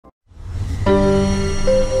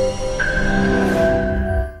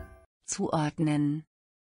zuordnen,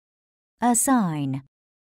 assign,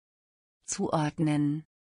 zuordnen,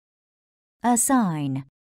 assign,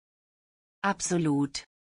 absolut,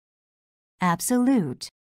 absolute,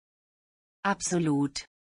 absolut,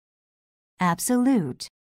 absolute,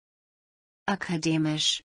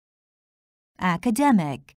 akademisch,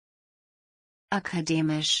 academic,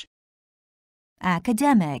 akademisch,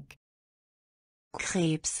 academic,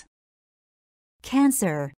 Krebs,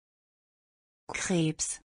 cancer,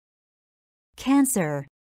 Krebs, cancer,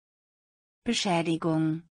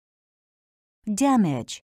 Beschädigung,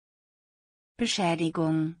 damage,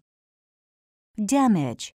 Beschädigung,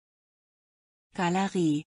 damage,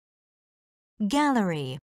 Galerie,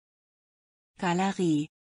 gallery, Galerie,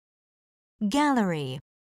 gallery,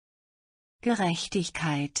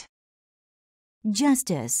 Gerechtigkeit,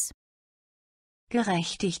 justice,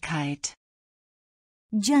 Gerechtigkeit,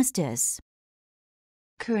 justice,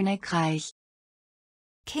 Königreich,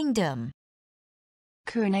 kingdom,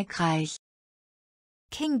 Königreich,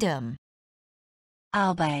 kingdom,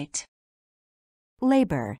 Arbeit,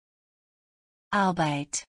 labor,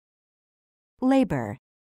 Arbeit, labor,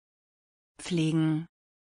 pflegen,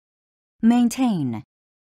 maintain,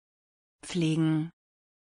 pflegen,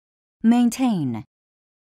 maintain,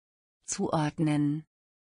 zuordnen,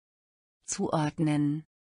 zuordnen,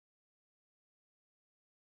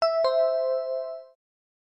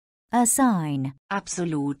 assign,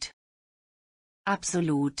 absolut,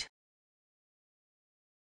 absolut,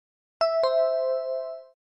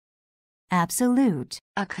 absolute,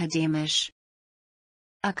 akademisch,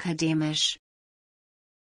 akademisch,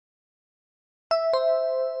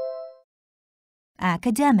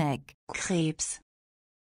 academic, Krebs,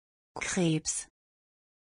 Krebs,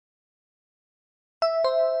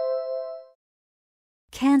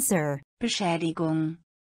 cancer, Beschädigung,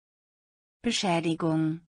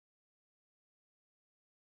 Beschädigung,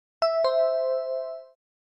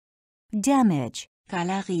 damage,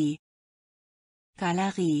 Galerie,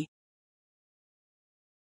 Galerie,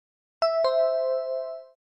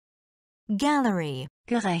 gallery,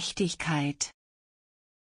 Gerechtigkeit,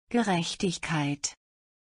 Gerechtigkeit,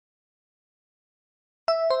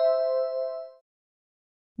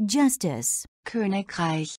 justice,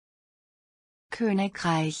 Königreich,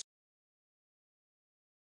 Königreich,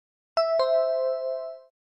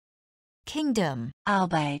 kingdom,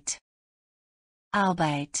 Arbeit,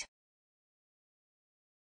 Arbeit,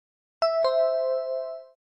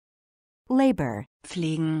 labor,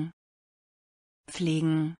 pflegen,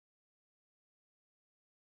 pflegen,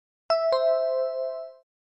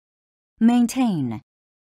 maintain,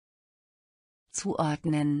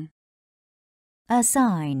 zuordnen,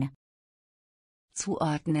 assign,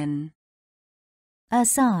 zuordnen,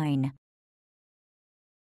 assign,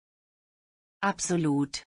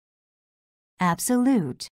 absolut,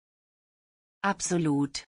 absolute,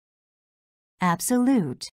 absolut,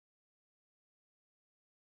 absolute,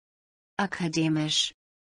 akademisch,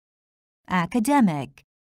 academic,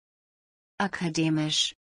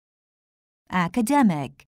 akademisch,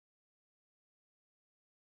 academic,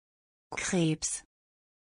 Krebs,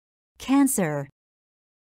 cancer,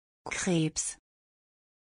 Krebs,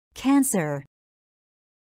 cancer,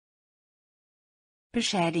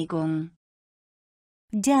 Beschädigung,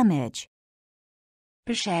 damage,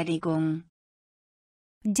 Beschädigung,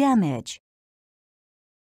 damage,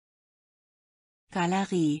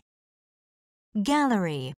 Galerie,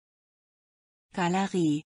 gallery,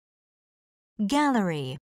 Galerie,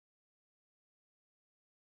 gallery,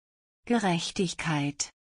 Gerechtigkeit,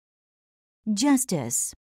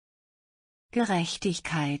 justice,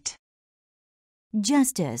 Gerechtigkeit,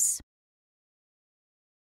 justice,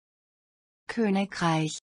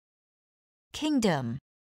 Königreich, kingdom,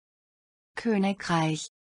 Königreich,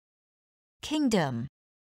 kingdom,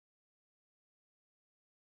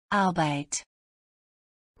 Arbeit,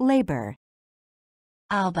 labor,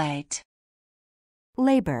 Arbeit,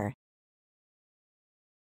 labor,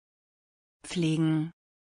 pflegen,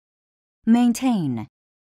 maintain,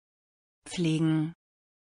 pflegen,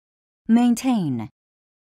 maintain,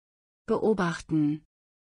 beobachten,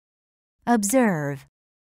 observe,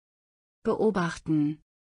 beobachten,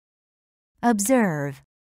 observe,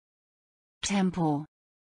 Tempo,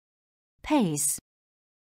 pace,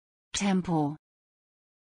 Tempo,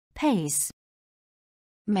 pace,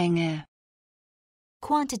 Menge,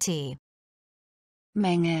 quantity,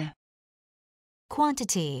 Menge,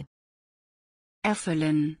 quantity,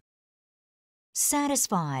 erfüllen,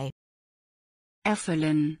 satisfy,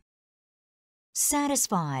 erfüllen,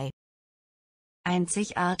 satisfy,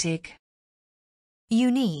 einzigartig,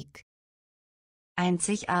 unique,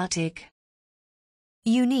 einzigartig,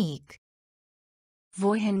 unique,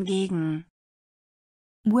 wohingegen,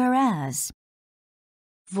 whereas,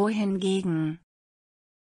 wohingegen,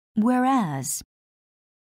 whereas,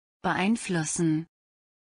 beeinflussen,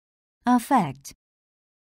 affect,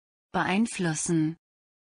 beeinflussen,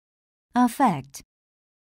 affect,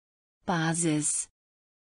 Basis,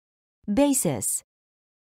 basis,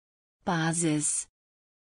 Basis,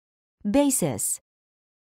 basis,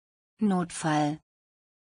 Notfall,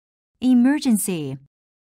 emergency,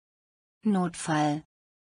 Notfall,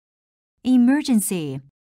 emergency,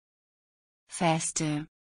 feste,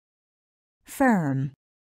 firm,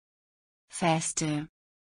 feste,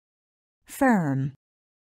 firm,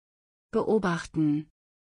 beobachten,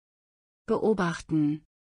 beobachten,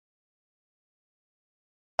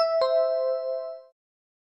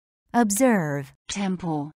 observe,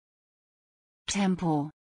 Tempo, Tempo,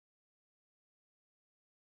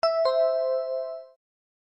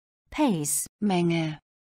 pace, Menge,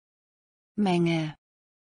 Menge,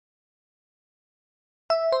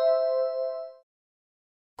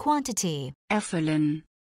 quantity, erfüllen,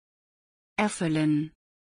 erfüllen,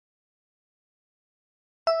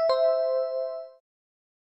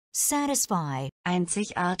 satisfy,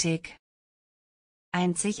 einzigartig,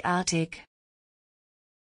 einzigartig,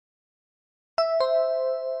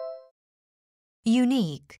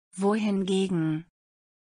 unique, wohingegen,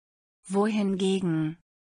 wohingegen,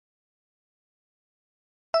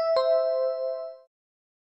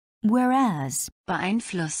 whereas,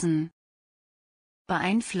 beeinflussen,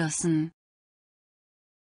 beeinflussen,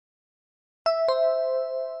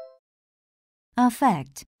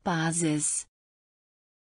 affect, Basis,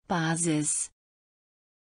 Basis,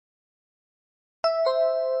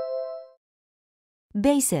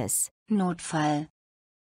 basis, Notfall,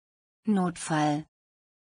 Notfall,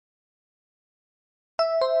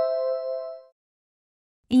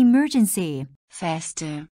 emergency,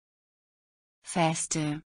 feste,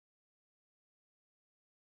 feste,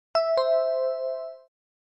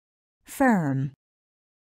 firm,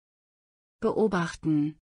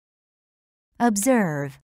 beobachten,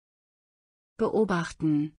 observe,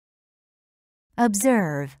 beobachten,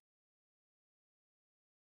 observe,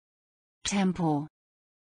 Tempo,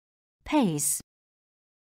 pace,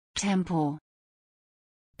 Tempo,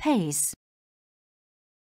 pace,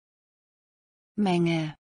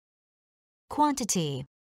 Menge, quantity,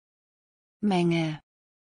 Menge,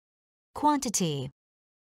 quantity,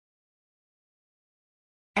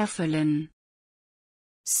 erfüllen,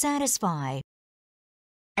 satisfy,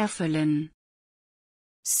 erfüllen,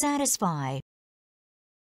 satisfy,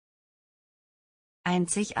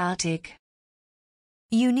 einzigartig,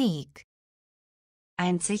 unique,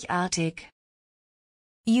 einzigartig,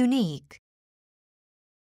 unique,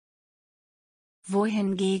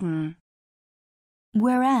 wohingegen,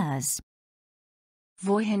 whereas,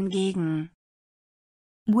 wohingegen,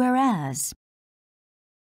 whereas,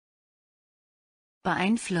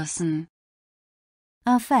 beeinflussen,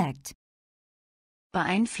 affect,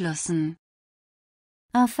 beeinflussen,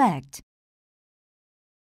 affect,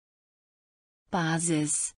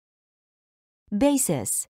 Basis,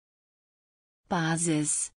 basis,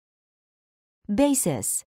 Basis,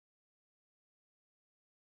 basis,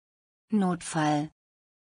 Notfall,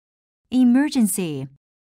 emergency,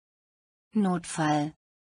 Notfall,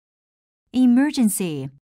 emergency,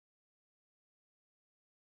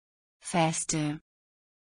 feste,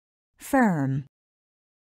 firm,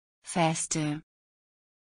 feste,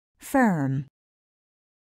 firm,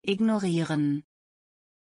 ignorieren,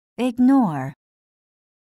 ignore,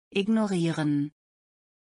 ignorieren,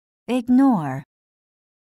 ignore,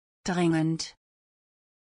 dringend,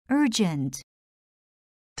 urgent,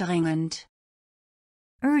 dringend,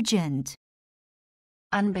 urgent,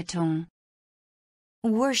 Anbetung,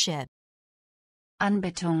 worship,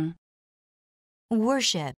 Anbetung,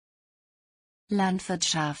 worship,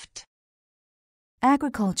 Landwirtschaft,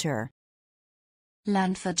 agriculture,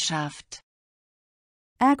 Landwirtschaft,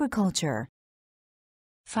 agriculture,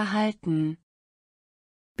 Verhalten,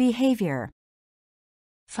 behavior,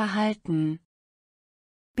 Verhalten,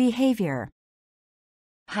 behavior,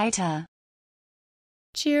 heiter,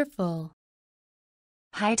 cheerful,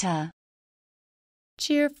 heiter,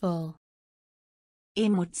 cheerful,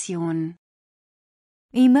 Emotion,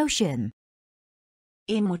 emotion,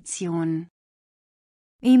 Emotion,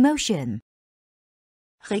 emotion,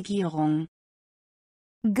 Regierung,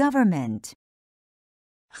 government,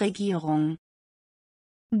 Regierung,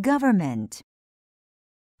 government,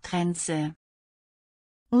 Grenze,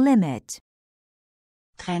 limit,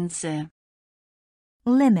 Grenze,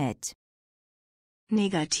 limit,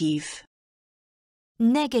 negativ,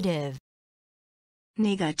 negative,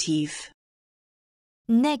 negativ,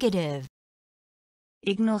 negative,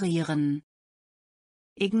 Ignorieren.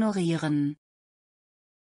 Ignorieren.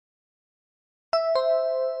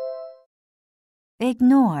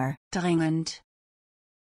 Ignore. Dringend.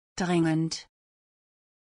 Dringend.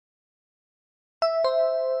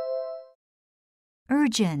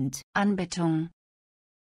 Urgent. Anbetung.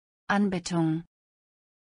 Anbetung.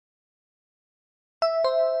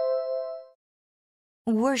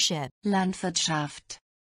 Worship. Landwirtschaft.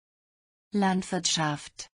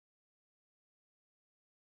 Landwirtschaft.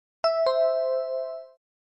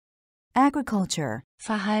 Agriculture.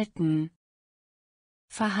 Verhalten.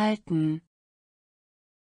 Verhalten.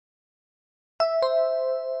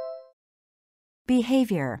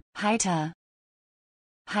 Behavior. Heiter.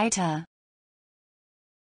 Heiter.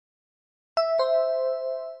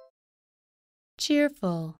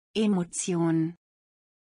 cheerful, Emotion.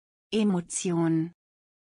 Emotion.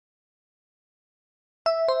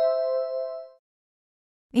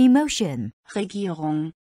 Emotion.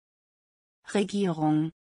 Regierung. Regierung.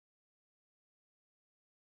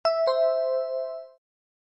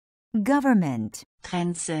 Government.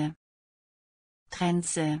 Grenze.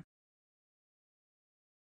 Grenze.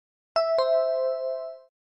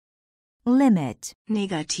 Limit.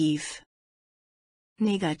 Negativ.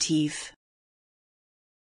 Negativ.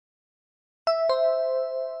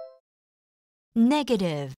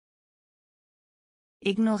 Negative.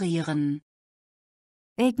 Ignorieren.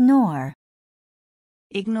 Ignore.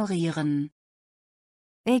 Ignorieren.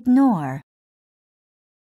 Ignore.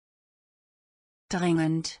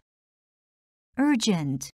 Dringend.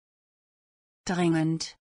 Urgent.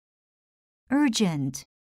 Dringend. Urgent.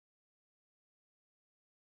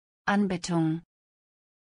 Anbetung.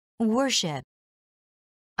 Worship.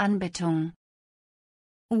 Anbetung.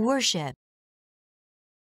 Worship.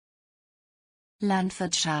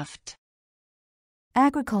 Landwirtschaft.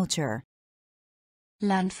 Agriculture.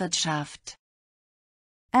 Landwirtschaft.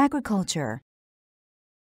 Agriculture.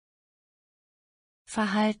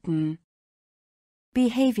 Verhalten.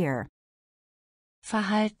 Behavior.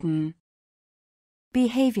 Verhalten.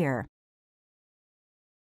 Behavior.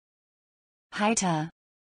 Heiter.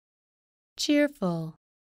 cheerful,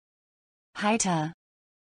 Heiter.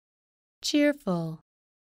 cheerful,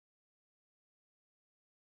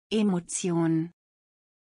 Emotion.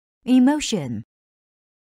 Emotion.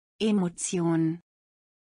 Emotion.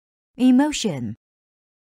 Emotion.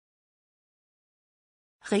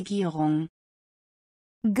 Regierung.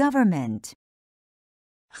 Government.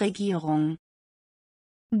 Regierung.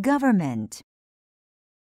 Government.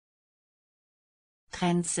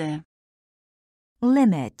 Grenze.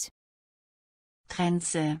 Limit.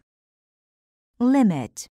 Grenze.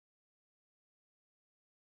 Limit.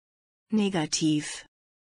 Negativ.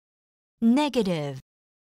 Negative.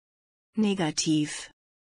 Negativ.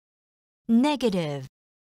 Negative.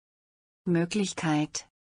 Möglichkeit.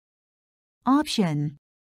 Option.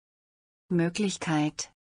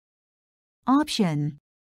 Möglichkeit. Option.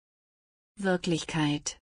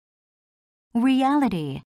 Wirklichkeit.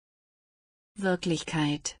 Reality.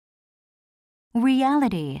 Wirklichkeit.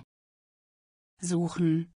 Reality.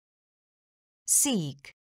 Suchen.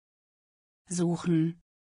 Seek. Suchen.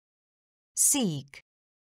 Seek.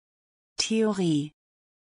 Theorie.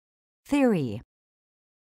 Theory.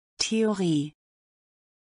 Theorie.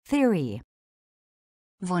 Theory.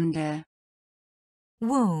 Wunde.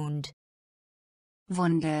 Wound.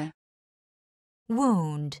 Wunde.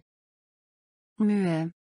 Wound.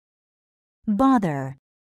 Mühe. Bother.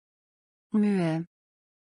 Mühe.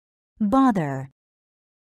 Bother.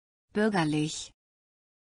 Bürgerlich.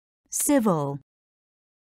 Civil.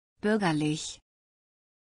 Bürgerlich.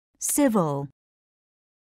 Civil.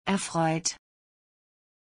 Erfreut.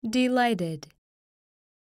 delighted,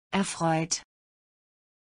 Erfreut.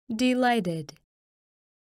 delighted,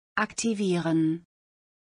 Aktivieren.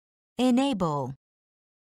 Enable.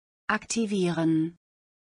 Aktivieren.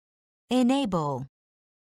 Enable.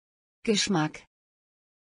 Geschmack.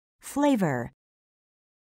 Flavor.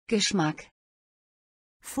 Geschmack.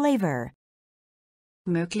 Flavor.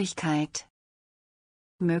 Möglichkeit.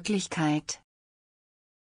 Möglichkeit.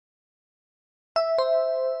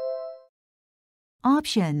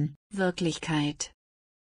 Option. Wirklichkeit.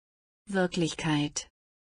 Wirklichkeit.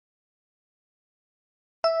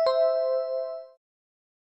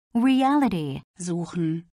 Reality.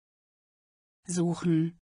 Suchen.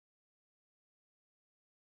 Suchen.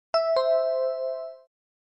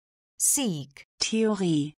 Seek.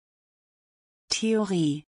 Theorie.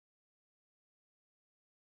 Theorie.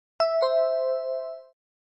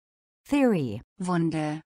 Theory.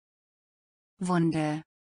 Wunde. Wunde.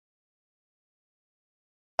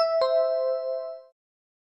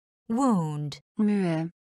 Wound. Mühe.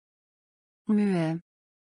 Mühe.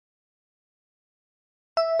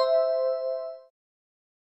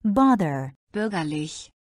 bother, bürgerlich,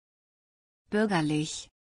 bürgerlich,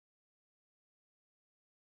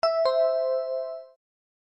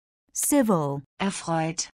 civil,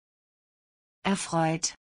 erfreut,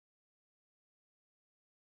 erfreut,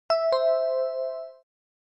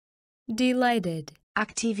 delighted,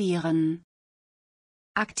 aktivieren,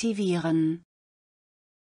 aktivieren,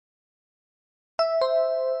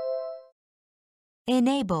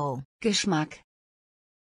 enable, Geschmack,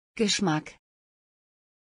 Geschmack,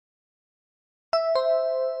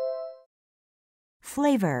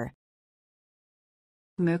 flavor,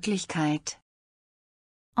 Möglichkeit,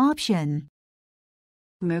 option,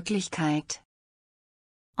 Möglichkeit,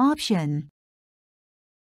 option,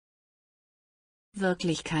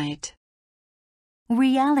 Wirklichkeit,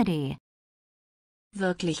 reality,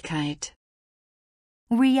 Wirklichkeit,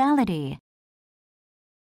 reality,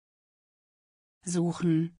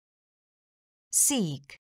 suchen,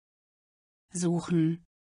 seek, suchen,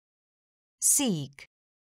 seek,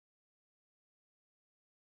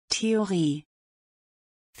 Theorie,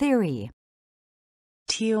 theory,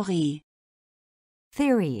 Theorie,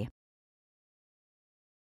 theory,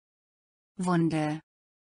 Wunde,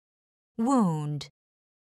 wound,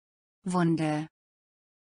 Wunde,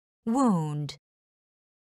 wound,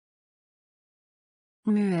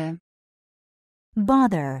 Mühe,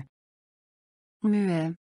 bother,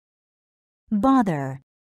 Mühe, bother,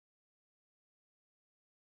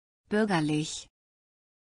 bürgerlich,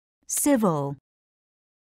 civil,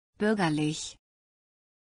 bürgerlich,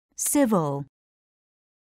 civil,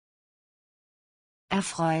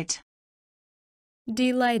 erfreut,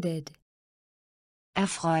 delighted,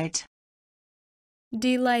 erfreut,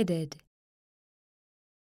 delighted,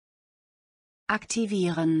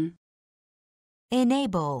 aktivieren,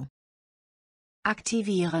 enable,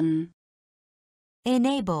 aktivieren,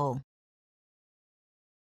 enable,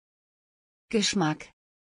 Geschmack,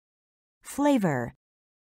 flavor,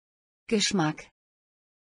 Geschmack,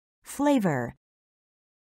 flavor,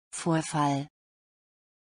 Vorfall,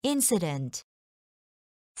 incident,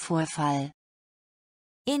 Vorfall,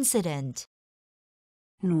 incident,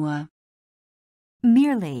 nur,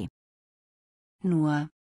 merely, nur,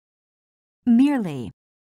 merely,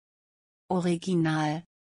 original,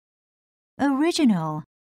 original,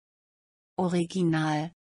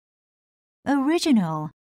 original,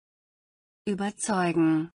 original,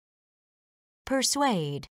 überzeugen,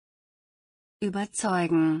 persuade,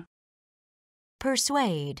 überzeugen,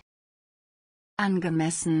 persuade,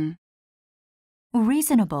 angemessen,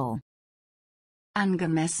 reasonable,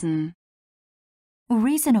 angemessen,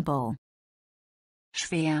 reasonable,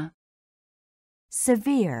 schwer,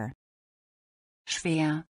 severe,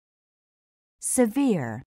 schwer,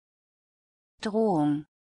 severe, Drohung,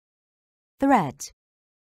 threat,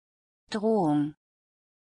 Drohung,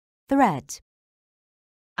 threat,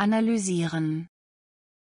 analysieren,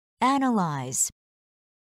 analyze,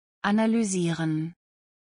 analysieren,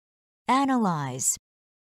 analyze,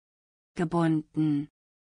 gebunden,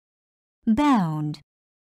 bound,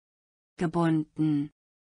 gebunden,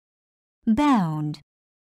 bound,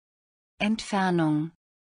 Entfernung,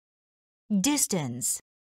 distance,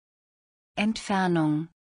 Entfernung,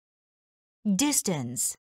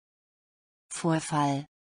 distance, Vorfall,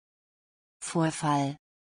 Vorfall,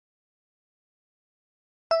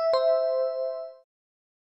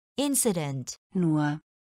 incident, nur,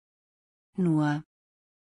 nur,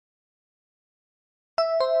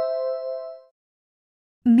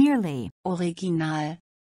 merely, original,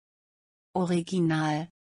 original,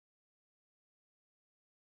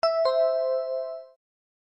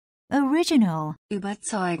 original,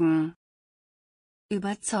 überzeugen,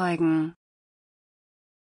 überzeugen,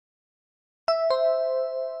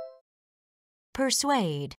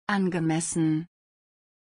 persuade, angemessen,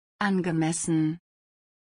 angemessen,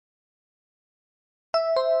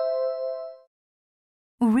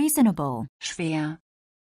 reasonable, schwer,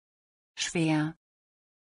 schwer,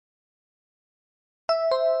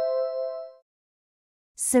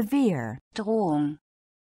 severe, Drohung,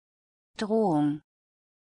 Drohung,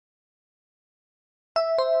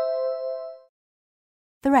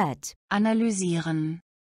 threat, analysieren,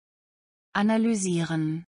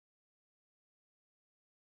 analysieren,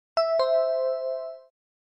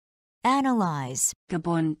 analyze,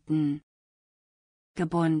 gebunden,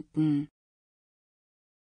 gebunden,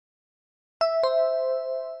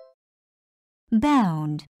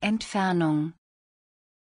 bound, Entfernung,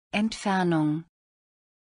 Entfernung,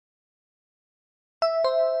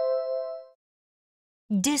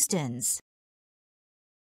 distance,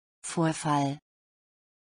 Vorfall,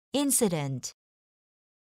 incident,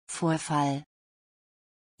 Vorfall,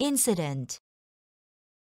 incident,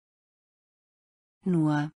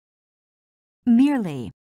 nur,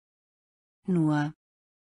 merely, nur,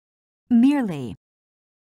 merely,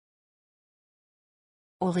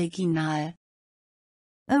 original,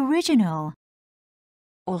 original,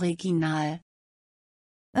 original,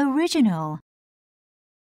 original,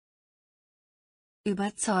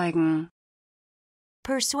 überzeugen,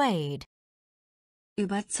 persuade,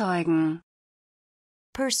 überzeugen,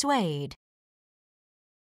 persuade,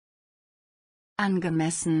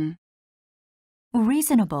 angemessen,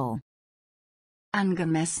 reasonable,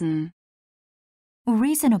 angemessen,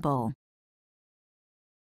 reasonable,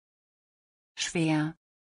 schwer,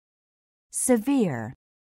 severe,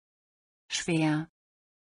 schwer,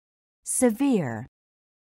 severe,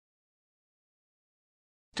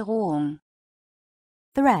 Drohung,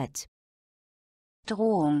 threat,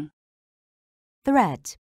 Drohung,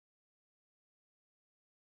 threat,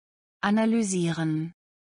 analysieren,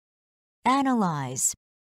 analyze,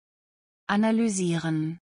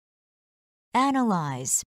 analysieren,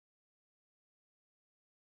 analyze,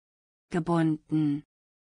 gebunden,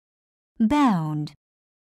 bound,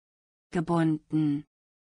 gebunden,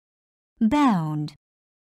 bound,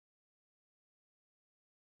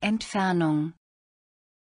 Entfernung,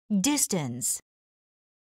 distance,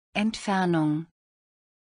 Entfernung,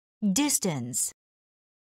 distance,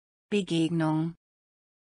 Begegnung,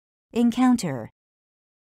 encounter,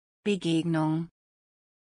 Begegnung,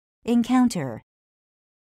 encounter,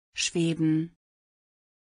 schweben,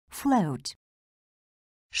 float,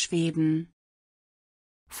 schweben,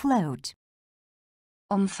 float,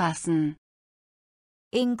 umfassen,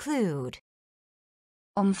 include,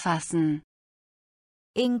 umfassen,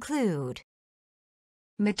 include,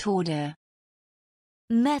 Methode,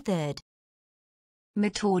 method,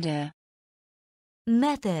 Methode,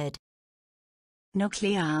 method,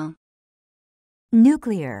 nuklear,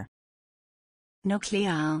 nuclear,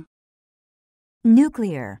 nuklear,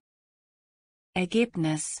 nuclear,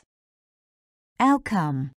 Ergebnis,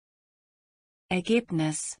 outcome,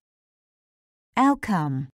 Ergebnis,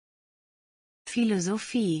 outcome,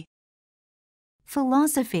 Philosophie,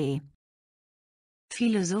 philosophy,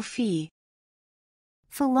 Philosophie,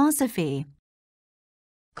 philosophy,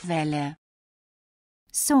 Quelle,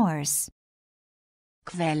 source,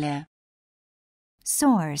 Quelle,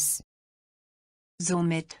 source,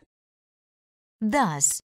 somit,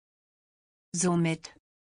 thus, somit,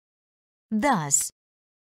 thus,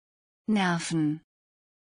 Nerven,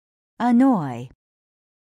 annoy,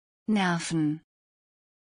 Nerven,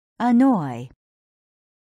 annoy,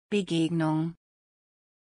 Begegnung,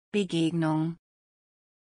 Begegnung,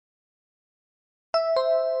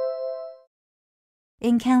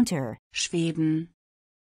 encounter, schweben,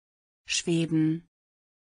 schweben,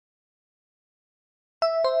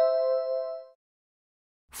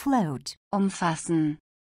 float, umfassen,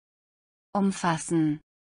 umfassen,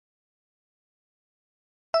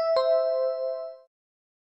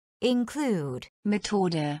 include,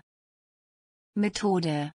 Methode,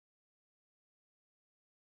 Methode,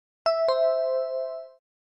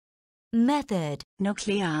 method,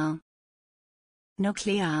 nuklear,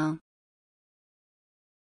 nuklear,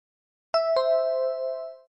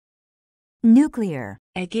 nuclear,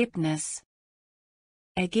 Ergebnis,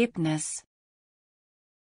 Ergebnis,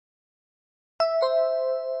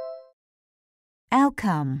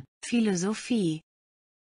 outcome, Philosophie,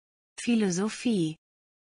 Philosophie,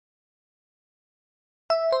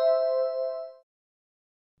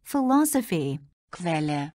 philosophy,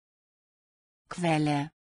 Quelle, Quelle,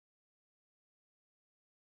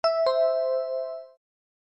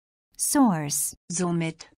 source,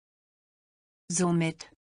 somit, somit,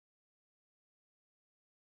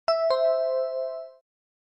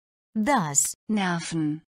 thus,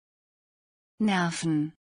 Nerven,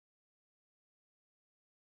 Nerven,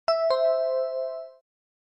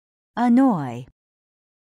 annoy,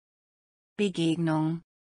 Begegnung,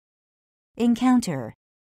 encounter,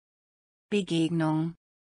 Begegnung,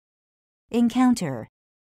 encounter,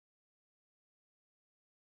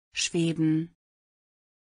 schweben,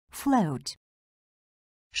 float,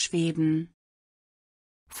 schweben,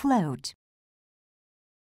 float,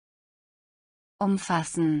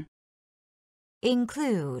 umfassen,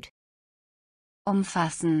 include,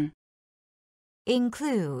 umfassen,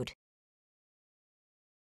 include,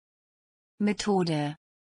 Methode,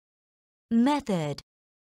 method,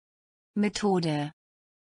 Methode,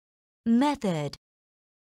 method,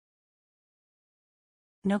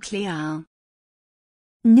 nuklear,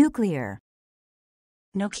 nuclear,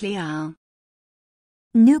 nuklear,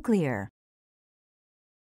 nuclear,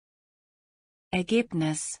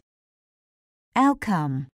 Ergebnis,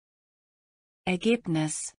 outcome,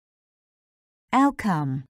 Ergebnis,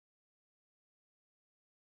 outcome,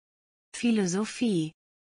 Philosophie,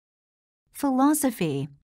 philosophy,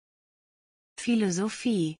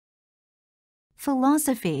 Philosophie,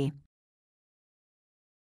 philosophy,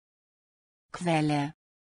 Quelle,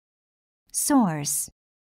 source,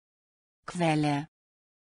 Quelle,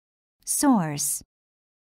 source,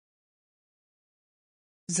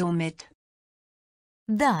 somit,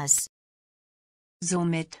 thus,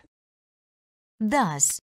 somit,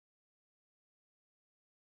 thus,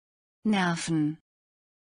 Nerven,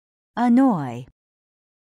 annoy,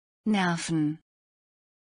 Nerven,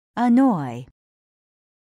 annoy,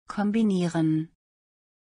 kombinieren,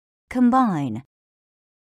 combine,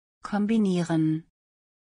 kombinieren,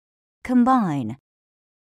 combine,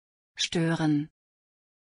 stören,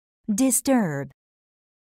 disturb,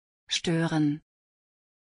 stören,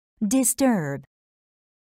 disturb,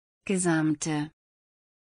 gesamte,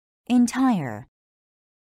 entire,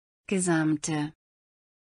 gesamte,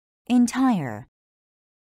 entire,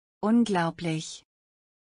 unglaublich,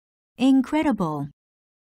 incredible,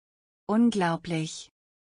 unglaublich,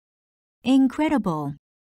 incredible,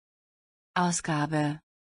 Ausgabe,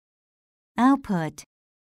 output,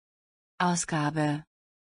 Ausgabe,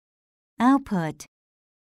 output,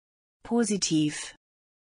 positiv,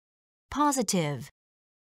 positive,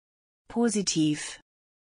 positiv,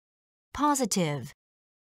 positive,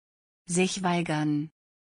 sich weigern,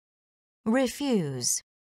 refuse,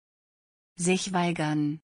 sich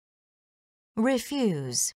weigern,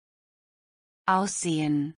 refuse,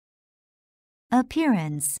 aussehen,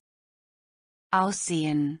 appearance,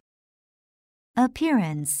 aussehen,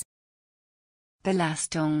 appearance,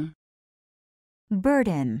 Belastung,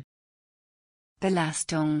 burden,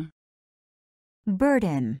 Belastung,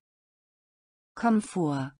 burden,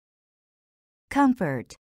 Komfort,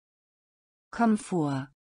 comfort, Komfort,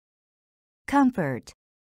 comfort,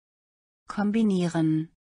 kombinieren,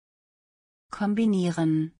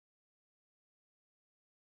 kombinieren,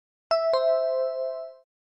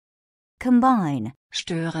 combine,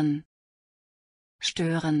 stören,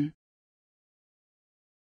 stören,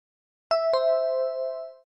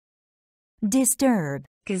 disturb,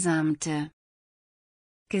 gesamte,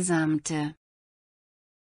 gesamte,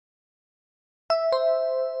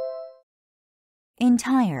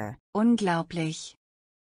 entire, unglaublich,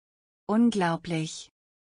 unglaublich,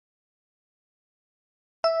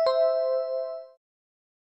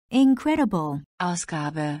 incredible,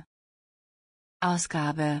 Ausgabe,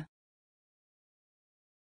 Ausgabe,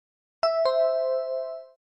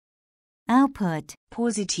 output,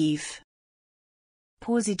 positiv,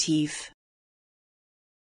 positiv,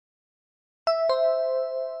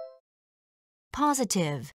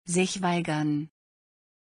 positive, sich weigern,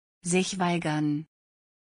 sich weigern,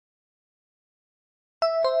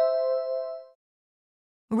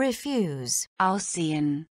 refuse,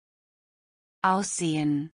 aussehen,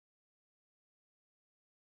 aussehen,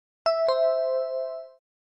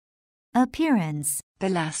 appearance,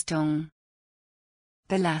 Belastung,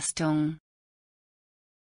 Belastung,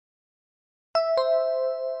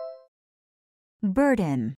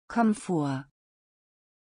 burden, Komfort,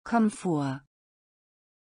 Komfort,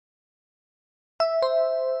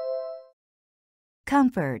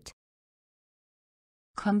 comfort,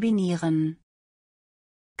 kombinieren,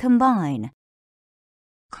 combine,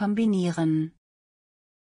 kombinieren,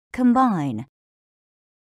 combine,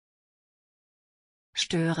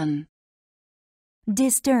 stören,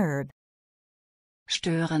 disturb,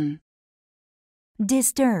 stören,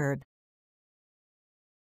 disturb,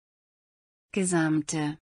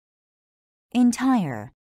 gesamte,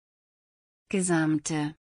 entire,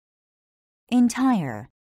 gesamte, entire,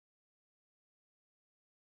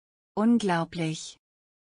 unglaublich,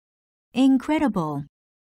 incredible,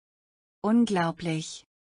 unglaublich,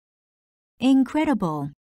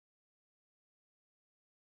 incredible,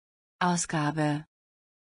 Ausgabe,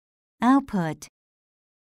 output,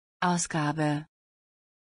 Ausgabe,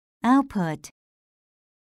 output,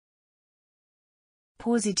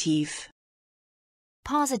 positiv,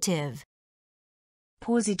 positive,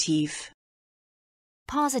 positiv,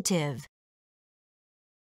 positive,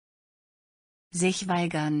 sich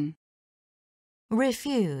weigern,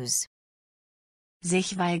 refuse,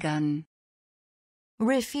 sich weigern,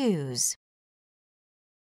 refuse,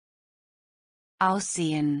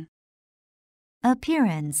 aussehen,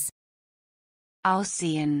 appearance,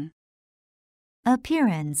 aussehen,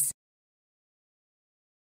 appearance,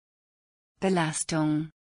 Belastung,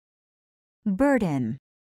 burden,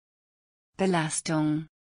 Belastung,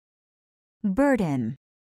 burden,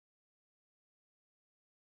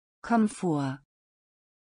 Komfort,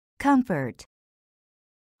 comfort,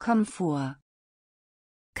 Komfort,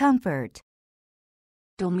 comfort,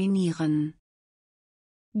 dominieren,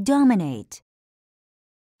 Dominate.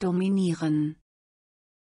 dominieren,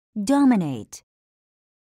 Dominate.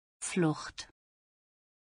 Flucht,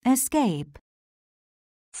 Escape.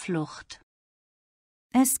 Flucht,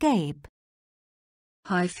 Escape.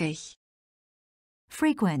 häufig,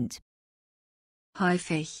 Frequent.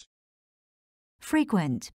 häufig,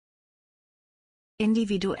 Frequent.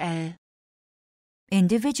 individuell,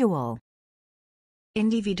 Individual.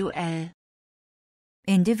 individuell,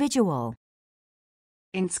 Individual.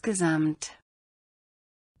 insgesamt,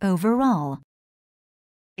 Overall.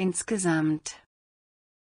 insgesamt,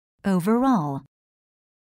 Overall.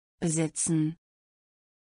 besitzen,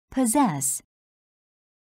 Possess.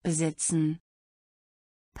 besitzen,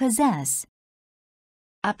 Possess.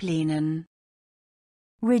 ablehnen,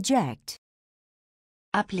 Reject.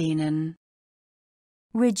 ablehnen,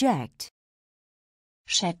 Reject.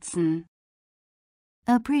 schätzen,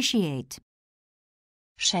 Appreciate.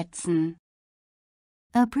 schätzen,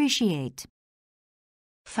 Appreciate.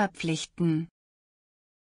 verpflichten,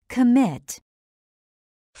 Commit.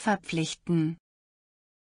 verpflichten,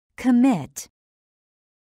 Commit.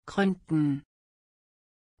 gründen,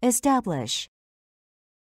 Establish.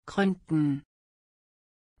 gründen,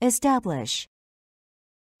 Establish.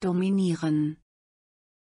 dominieren,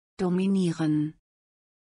 dominieren,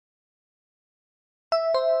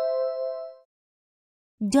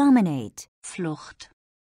 Dominate. Flucht,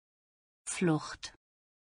 Flucht,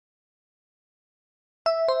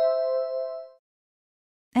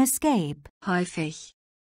 Escape. häufig,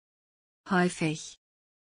 häufig,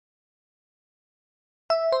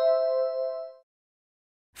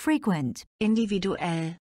 Frequent.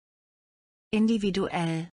 individuell,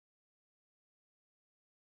 individuell,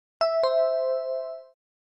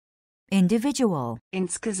 Individual.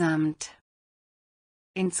 insgesamt,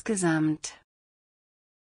 insgesamt,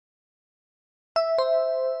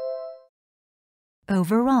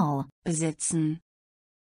 Overall. besitzen,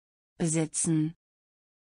 besitzen,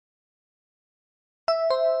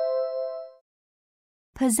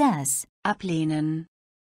 Possess. ablehnen,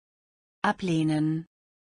 ablehnen,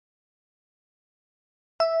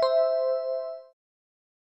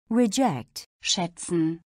 Reject.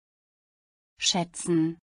 schätzen,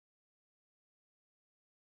 schätzen,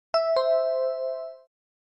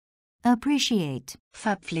 Appreciate.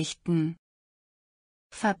 verpflichten,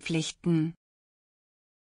 verpflichten,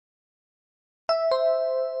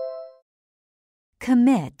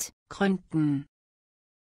 Commit. gründen,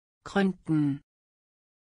 gründen,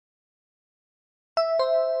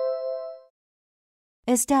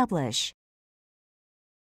 Establish.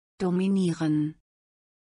 dominieren,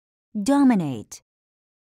 Dominate.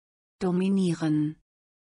 dominieren,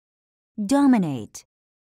 Dominate.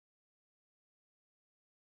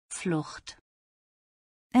 Flucht,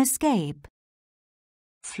 Escape.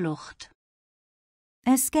 Flucht,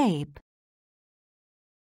 Escape.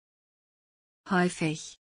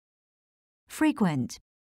 häufig, Frequent.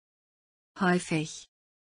 häufig,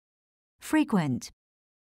 Frequent.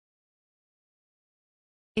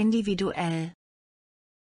 individuell,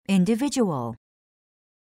 Individual.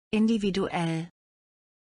 individuell,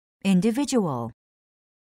 Individual.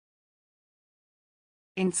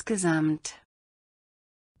 insgesamt,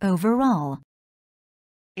 Overall.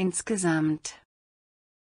 insgesamt,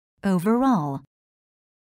 Overall.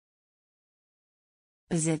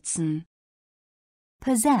 besitzen,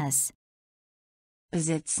 Possess.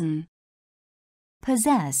 besitzen,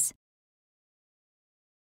 Possess.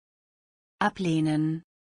 ablehnen,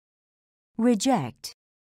 Reject.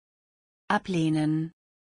 ablehnen,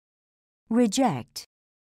 Reject.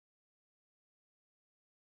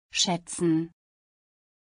 schätzen,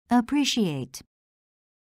 Appreciate.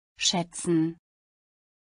 schätzen,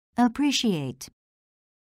 Appreciate.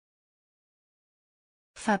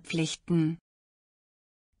 verpflichten,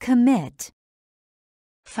 Commit.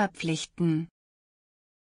 verpflichten,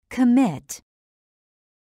 Commit.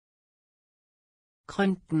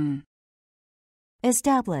 gründen,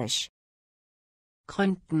 Establish.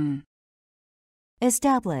 gründen,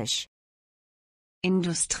 Establish.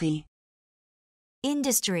 Industrie,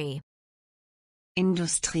 Industry.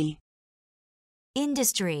 Industrie,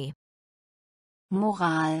 Industry.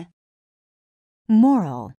 Moral,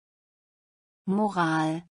 Moral.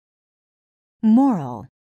 Moral, Moral.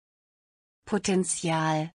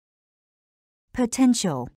 Potenzial,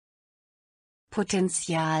 Potential.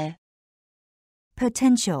 Potenzial,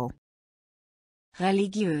 Potential.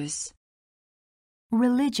 religiös,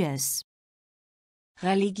 Religious.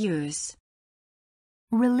 religiös,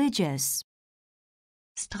 Religious.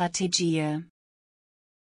 Strategie,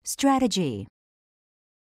 Strategy.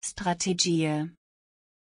 Strategie,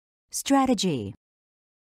 Strategy.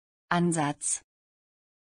 Ansatz,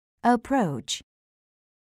 approach,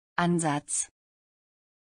 Ansatz,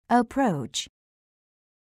 approach,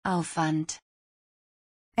 Aufwand,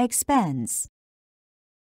 expense,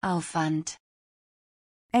 Aufwand,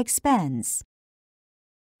 expense,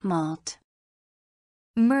 Mord,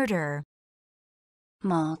 murder,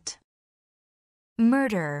 Mord,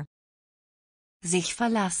 murder, sich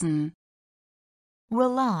verlassen,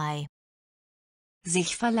 rely,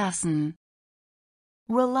 sich verlassen,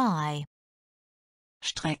 rely,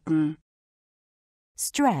 strecken,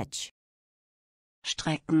 stretch,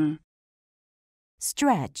 strecken,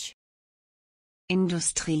 stretch,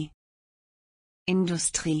 Industrie,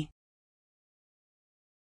 Industrie,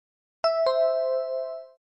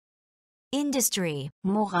 industry,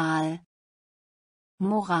 Moral,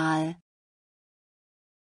 Moral,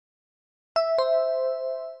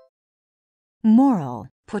 moral,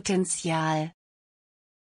 Potenzial,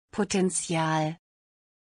 Potenzial,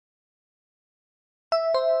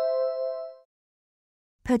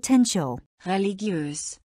 potential,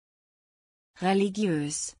 religiös,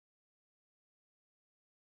 religiös,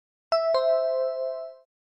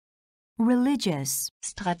 religious,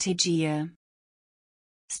 Strategie,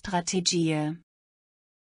 Strategie,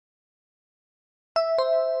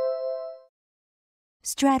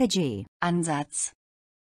 strategy, Ansatz,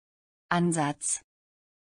 Ansatz,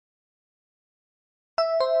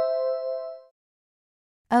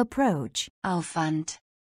 approach, Aufwand,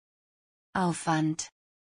 Aufwand,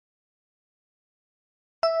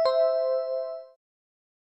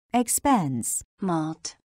 expense,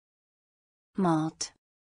 Mord, Mord,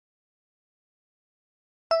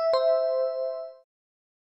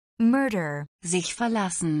 murder, sich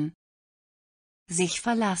verlassen, sich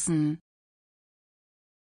verlassen,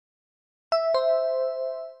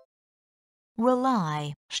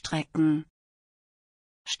 rely, strecken,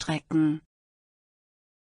 strecken,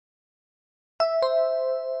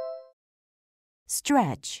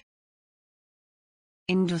 stretch,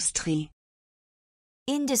 Industrie,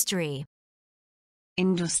 industry,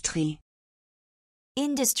 Industrie,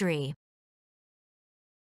 industry,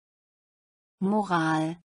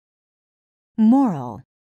 Moral, moral,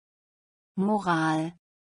 Moral,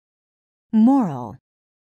 moral,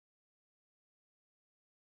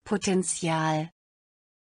 Potenzial,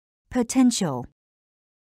 potential,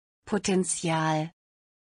 Potenzial,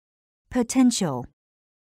 potential,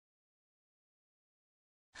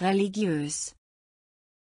 religiös,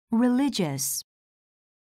 religious,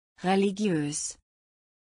 religiös,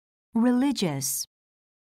 religious,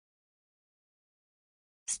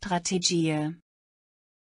 Strategie,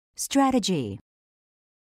 strategy,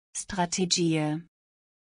 Strategie,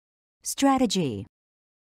 strategy,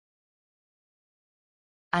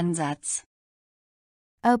 Ansatz,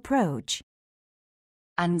 approach,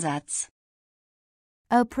 Ansatz,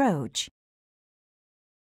 approach,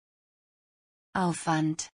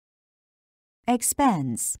 Aufwand,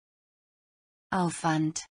 expense,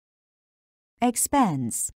 Aufwand,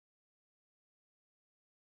 expense,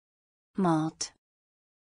 Mord,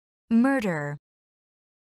 murder,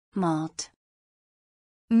 Mord,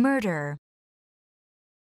 murder,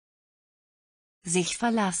 sich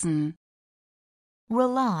verlassen,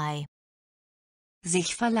 rely,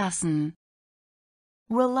 sich verlassen,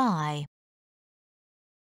 rely,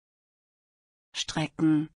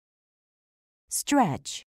 strecken,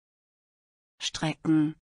 stretch,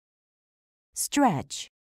 strecken, stretch,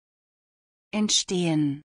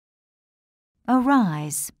 entstehen,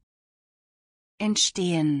 arise,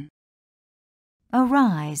 entstehen,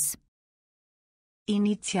 arise,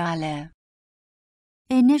 Initiale,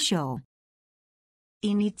 initial,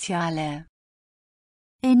 Initiale,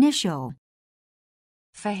 initial,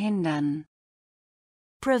 verhindern,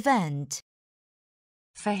 prevent,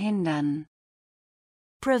 verhindern,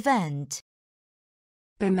 prevent,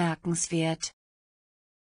 bemerkenswert,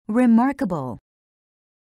 remarkable,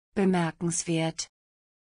 bemerkenswert,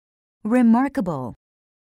 remarkable,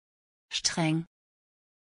 streng,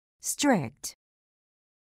 strict,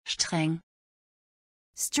 streng,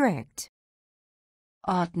 strict,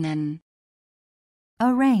 ordnen,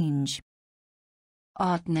 arrange,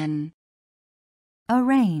 ordnen,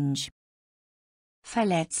 arrange,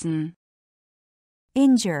 verletzen,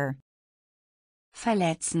 injure,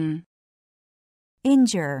 verletzen,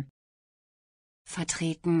 injure,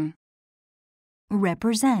 vertreten,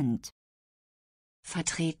 represent,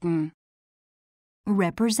 vertreten,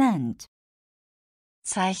 represent,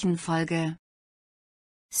 Zeichenfolge,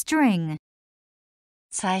 string,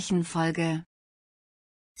 Zeichenfolge,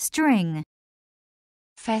 string,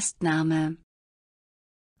 Festnahme,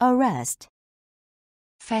 arrest,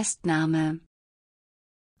 Festnahme,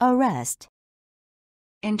 arrest,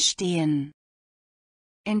 entstehen,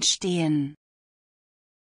 entstehen,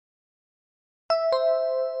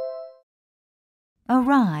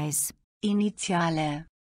 arise, Initiale,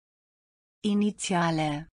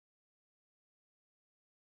 Initiale,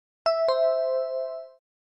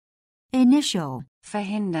 initial,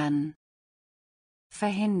 verhindern,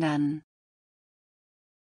 verhindern,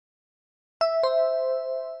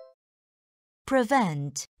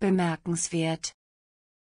 prevent, bemerkenswert,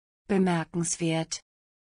 bemerkenswert,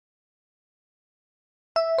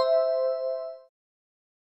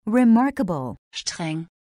 remarkable, streng,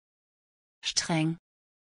 streng,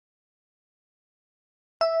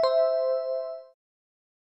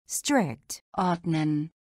 strict,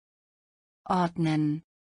 ordnen, ordnen,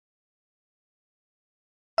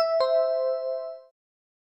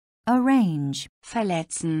 arrange,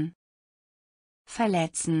 verletzen,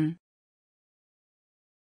 verletzen,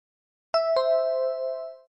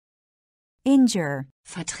 injure,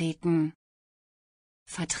 vertreten,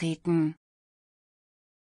 vertreten,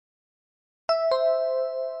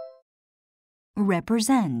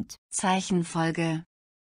 represent, Zeichenfolge,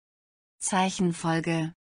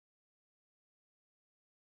 Zeichenfolge,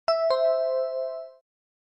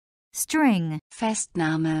 string,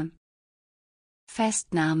 Festnahme,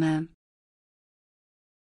 Festnahme,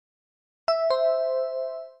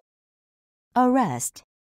 arrest,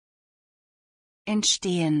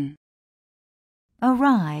 entstehen,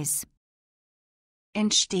 arise,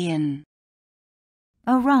 entstehen,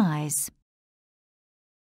 arise,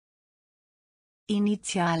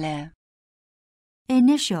 Initiale,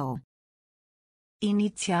 initial,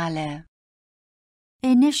 Initiale,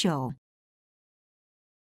 initial,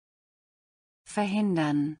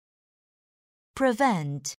 verhindern,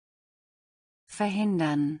 prevent,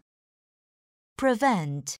 verhindern,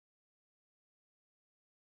 prevent,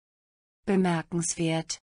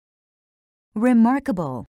 bemerkenswert,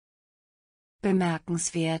 remarkable,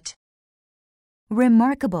 bemerkenswert,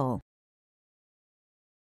 remarkable,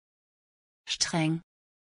 streng,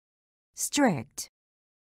 strict,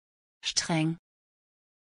 streng,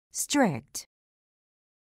 strict,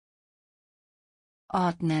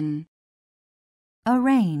 ordnen,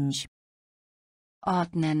 arrange,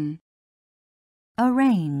 ordnen,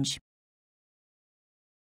 arrange,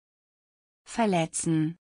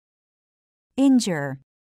 verletzen, injure,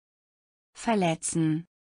 verletzen,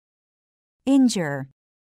 injure,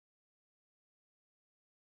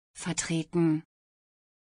 vertreten,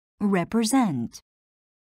 represent,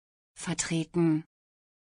 vertreten,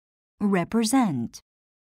 represent,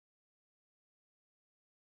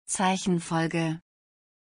 Zeichenfolge,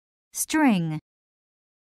 string,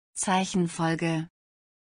 Zeichenfolge,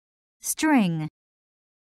 string,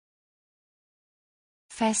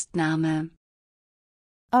 Festnahme,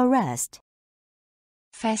 arrest,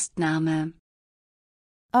 Festnahme,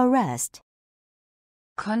 arrest,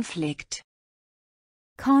 Konflikt,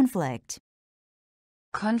 conflict,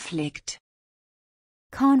 Konflikt,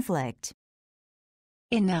 conflict,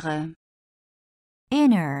 innere,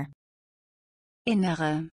 inner,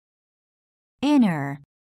 innere, inner,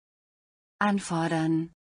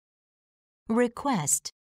 anfordern,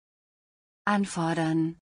 request,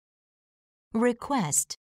 anfordern,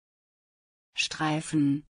 request,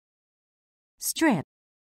 streifen, strip,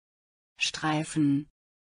 streifen,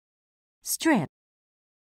 strip,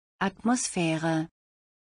 Atmosphäre,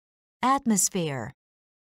 atmosphere,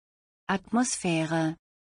 Atmosphäre,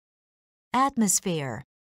 atmosphere,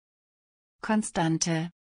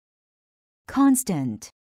 Konstante,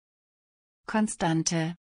 constant,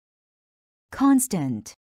 Konstante,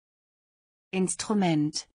 constant,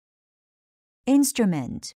 Instrument,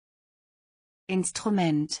 instrument,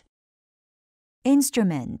 Instrument,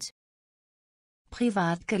 instrument,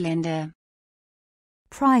 Privatgelände,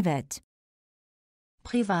 private,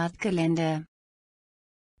 Privatgelände,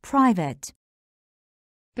 private,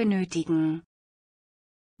 benötigen,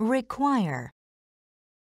 require,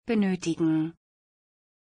 benötigen,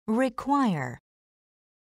 require,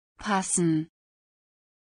 passen,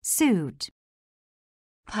 suit,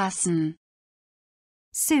 passen,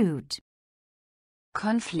 suit,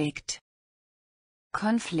 Konflikt,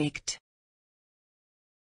 Konflikt,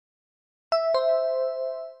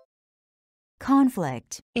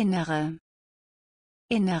 conflict, innere,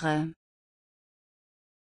 innere,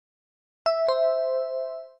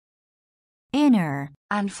 inner,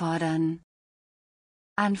 anfordern,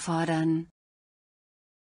 anfordern,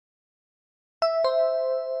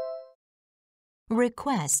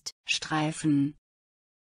 request, streifen,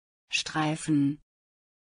 streifen,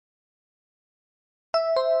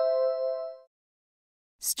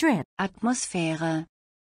 strip, Atmosphäre,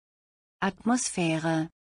 Atmosphäre,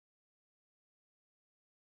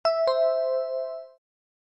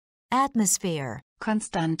 atmosphere,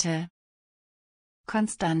 Konstante,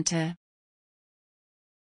 Konstante,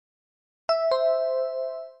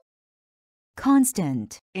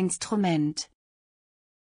 constant, Instrument,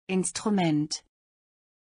 Instrument,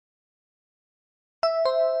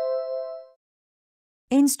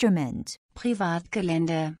 instrument,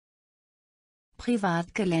 Privatgelände,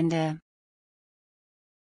 Privatgelände,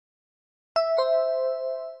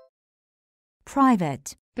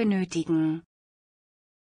 private, benötigen,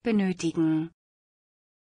 benötigen,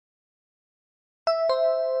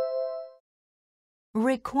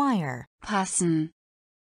 require, passen,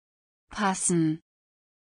 passen,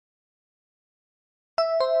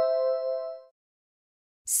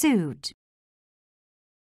 suit,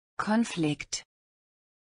 Konflikt,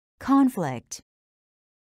 conflict,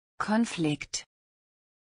 Konflikt,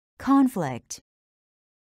 conflict,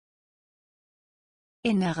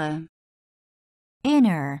 innere,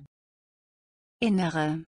 inner,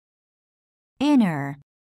 innere, inner,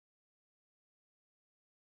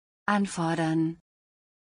 anfordern,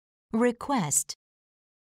 request,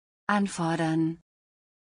 anfordern,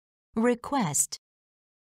 request,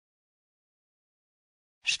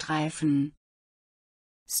 Streifen,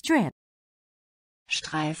 strip,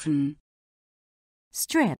 Streifen,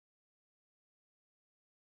 strip,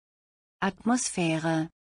 Atmosphäre,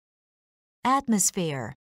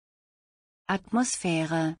 atmosphere,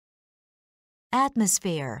 Atmosphäre,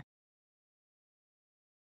 atmosphere,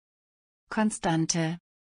 Konstante,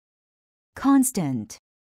 constant,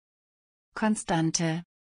 Konstante,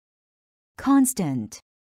 constant,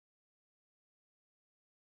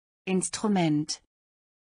 Instrument,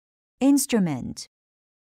 instrument,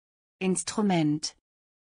 Instrument,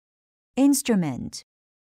 instrument,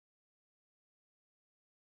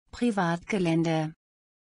 Privatgelände,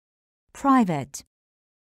 private,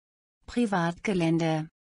 Privatgelände,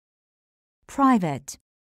 private,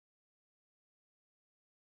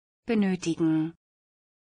 benötigen,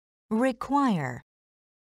 require,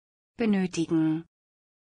 benötigen,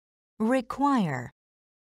 require,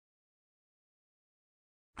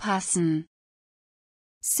 passen,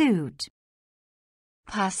 suit,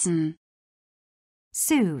 passen,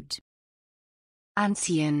 suit,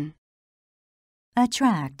 anziehen,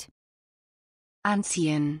 attract,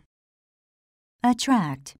 anziehen,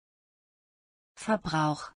 attract,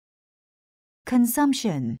 Verbrauch,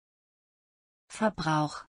 consumption,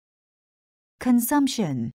 Verbrauch,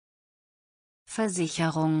 consumption,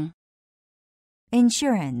 Versicherung,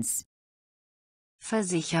 insurance,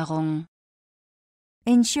 Versicherung,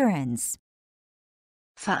 insurance,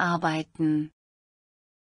 verarbeiten,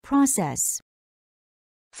 process,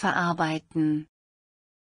 verarbeiten,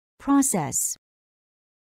 process,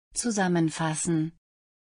 zusammenfassen,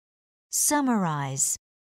 summarize,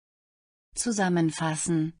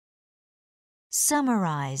 zusammenfassen,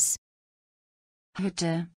 summarize,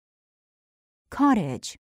 Hütte,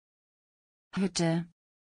 cottage, Hütte,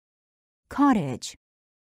 cottage,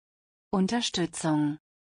 Unterstützung,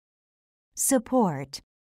 support,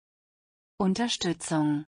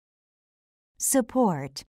 Unterstützung,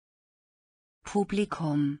 support,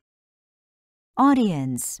 Publikum,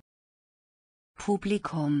 audience,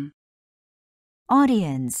 Publikum,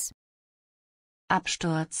 audience,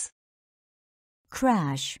 Absturz,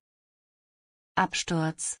 crash,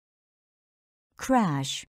 Absturz,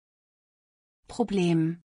 crash,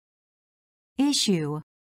 Problem, issue,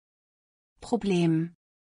 Problem,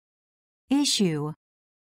 issue,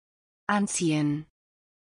 anziehen,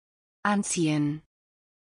 anziehen,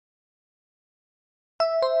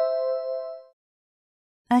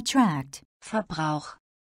 attract, Verbrauch,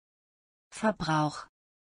 Verbrauch,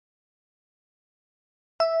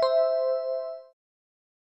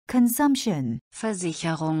 consumption,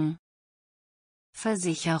 Versicherung,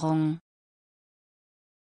 Versicherung,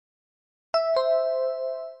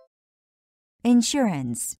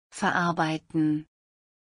 insurance, verarbeiten,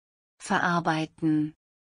 verarbeiten,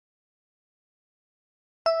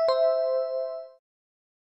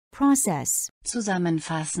 process,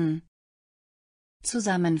 zusammenfassen,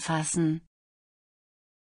 zusammenfassen,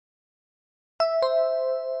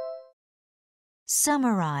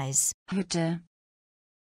 summarize, Hütte,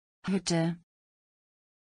 Hütte,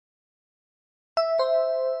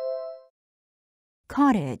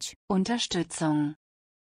 cottage, Unterstützung,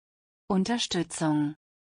 Unterstützung,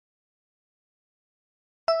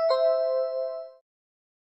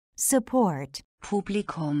 support,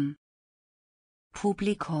 Publikum,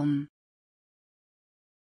 Publikum,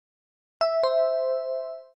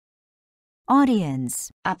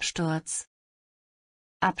 audience, Absturz,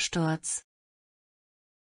 Absturz,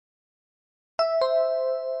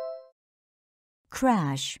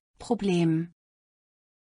 crash, Problem,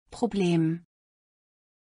 Problem.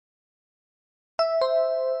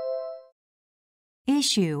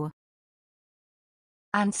 Issue.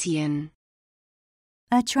 Anziehen.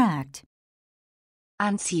 Attract.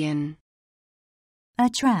 Anziehen.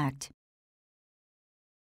 Attract.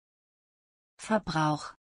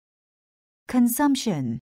 Verbrauch.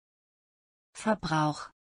 Consumption. Verbrauch.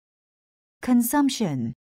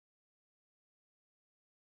 Consumption.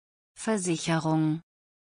 Versicherung.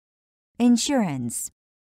 Insurance.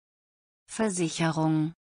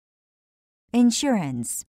 Versicherung.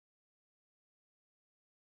 Insurance.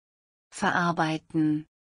 Verarbeiten.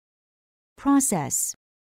 Process.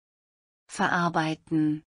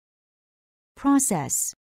 Verarbeiten.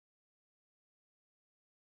 Process.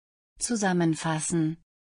 Zusammenfassen.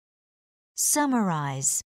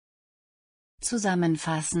 Summarize.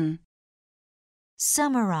 Zusammenfassen.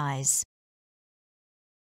 Summarize.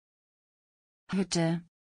 Hütte.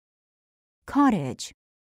 Cottage.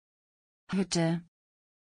 Hütte.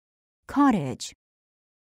 Cottage.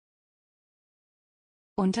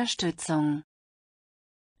 Unterstützung.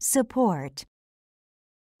 Support.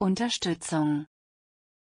 Unterstützung.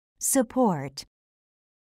 Support.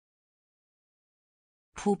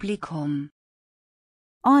 Publikum.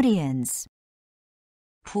 Audience.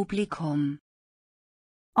 Publikum.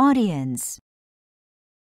 Audience.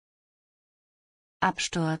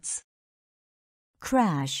 Absturz.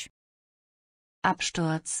 Crash.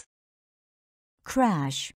 Absturz.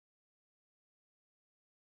 Crash.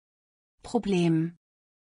 Problem.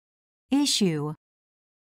 Issue.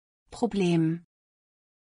 Problem.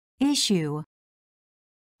 Issue.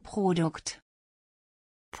 Produkt.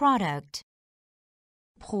 Product.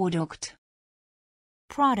 Produkt.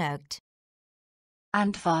 Product.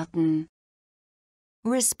 Antworten.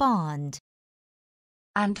 Respond.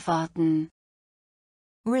 Antworten.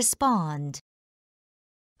 Respond.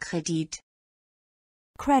 Kredit.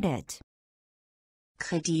 Credit.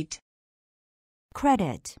 Kredit.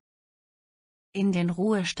 Credit. In den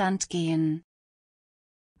Ruhestand gehen.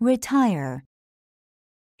 Retire.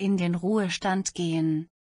 In den Ruhestand gehen.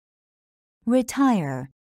 Retire.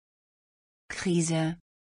 Krise.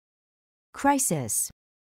 Crisis.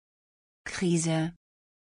 Krise.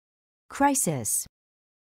 Crisis.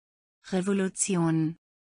 Revolution.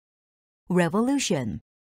 Revolution.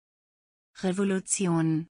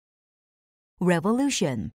 Revolution.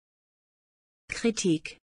 Revolution.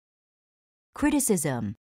 Kritik.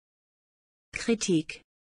 Criticism. Kritik.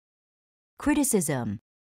 Criticism.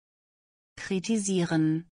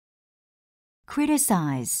 Kritisieren.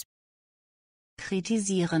 Criticize.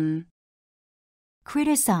 Kritisieren.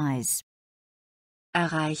 Criticize.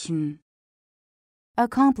 Erreichen.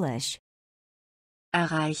 Accomplish.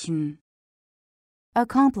 Erreichen.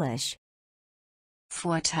 Accomplish.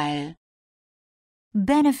 Vorteil.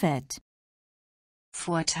 Benefit.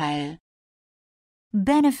 Vorteil.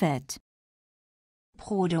 Benefit.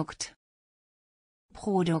 Produkt.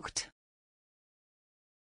 Produkt.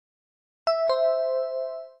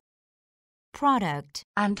 Product.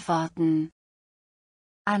 Antworten.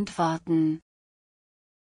 Antworten.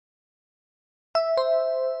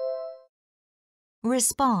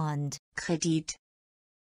 Respond. Kredit.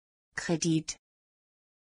 Kredit.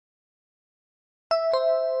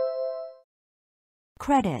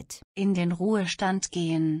 Credit. In den Ruhestand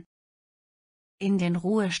gehen. In den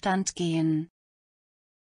Ruhestand gehen.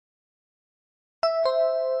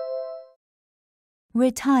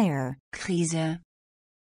 Retire. Krise.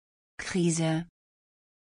 Krise.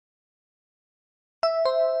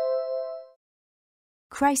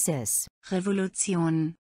 Crisis.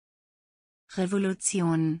 Revolution.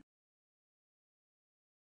 Revolution.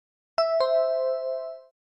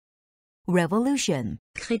 Revolution.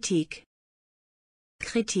 Kritik.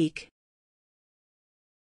 Kritik.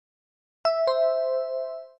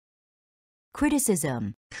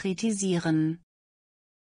 Criticism. Kritisieren.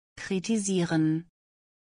 Kritisieren.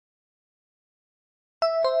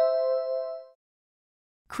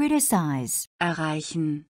 Criticize.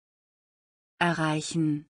 Erreichen.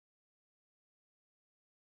 Erreichen.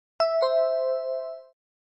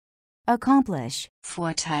 Accomplish.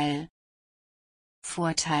 Vorteil.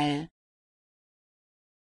 Vorteil.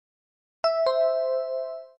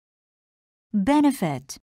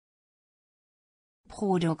 Benefit.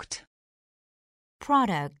 Produkt.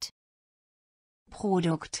 Product.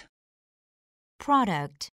 Produkt.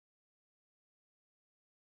 Product.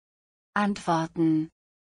 Antworten.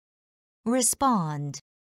 Respond.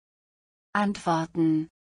 Antworten.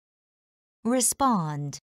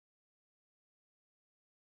 Respond.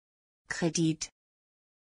 Kredit.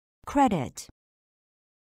 Credit.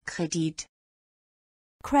 Kredit.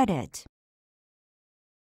 Credit.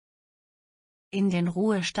 In den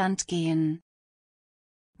Ruhestand gehen.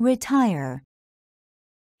 Retire.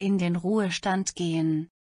 In den Ruhestand gehen.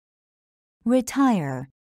 Retire.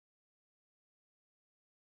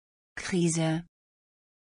 Krise.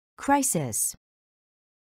 Crisis.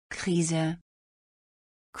 Krise.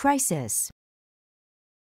 Crisis.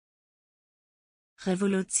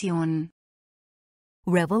 Revolution.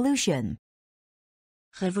 Revolution.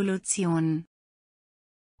 Revolution.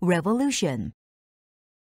 Revolution.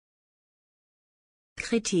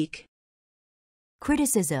 Kritik.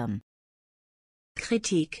 Criticism.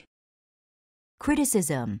 Kritik.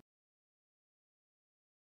 Criticism.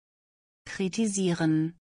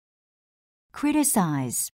 Kritisieren.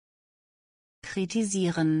 Criticize.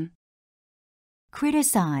 Kritisieren.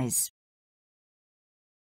 Criticize.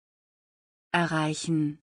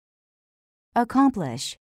 Erreichen.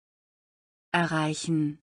 Accomplish.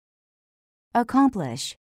 Erreichen.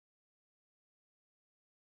 Accomplish.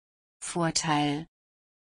 Vorteil.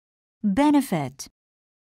 Benefit.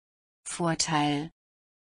 Vorteil.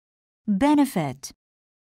 Benefit.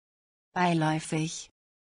 Beiläufig.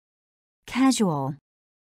 Casual.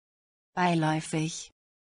 Beiläufig.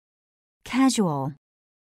 Casual.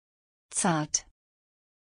 Zart.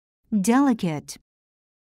 Delicate.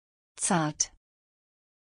 Zart.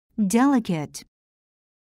 Delicate.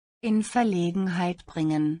 In Verlegenheit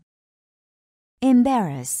bringen.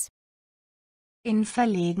 Embarrass. In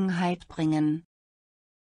Verlegenheit bringen.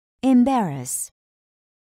 Embarrass.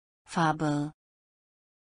 Fabel.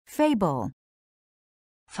 Fable.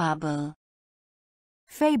 Fabel.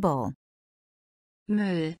 Fable.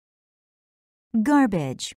 Müll.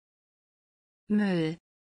 Garbage. Müll.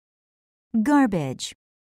 Garbage.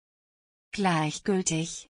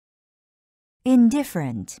 Gleichgültig.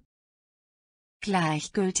 Indifferent.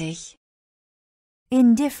 Gleichgültig.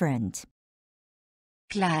 Indifferent.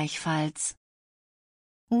 Gleichfalls.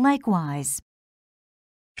 Likewise.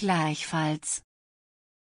 Gleichfalls.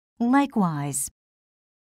 Likewise.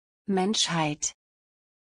 Menschheit.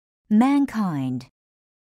 Mankind.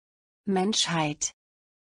 Menschheit.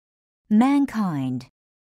 Mankind.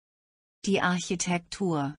 Die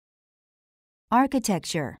Architektur.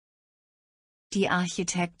 Architecture. Die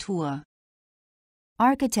Architektur.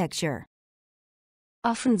 Architecture.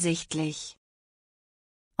 Offensichtlich.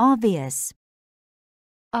 Obvious.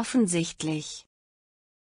 Offensichtlich.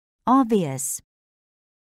 Obvious.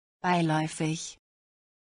 Beiläufig.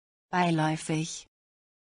 Beiläufig.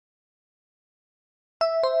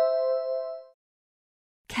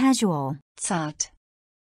 Casual. Zart.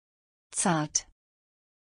 Zart.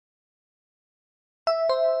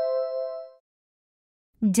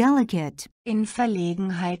 Delicate. In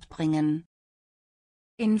Verlegenheit bringen.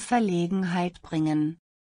 In Verlegenheit bringen.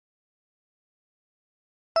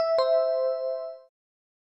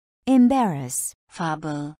 Embarrass.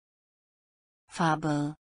 Fabel.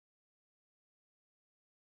 Fabel.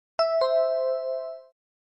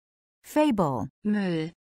 Fable.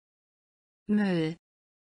 Müll. Müll.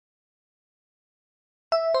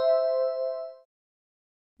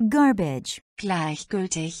 Garbage.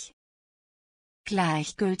 Gleichgültig.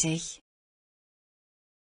 Gleichgültig.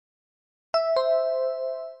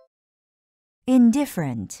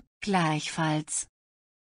 Indifferent. Gleichfalls.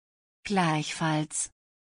 Gleichfalls.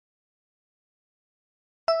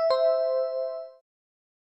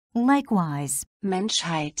 Likewise.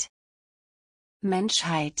 Menschheit.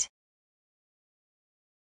 Menschheit.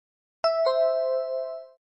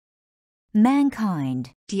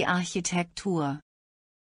 Mankind. Die Architektur.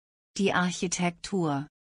 Die Architektur.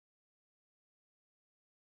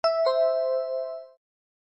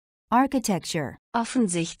 Architecture.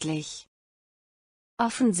 Offensichtlich.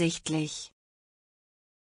 Offensichtlich.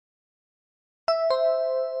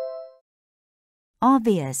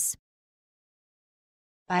 Obvious.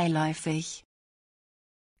 Beiläufig.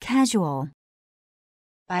 Casual.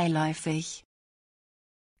 Beiläufig.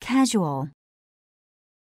 Casual.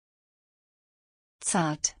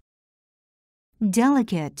 Zart.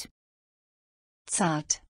 Delicate.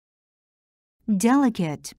 Zart.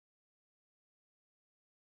 Delicate.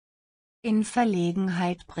 In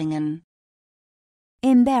Verlegenheit bringen.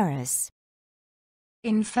 Embarrass.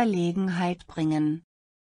 In Verlegenheit bringen.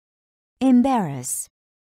 Embarrass.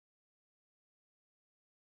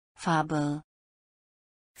 Fabel.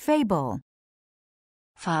 Fable.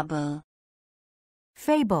 Fabel.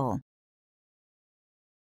 Fable.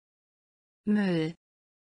 Müll.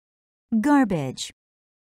 Garbage.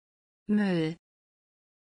 Müll.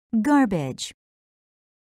 Garbage.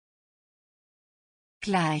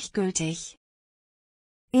 Gleichgültig.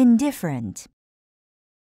 Indifferent.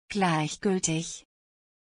 Gleichgültig.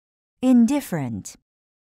 Indifferent.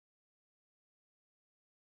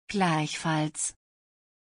 Gleichfalls.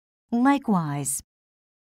 Likewise.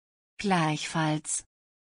 Gleichfalls.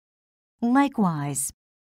 Likewise.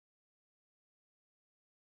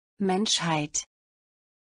 Menschheit.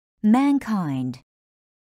 Mankind.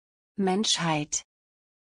 Menschheit.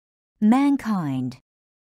 Mankind.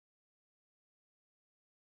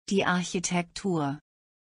 Die Architektur.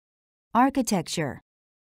 Architecture.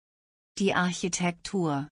 Die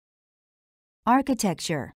Architektur.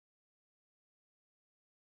 Architecture.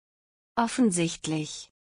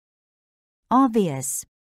 Offensichtlich. Obvious.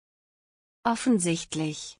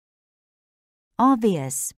 Offensichtlich.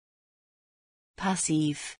 Obvious.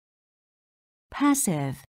 Passiv.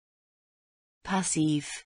 Passive.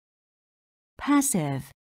 Passiv.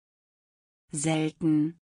 Passive.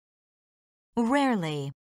 Selten.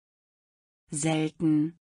 Rarely.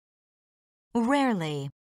 Selten. Rarely.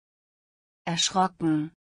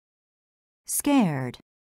 Erschrocken. Scared.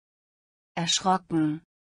 Erschrocken.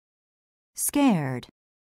 Scared.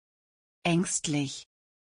 Ängstlich.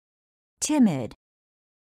 Timid.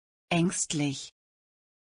 Ängstlich.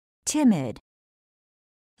 Timid.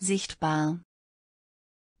 Sichtbar.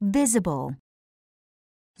 Visible.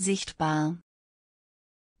 Sichtbar.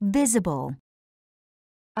 Visible.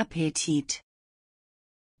 Appetit.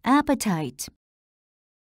 Appetite.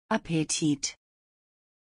 Appetit.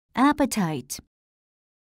 Appetite.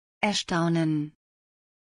 Erstaunen.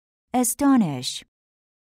 Astonish.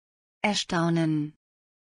 Erstaunen.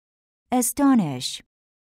 Astonish.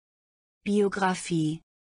 Biografie.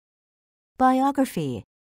 Biography.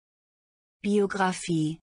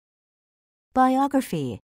 Biografie.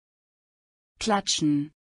 Biography. Klatschen.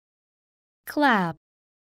 Clap.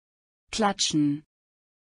 Klatschen.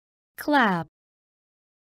 Clap.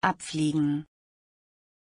 Abfliegen.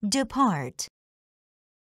 Depart.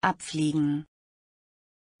 Abfliegen.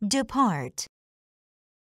 Depart.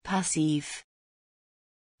 Passiv.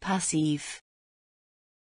 Passiv.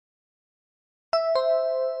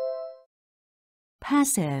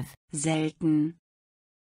 Passive. Selten.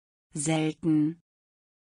 Selten.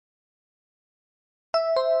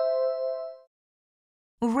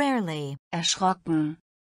 Rarely. Erschrocken.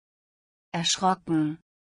 Erschrocken.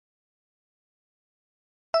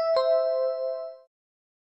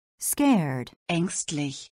 Scared.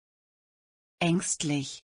 Ängstlich.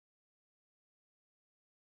 Ängstlich.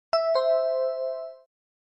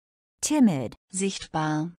 Timid.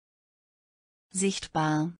 Sichtbar.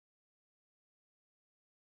 Sichtbar.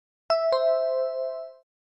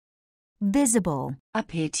 Visible.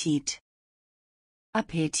 Appetit.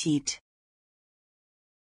 Appetit.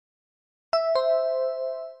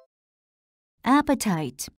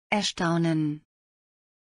 Appetite. Erstaunen.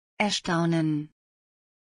 Erstaunen.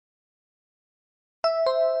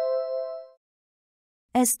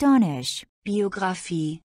 Astonish.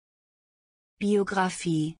 Biografie.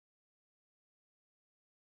 Biografie.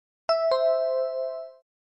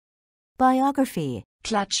 Biography.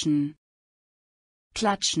 Klatschen.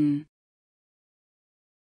 Klatschen.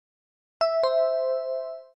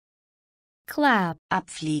 Clap.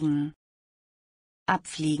 Abfliegen.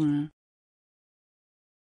 Abfliegen.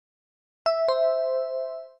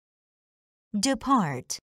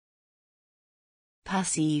 Depart.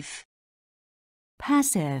 Passiv.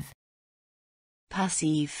 Passive.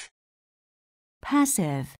 Passiv.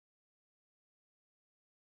 Passive.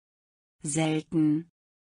 Selten.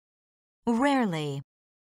 Rarely.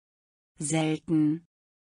 Selten.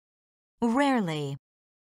 Rarely.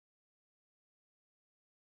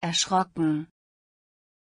 Erschrocken.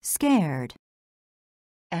 Scared.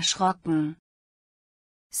 Erschrocken.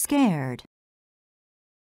 Scared.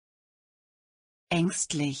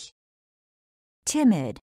 Ängstlich.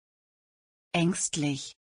 Timid.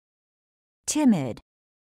 Ängstlich. Timid.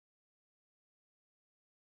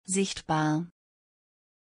 Sichtbar.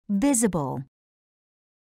 Visible.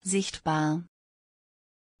 Sichtbar.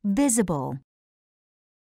 Visible.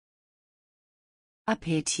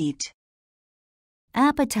 Appetit.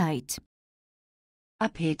 Appetite.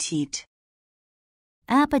 Appetit.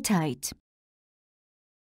 Appetite.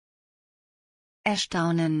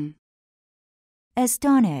 Erstaunen.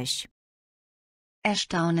 Astonish.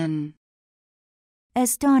 Erstaunen.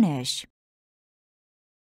 Astonish.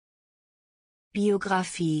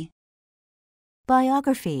 Biografie.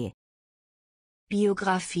 Biography.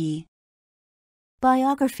 Biografie.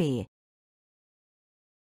 Biography.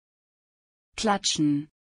 Klatschen.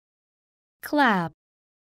 Clap.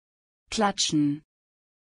 Klatschen.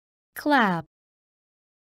 Clap.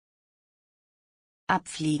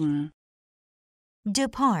 Abfliegen.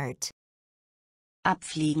 Depart.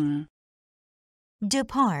 Abfliegen.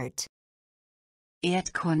 Depart.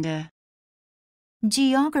 Erdkunde.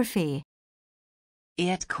 Geography.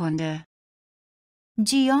 Erdkunde,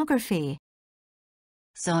 Geography.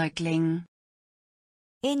 Säugling,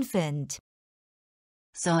 Infant.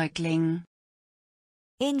 Säugling,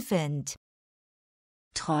 Infant.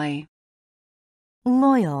 treu,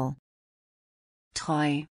 Loyal.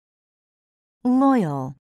 treu,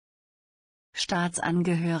 Loyal.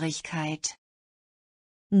 Staatsangehörigkeit,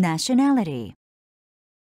 Nationality.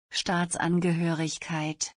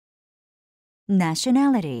 Staatsangehörigkeit,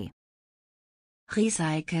 Nationality.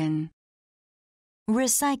 recyceln,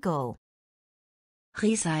 Recycle.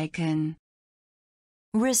 recyceln,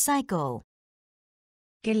 Recycle.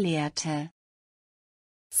 Gelehrte,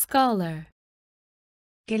 scholar,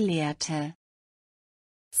 Gelehrte,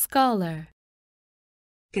 scholar,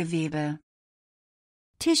 Gewebe,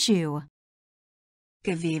 Tissue.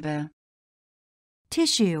 Gewebe,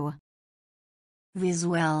 Tissue.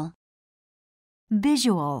 visuell,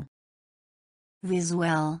 Visual.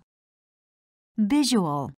 visuell,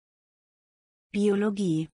 Visual.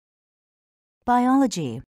 Biologie,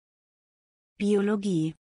 Biology.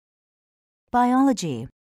 Biologie, Biology.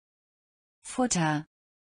 Futter,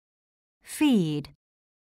 Feed.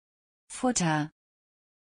 Futter,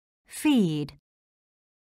 Feed.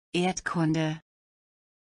 Erdkunde,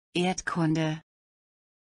 Erdkunde,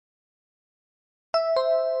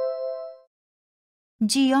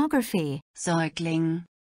 Geography. Säugling,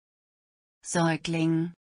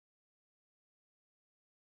 Säugling,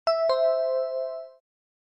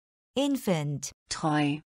 Infant.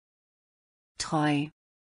 treu, treu,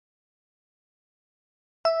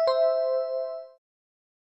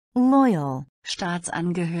 Loyal.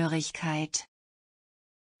 Staatsangehörigkeit,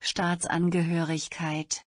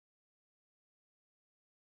 Staatsangehörigkeit,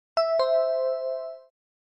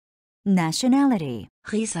 Nationality.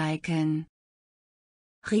 recyceln,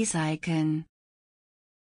 recyceln,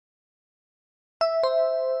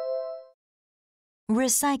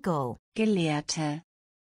 Recycle. Gelehrte,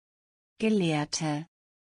 Gelehrte,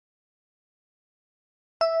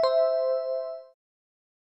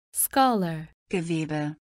 scholar,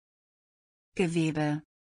 Gewebe, Gewebe,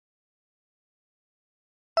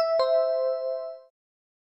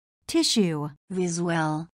 Tissue.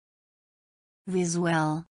 visuell,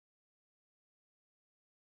 visuell,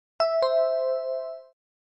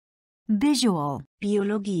 Visual.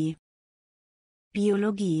 Biologie,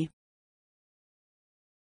 Biologie,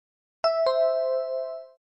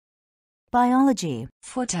 Biology.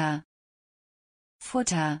 Futter,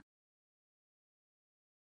 Futter,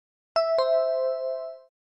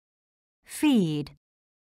 Feed.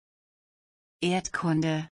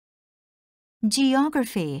 Erdkunde,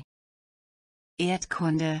 Geography.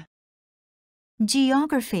 Erdkunde,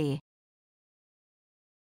 Geography.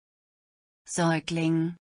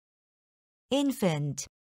 Säugling, Infant.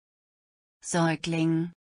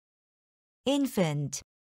 Säugling, Infant.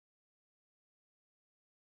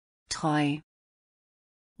 treu,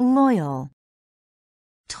 Loyal.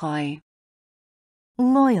 treu,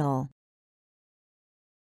 Loyal.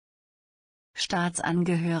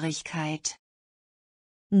 Staatsangehörigkeit,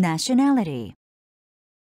 Nationality.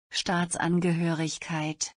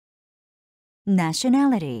 Staatsangehörigkeit,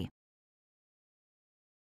 Nationality.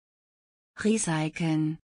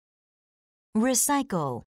 recyceln,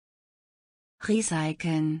 Recycle.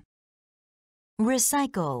 recyceln,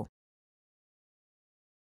 Recycle.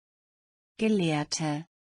 Gelehrte,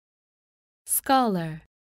 scholar,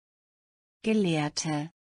 Gelehrte,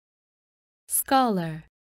 scholar,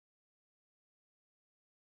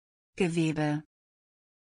 Gewebe,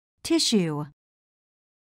 Tissue.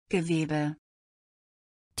 Gewebe,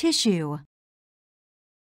 Tissue.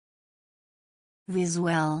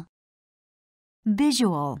 visuell,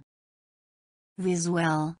 Visual.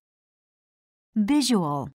 visuell,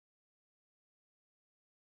 Visual.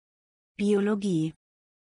 Biologie,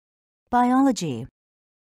 Biology.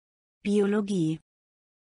 Biologie,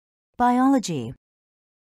 Biology.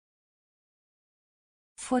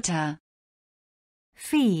 Futter,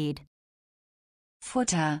 Feed.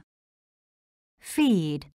 Futter,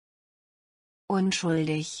 Feed.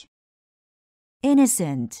 unschuldig,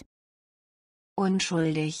 Innocent.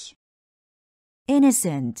 unschuldig,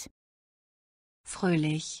 Innocent.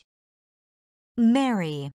 fröhlich,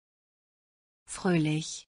 Merry.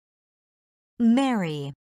 fröhlich,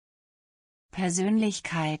 Merry.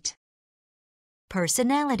 Persönlichkeit,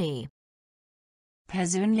 Personality.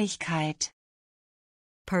 Persönlichkeit,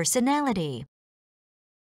 Personality.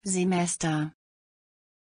 Semester,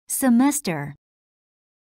 Semester.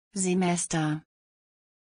 Semester,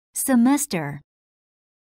 Semester.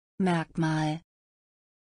 Merkmal,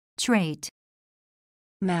 Trait.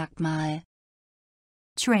 Merkmal,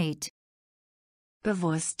 Trait.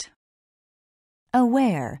 bewusst,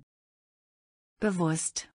 aware,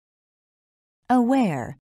 bewusst,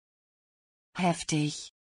 aware,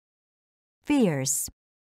 heftig, fierce,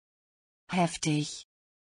 heftig,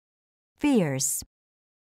 fierce,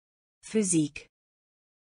 Physik,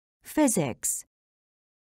 physics,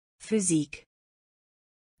 Physik,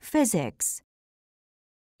 physics,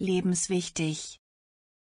 lebenswichtig,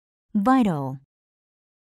 vital,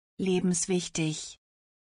 lebenswichtig,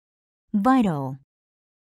 vital,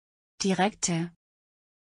 direkte,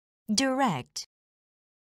 direct,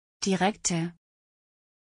 direkte,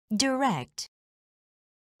 direct,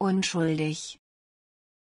 unschuldig,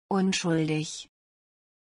 unschuldig,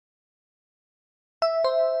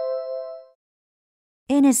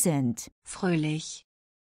 innocent, fröhlich,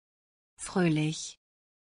 fröhlich,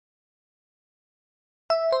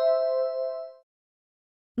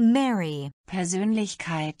 merry,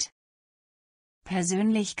 Persönlichkeit,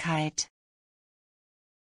 Persönlichkeit,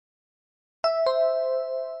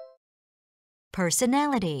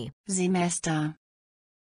 personality, Semester,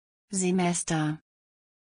 Semester,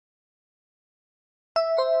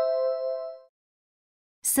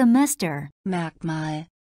 semester, Merkmal,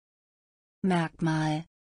 Merkmal,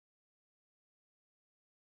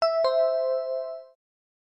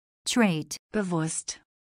 trait, bewusst,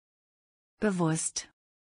 bewusst,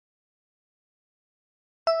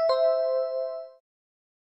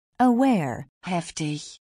 aware,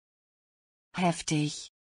 heftig, heftig,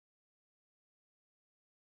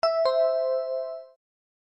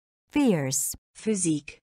 fierce,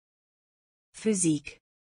 Physik, Physik,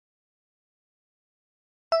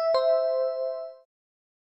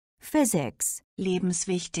 physics,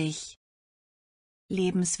 lebenswichtig,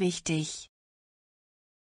 lebenswichtig,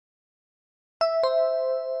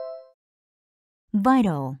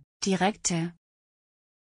 vital, direkte,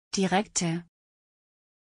 direkte,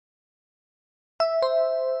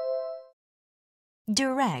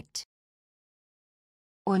 direct,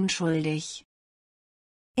 unschuldig,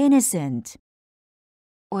 innocent,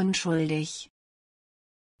 unschuldig,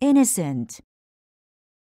 innocent,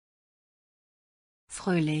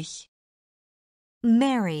 fröhlich,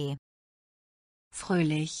 merry,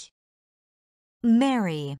 fröhlich,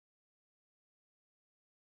 merry,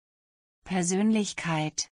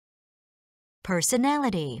 Persönlichkeit,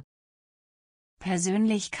 personality,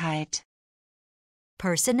 Persönlichkeit,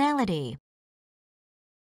 personality,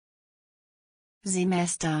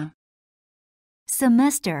 Semester,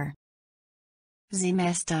 semester,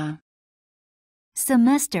 Semester,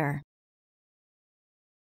 semester,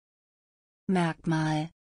 Merkmal,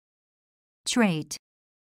 trait,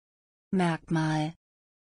 Merkmal,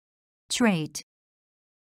 trait,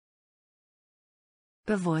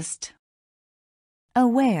 bewusst,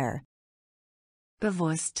 aware,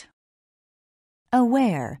 bewusst,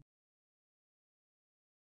 aware,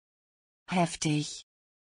 heftig,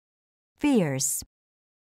 fierce,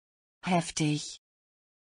 heftig,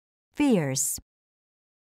 fierce,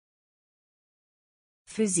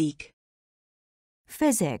 Physik,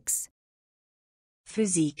 physics,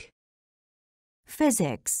 Physik,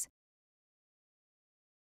 physics,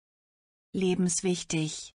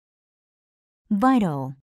 lebenswichtig,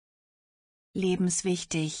 vital,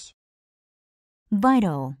 lebenswichtig,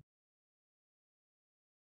 vital,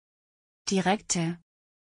 direkte,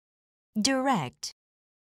 direct,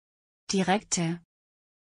 direkte,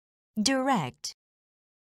 direct,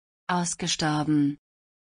 ausgestorben,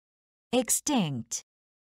 extinct,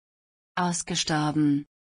 ausgestorben,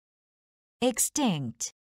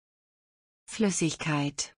 extinct,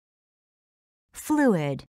 Flüssigkeit,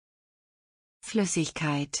 fluid,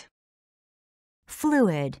 Flüssigkeit,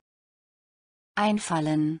 fluid,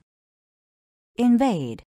 einfallen,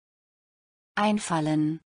 invade,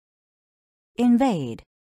 einfallen, invade,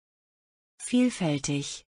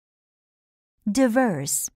 vielfältig,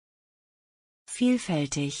 diverse,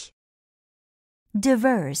 vielfältig,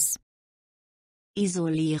 diverse,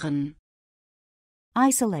 isolieren,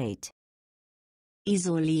 isolate,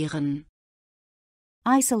 isolieren,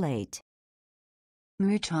 isolate,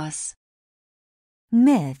 Mythos,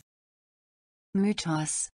 myth,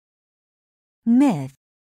 Mythos, myth,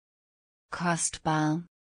 kostbar,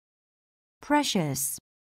 precious,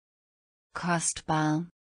 kostbar,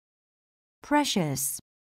 precious,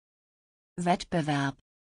 Wettbewerb,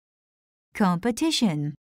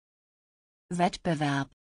 competition, Wettbewerb,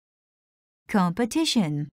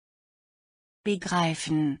 competition,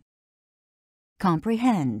 begreifen,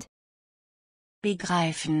 comprehend,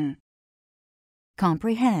 begreifen,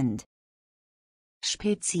 comprehend,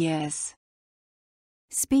 Spezies,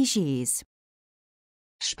 species,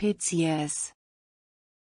 Spezies,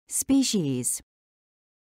 species,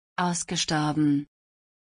 ausgestorben,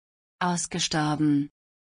 Ausgestorben.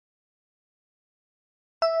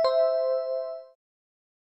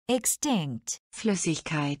 Extinct.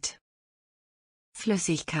 Flüssigkeit.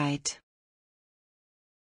 Flüssigkeit.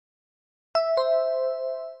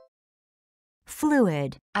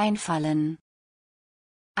 Fluid. Einfallen.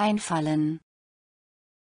 Einfallen.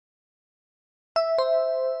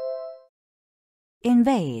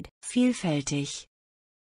 Invade. Vielfältig.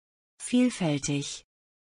 Vielfältig.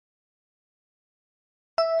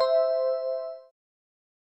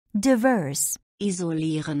 Diverse.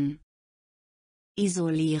 Isolieren.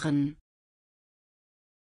 Isolieren.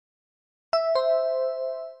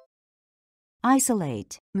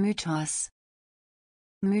 Isolate. Mythos.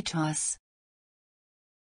 Mythos.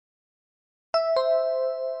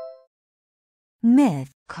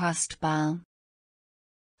 Myth. Kostbar.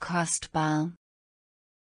 Kostbar.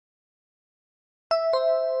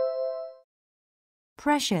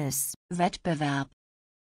 Precious. Wettbewerb.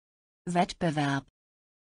 Wettbewerb.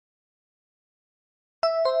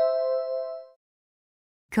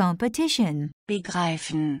 Competition.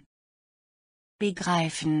 Begreifen.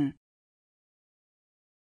 Begreifen.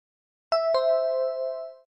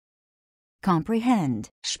 Comprehend.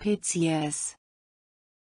 Spezies.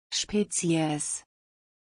 Spezies.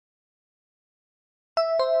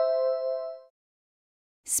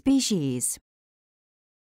 Species.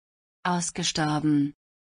 Ausgestorben.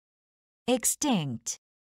 Extinct.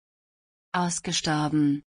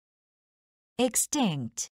 Ausgestorben.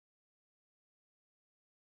 Extinct.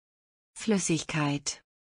 Flüssigkeit.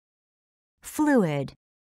 Fluid.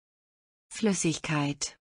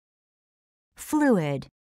 Flüssigkeit. Fluid.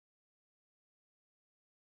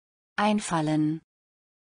 Einfallen.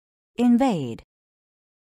 Invade.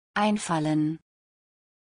 Einfallen.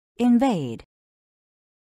 Invade.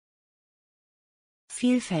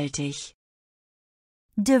 Vielfältig.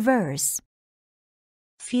 Diverse.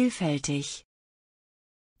 Vielfältig.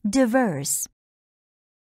 Diverse.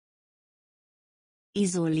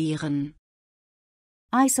 Isolieren.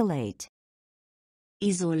 Isolate.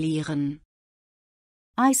 Isolieren.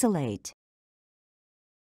 Isolate.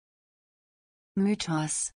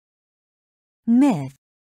 Mythos. Myth.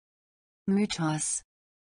 Mythos.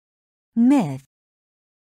 Myth.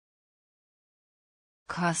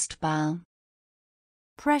 Kostbar.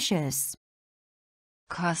 Precious.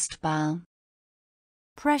 Kostbar.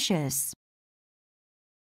 Precious.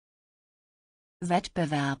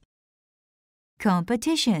 Wettbewerb.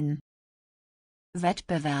 Competition.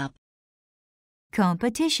 Wettbewerb.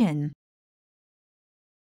 Competition.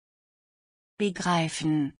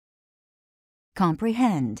 Begreifen.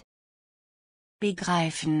 Comprehend.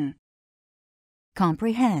 Begreifen.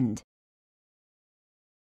 Comprehend.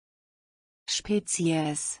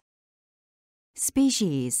 Spezies.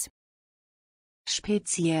 Species.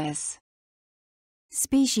 Spezies.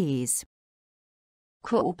 Species.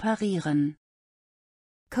 Kooperieren.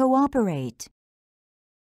 Cooperate.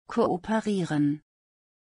 Kooperieren.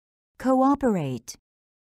 Cooperate.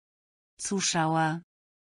 Zuschauer.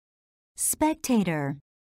 Spectator.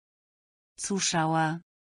 Zuschauer.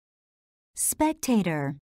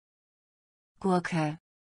 Spectator. Gurke.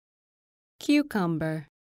 Cucumber.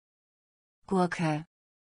 Gurke.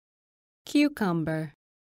 Cucumber.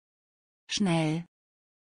 Schnell.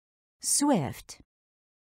 Swift.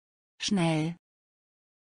 Schnell.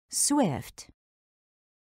 Swift.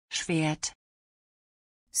 Schwert.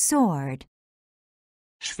 Sword.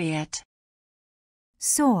 Schwert.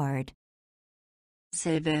 Sword.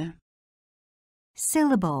 Silbe.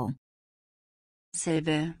 Syllable.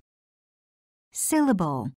 Silbe.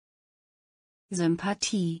 Syllable.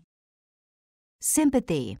 Sympathie.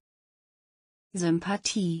 Sympathy.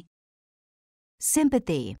 Sympathie.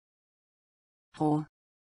 Sympathy. Roh.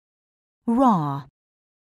 Raw.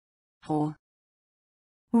 Roh.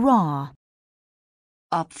 Raw.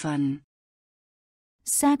 Opfern.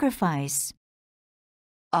 Sacrifice.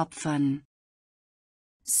 Opfern.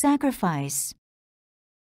 Sacrifice.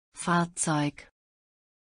 Fahrzeug.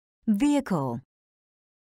 Vehicle.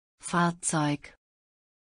 Fahrzeug.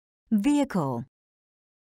 Vehicle.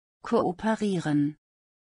 Kooperieren.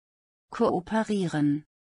 Kooperieren.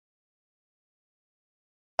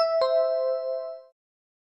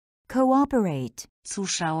 Cooperate.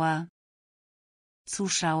 Zuschauer.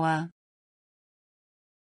 Zuschauer.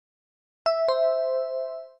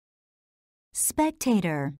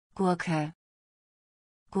 Spectator. Gurke.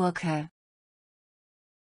 Gurke.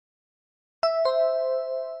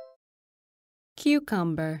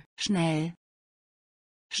 Cucumber. Schnell.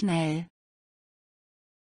 Schnell.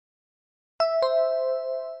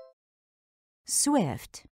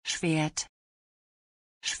 Swift. Schwert.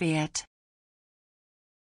 Schwert.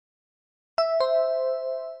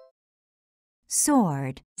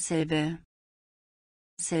 sword, Silbe,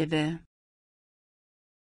 Silbe,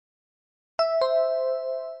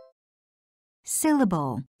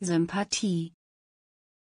 syllable, Sympathie,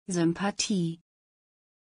 Sympathie,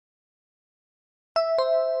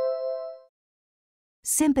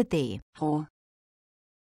 sympathy, Roh,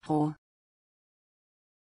 Roh,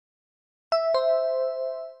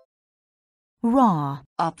 raw,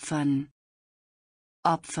 Opfern,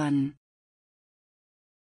 Opfern,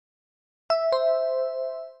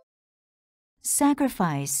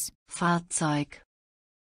 sacrifice, Fahrzeug,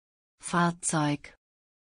 Fahrzeug,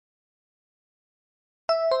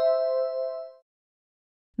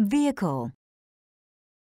 vehicle,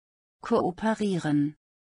 kooperieren,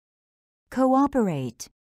 cooperate,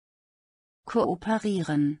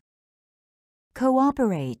 kooperieren,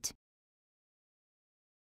 cooperate,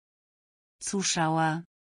 Zuschauer,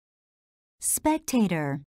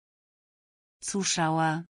 spectator,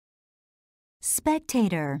 Zuschauer,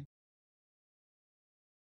 spectator,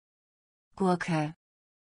 Gurke,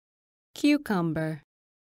 cucumber,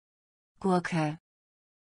 Gurke,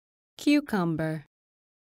 cucumber,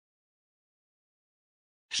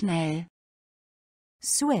 schnell,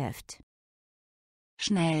 swift,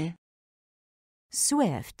 schnell,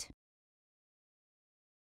 swift,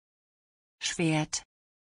 Schwert,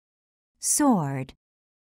 sword,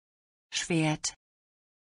 Schwert,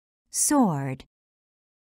 sword,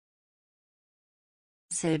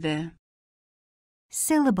 Silbe,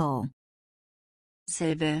 syllable,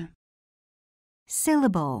 Silbe,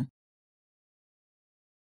 syllable,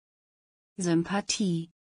 Sympathie,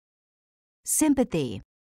 sympathy,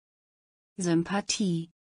 Sympathie,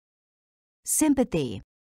 sympathy,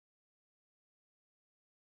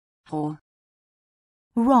 Roh,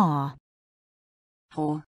 raw,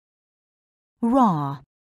 Roh, raw,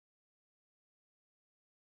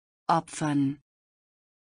 Opfern,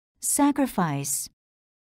 sacrifice,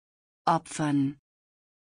 Opfern,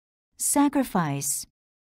 sacrifice,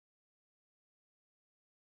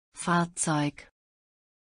 Fahrzeug,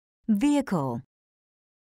 vehicle,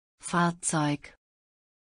 Fahrzeug,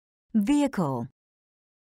 vehicle,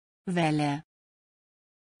 Welle,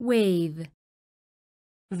 wave,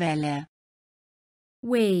 Welle,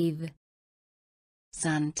 wave,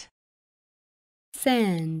 Sand,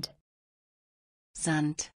 sand,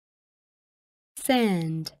 Sand,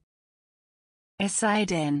 sand, es sei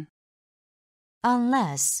denn,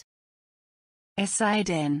 unless, es sei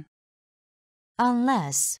denn,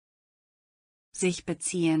 unless, sich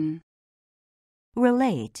beziehen,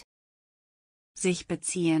 relate, sich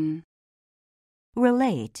beziehen,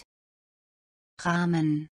 relate,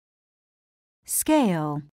 Rahmen,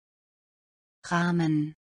 scale,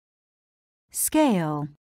 Rahmen, scale,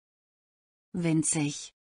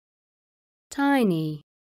 winzig, tiny,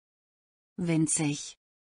 winzig,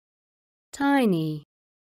 tiny,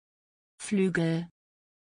 Flügel,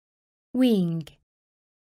 wing,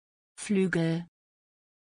 Flügel,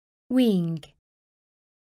 wing,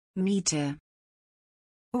 Miete,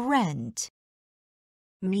 rent,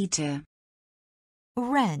 Miete,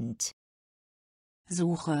 rent,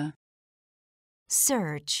 Suche,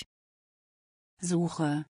 search,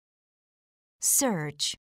 Suche,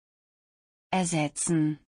 search,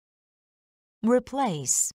 ersetzen,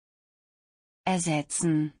 replace,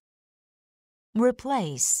 ersetzen,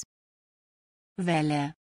 replace,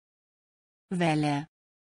 Welle, Welle,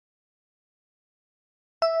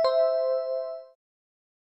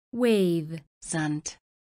 wave, Sand,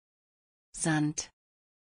 Sand,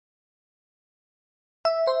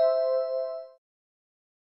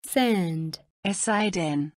 sand, es sei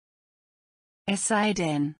denn, es sei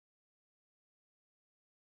denn,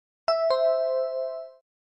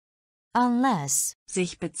 unless,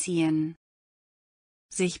 sich beziehen,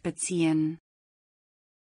 sich beziehen,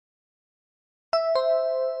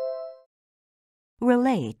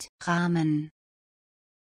 relate, Rahmen,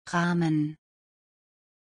 Rahmen,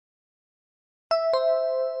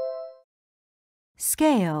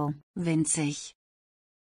 scale, winzig,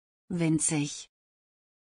 winzig,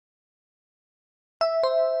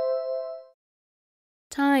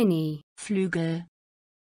 tiny, Flügel,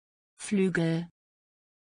 Flügel,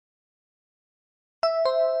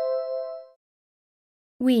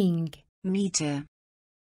 wing, Miete,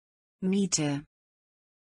 Miete,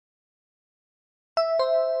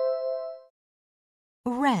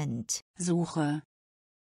 rent, Suche,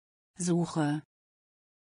 Suche,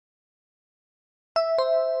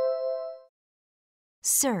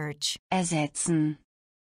 search, ersetzen,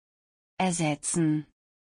 ersetzen,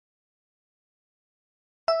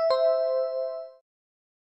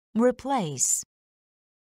 replace,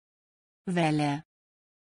 Welle,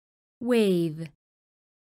 wave,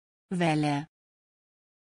 Welle,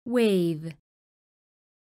 wave,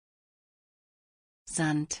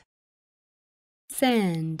 Sand,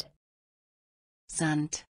 sand,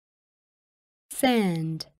 Sand.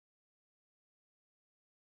 sand,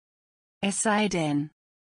 Es sei denn,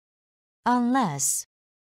 unless,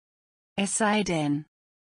 es sei denn,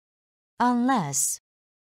 unless,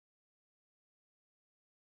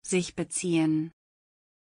 sich beziehen,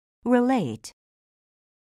 relate,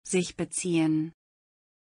 sich beziehen,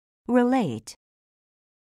 relate,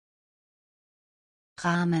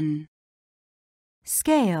 Rahmen,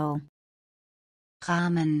 scale,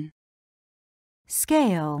 Rahmen,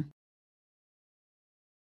 scale,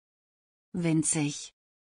 winzig,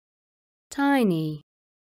 tiny,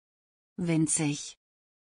 winzig,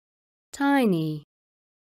 tiny,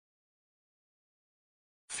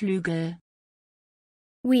 Flügel,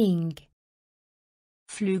 wing,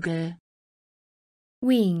 Flügel,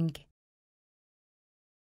 wing,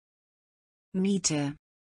 Miete,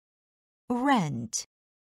 rent,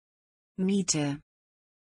 Miete,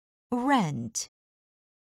 rent,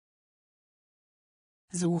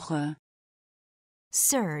 Suche,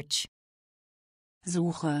 search,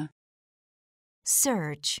 Suche,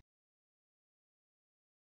 search,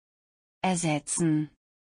 ersetzen,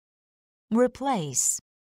 replace,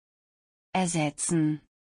 ersetzen,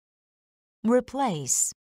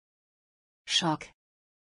 replace, Schock,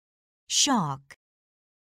 shock,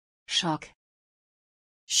 Schock,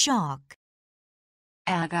 shock,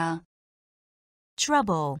 Ärger,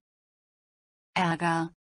 trouble, Ärger,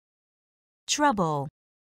 trouble,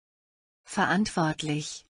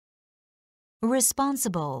 verantwortlich,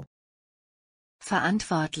 responsible,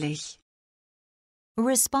 verantwortlich,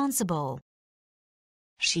 responsible,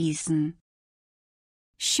 schießen,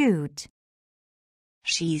 shoot,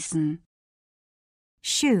 schießen,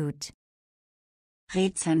 shoot,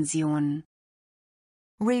 Rezension,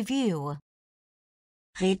 review,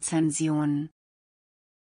 Rezension,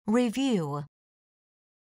 review,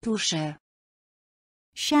 Dusche,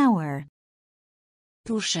 shower,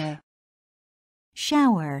 Dusche,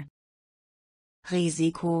 shower,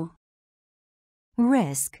 Risiko,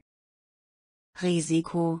 risk,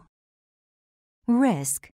 Risiko,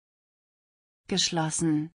 risk,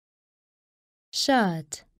 geschlossen,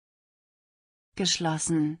 shut,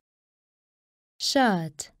 geschlossen,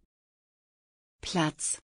 shut,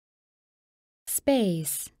 Platz,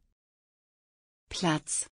 space,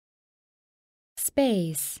 Platz,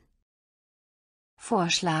 space,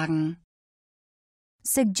 vorschlagen,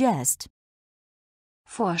 suggest,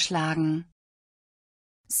 vorschlagen,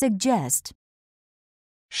 suggest,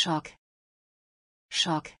 Schock,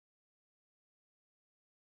 Schock,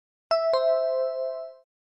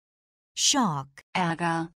 shock,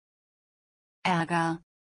 Ärger, Ärger,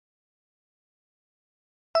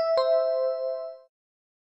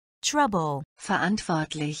 trouble,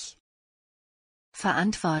 verantwortlich,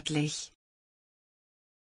 verantwortlich,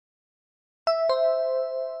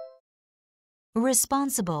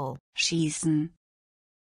 responsible, schießen,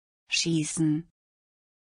 schießen,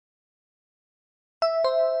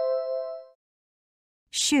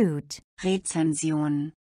 shoot,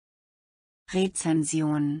 Rezension,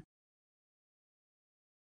 Rezension,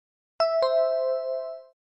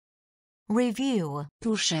 review,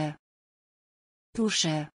 Dusche,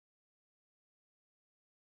 Dusche,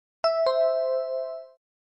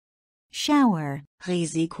 shower,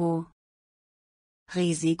 Risiko,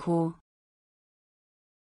 Risiko,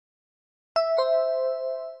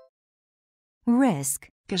 risk,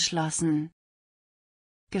 geschlossen,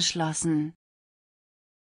 geschlossen,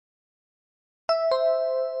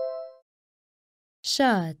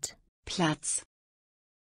 shut, Platz,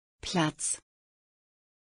 Platz,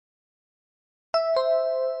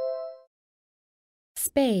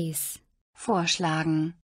 space,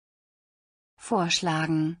 vorschlagen,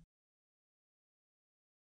 vorschlagen,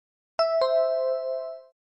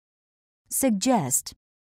 suggest,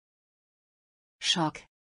 Schock,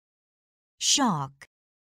 shock,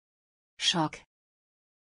 Schock,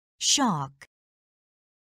 shock,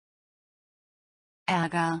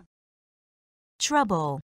 Ärger,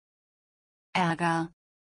 trouble, Ärger,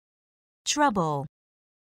 trouble,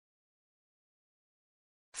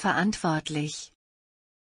 verantwortlich,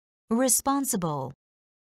 responsible,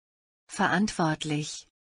 verantwortlich,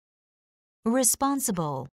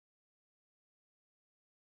 responsible,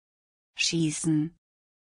 schießen,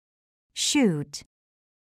 shoot,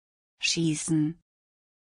 schießen,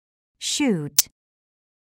 shoot,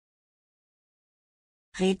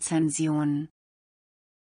 Rezension,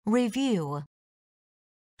 review,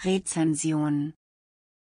 Rezension,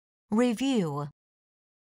 review,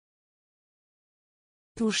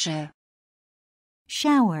 Dusche,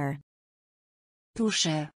 shower,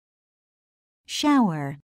 Dusche,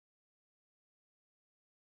 shower,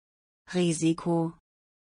 Risiko,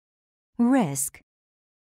 risk,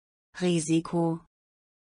 Risiko,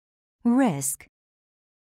 risk,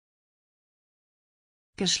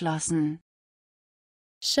 geschlossen,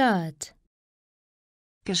 shut,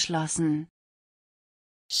 geschlossen,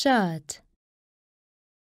 shut,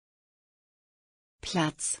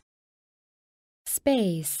 Platz,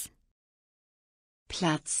 space,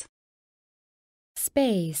 Platz,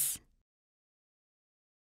 space,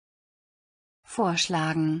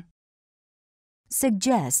 vorschlagen,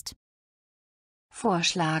 suggest,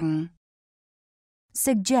 vorschlagen,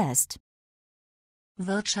 suggest,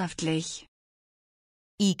 wirtschaftlich,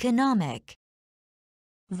 economic,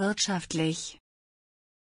 wirtschaftlich,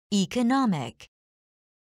 economic,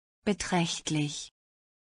 beträchtlich,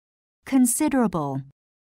 considerable,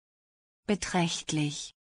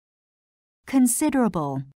 beträchtlich,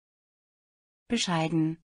 considerable,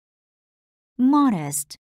 bescheiden,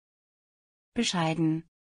 modest, bescheiden,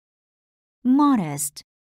 modest,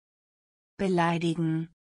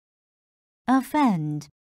 beleidigen, offend,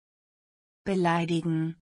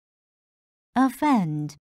 beleidigen,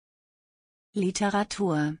 offend,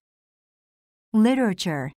 Literatur,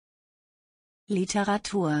 literature,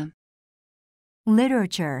 Literatur,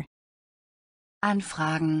 literature,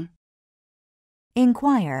 anfragen,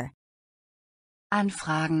 inquire,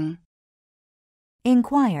 anfragen,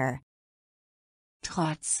 inquire,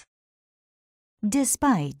 trotz,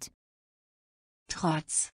 despite,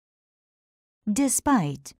 trotz,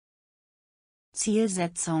 despite,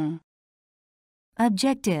 Zielsetzung,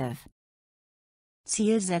 objective,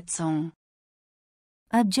 Zielsetzung,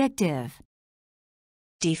 objective,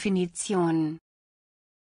 Definition,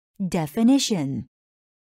 definition,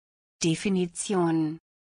 Definition,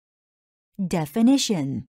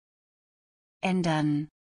 definition, ändern,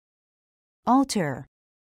 alter,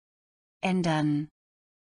 ändern,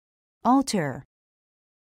 alter,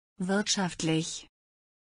 wirtschaftlich,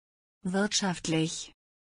 wirtschaftlich,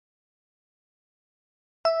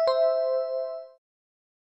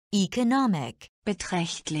 economic,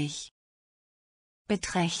 beträchtlich,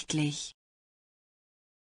 beträchtlich,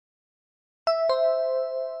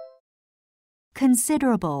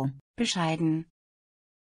 considerable, bescheiden,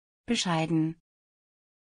 bescheiden,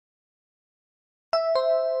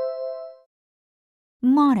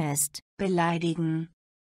 modest, beleidigen,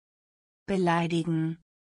 beleidigen,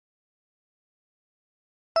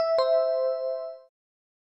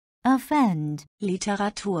 offend,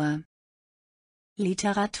 Literatur,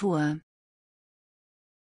 Literatur,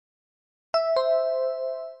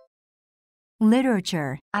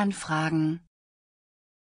 literature, anfragen,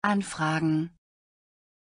 anfragen,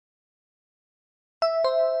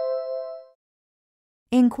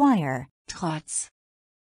 inquire, trotz,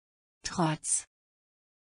 trotz,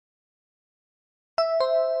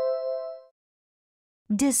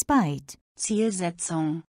 despite,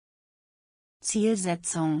 Zielsetzung,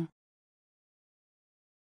 Zielsetzung,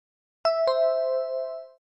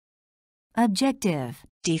 objective,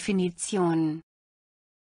 Definition,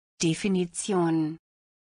 Definition,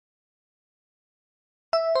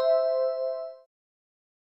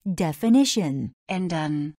 definition,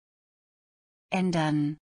 ändern,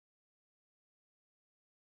 ändern,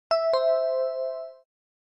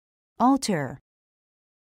 alter,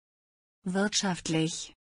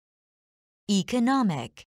 wirtschaftlich,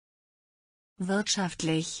 economic,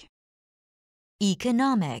 wirtschaftlich,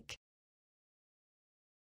 economic,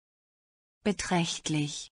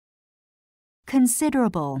 beträchtlich,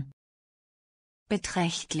 considerable,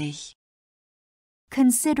 beträchtlich,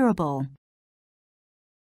 considerable,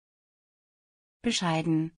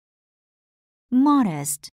 bescheiden,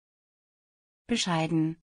 modest,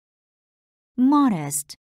 bescheiden,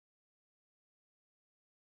 modest,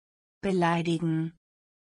 beleidigen,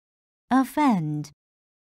 offend,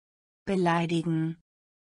 beleidigen,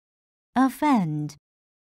 offend,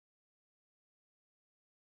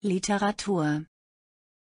 Literatur,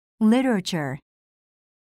 literature,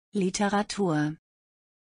 Literatur,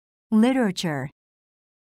 literature,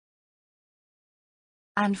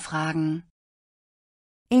 anfragen,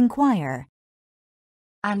 inquire,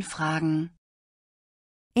 anfragen,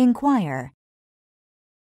 inquire,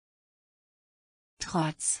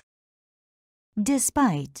 trotz,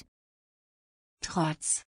 despite,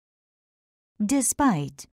 trotz,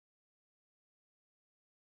 despite,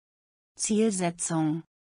 Zielsetzung,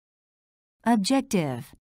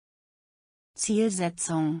 objective,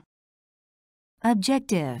 Zielsetzung,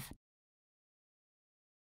 objective,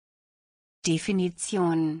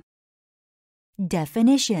 Definition,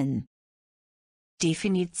 definition,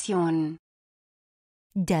 Definition,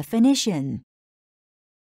 definition,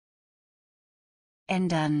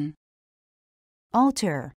 ändern,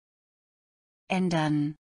 alter,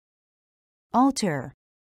 ändern, alter,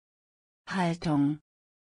 Haltung,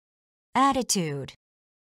 attitude,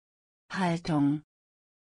 Haltung,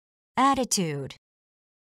 attitude,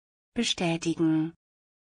 bestätigen,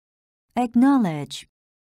 acknowledge,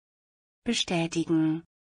 bestätigen,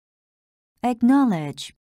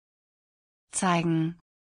 acknowledge, zeigen,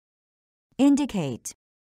 indicate,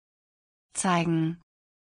 zeigen,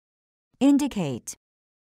 indicate,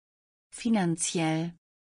 finanziell,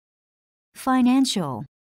 financial,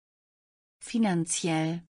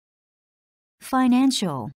 finanziell,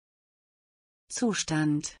 financial,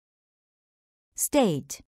 Zustand,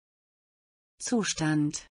 state,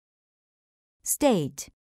 Zustand, state,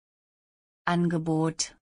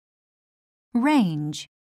 Angebot, range,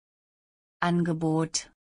 Angebot,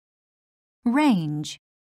 range,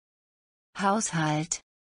 Haushalt,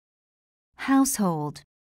 household,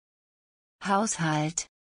 Haushalt,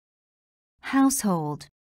 household,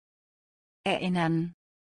 erinnern,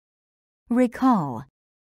 recall,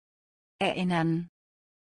 erinnern,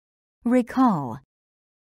 recall,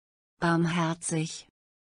 barmherzig,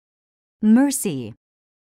 mercy,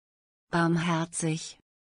 barmherzig,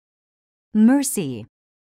 mercy,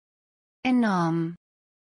 enorm,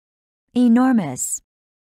 enormous,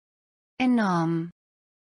 enorm,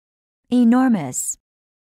 enormous,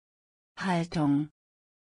 Haltung,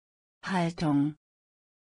 Haltung,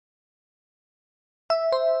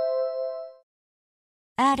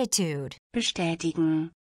 attitude,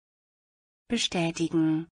 bestätigen,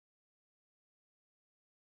 bestätigen,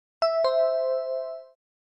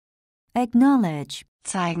 acknowledge,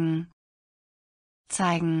 zeigen,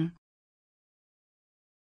 zeigen,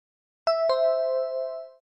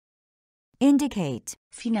 indicate,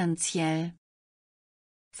 finanziell,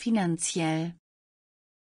 finanziell,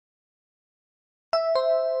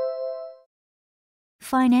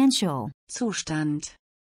 financial, Zustand,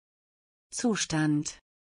 Zustand,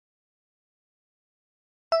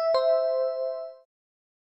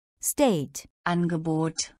 state,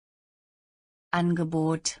 Angebot,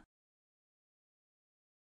 Angebot,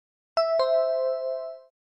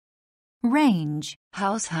 range,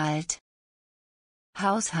 Haushalt,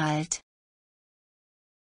 Haushalt,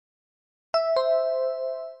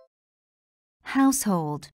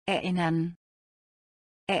 household, erinnern,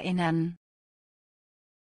 erinnern,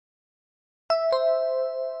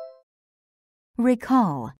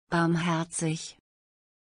 recall, barmherzig,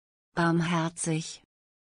 barmherzig,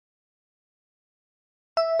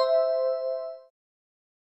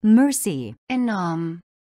 mercy, enorm,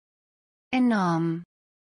 enorm,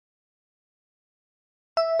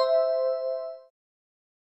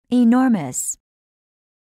 enormous,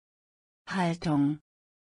 Haltung,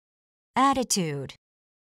 attitude,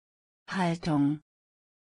 Haltung,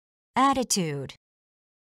 attitude,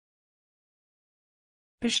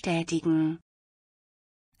 bestätigen,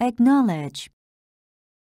 acknowledge,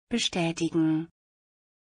 bestätigen,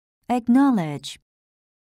 acknowledge,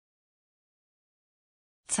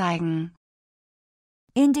 zeigen,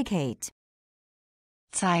 indicate,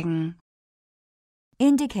 zeigen,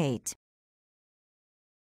 indicate,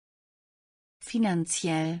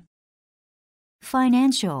 finanziell,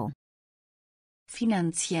 financial,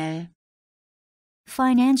 finanziell,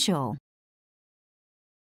 financial,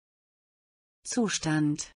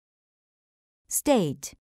 Zustand,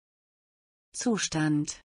 state,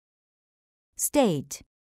 Zustand, state,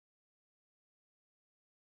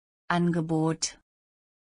 Angebot,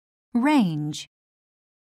 range,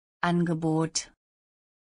 Angebot,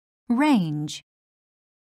 range,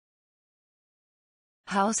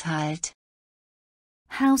 Haushalt,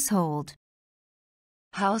 household,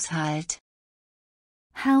 Haushalt,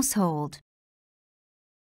 household,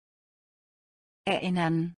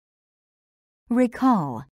 erinnern,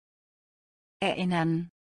 recall, erinnern,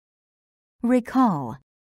 recall,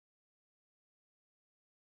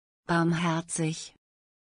 barmherzig,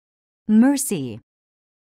 mercy,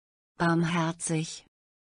 barmherzig,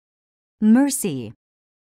 mercy,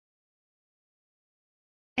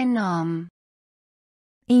 enorm,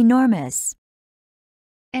 enormous,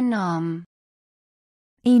 enorm,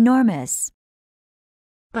 enormous,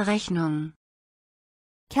 Berechnung,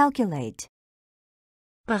 calculate,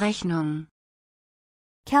 Berechnung,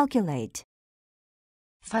 calculate,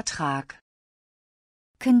 Vertrag,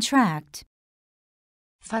 contract,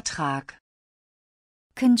 Vertrag,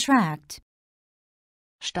 contract,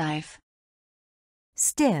 steif,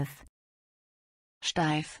 stiff,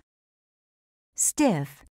 steif,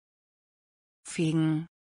 stiff, fegen,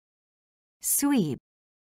 sweep,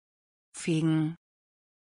 fegen,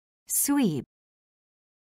 sweep,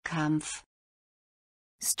 Kampf,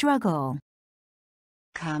 struggle,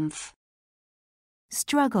 Kampf,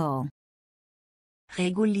 struggle,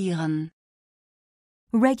 regulieren,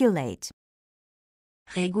 regulate,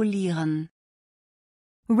 regulieren,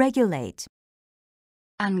 regulate,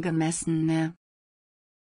 angemessene,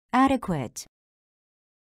 adequate,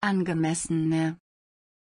 angemessene,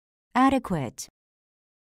 adequate,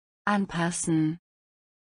 anpassen,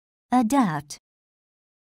 adapt,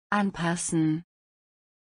 anpassen,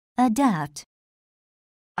 adapt,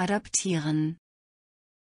 adaptieren,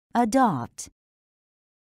 adopt,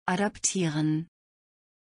 adaptieren,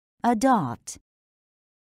 adopt,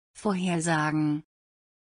 vorhersagen,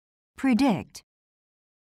 predict,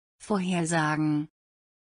 vorhersagen,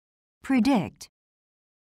 predict,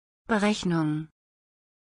 Berechnung,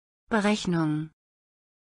 Berechnung,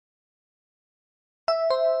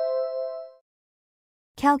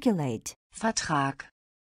 calculate, Vertrag,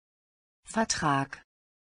 Vertrag,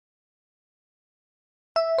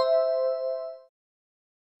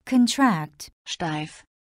 contract, steif,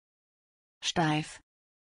 steif,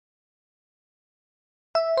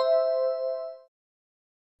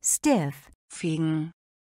 stiff, fegen,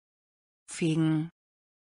 fegen,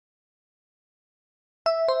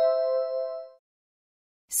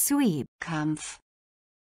 sweep, Kampf,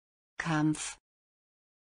 Kampf,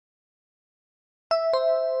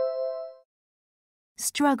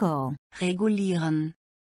 struggle, regulieren,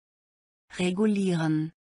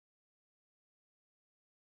 regulieren,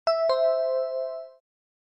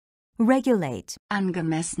 regulate,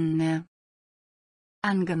 angemessene,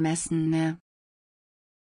 angemessene,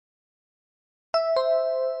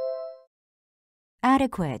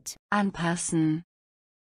 adequate, anpassen,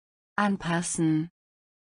 anpassen,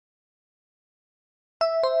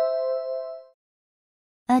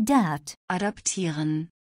 adapt, adaptieren,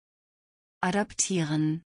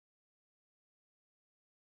 adaptieren,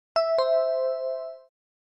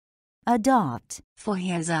 adopt,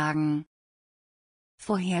 vorhersagen,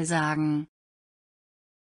 vorhersagen,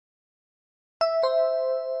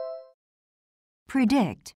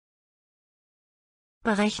 predict,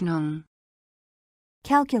 Berechnung,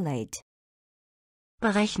 calculate,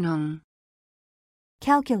 Berechnung,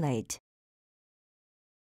 calculate,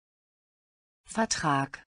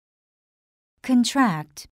 Vertrag,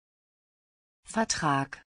 contract,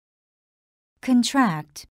 Vertrag,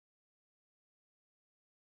 contract,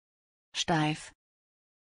 steif,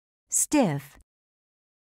 stiff,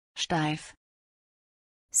 steif,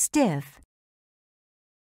 stiff,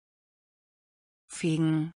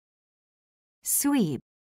 fegen, sweep,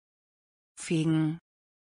 fegen,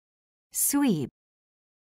 sweep,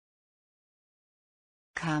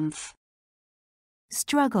 Kampf,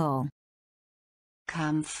 struggle,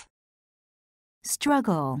 Kampf,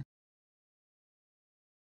 struggle,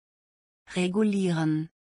 regulieren,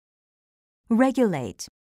 regulate,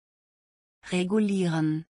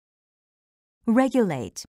 regulieren,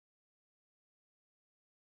 regulate,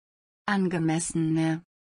 angemessene,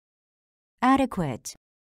 adequate,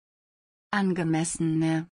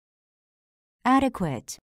 angemessene,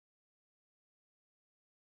 adequate,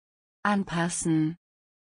 anpassen,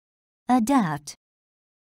 adapt,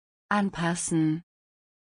 anpassen,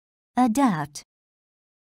 adapt,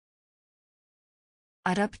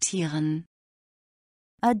 adaptieren,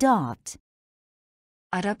 adopt,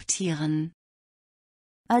 adaptieren,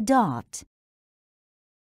 adopt,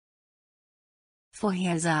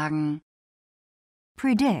 vorhersagen,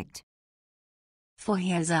 predict,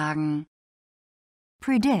 vorhersagen,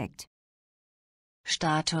 predict,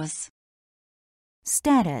 Status,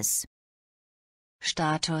 status,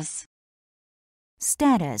 Status,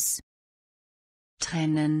 status,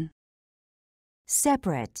 trennen,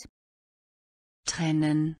 separate,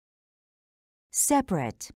 trennen,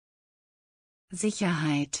 separate,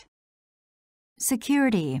 Sicherheit,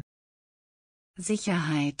 security,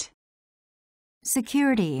 Sicherheit,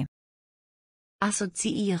 security,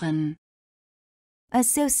 assoziieren,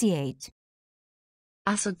 associate,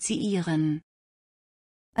 assoziieren,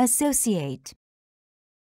 associate,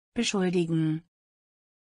 beschuldigen,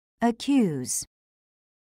 accuse,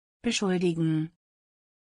 beschuldigen,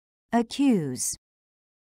 accuse,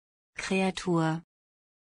 Kreatur,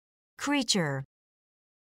 creature,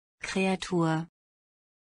 Kreatur,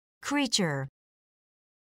 creature,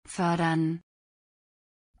 fördern,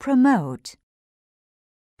 promote,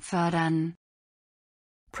 fördern,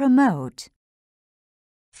 promote,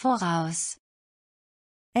 voraus,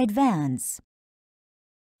 advance,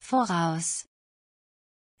 voraus,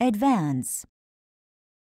 advance,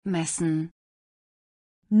 messen,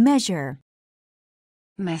 measure,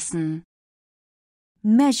 messen,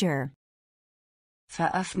 measure,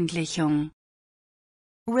 Veröffentlichung,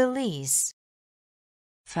 release,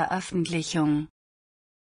 Veröffentlichung,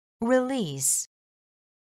 Release.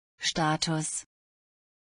 Status,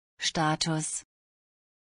 Status,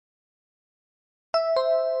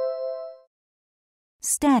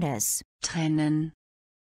 Status. trennen,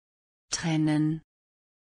 trennen,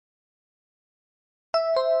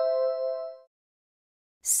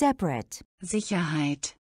 Separate.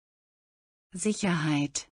 Sicherheit,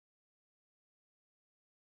 Sicherheit,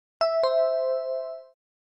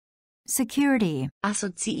 Security.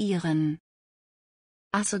 assoziieren,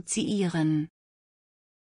 assoziieren,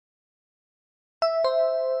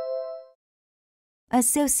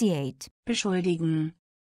 Associate. beschuldigen,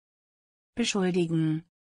 beschuldigen,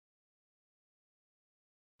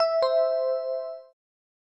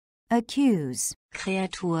 Accuse.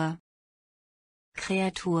 Kreatur,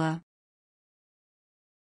 Kreatur,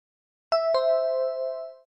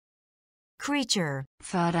 Creature.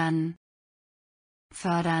 fördern,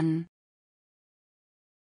 fördern,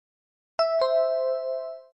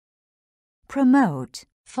 Promote.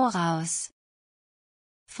 voraus,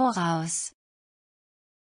 voraus,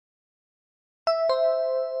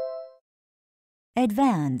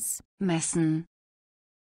 Advance. messen,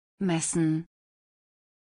 messen,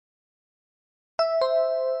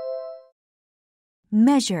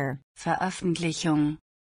 Measure. Veröffentlichung,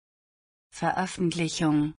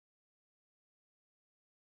 Veröffentlichung,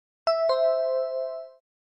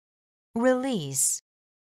 Release.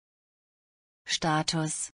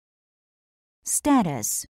 Status,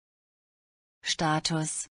 Status.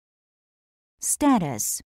 Status,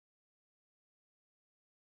 Status.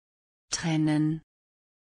 trennen,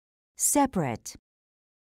 Separate.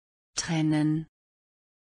 trennen,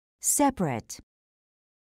 Separate.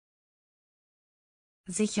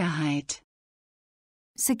 Sicherheit,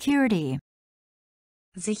 Security.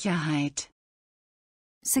 Sicherheit,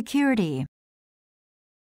 Security.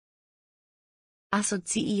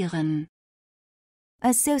 assoziieren,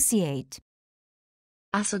 Associate.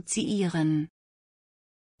 assoziieren,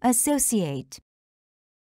 Associate.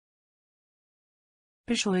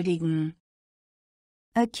 beschuldigen,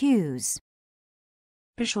 Accuse.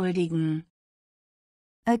 beschuldigen,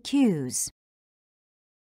 Accuse.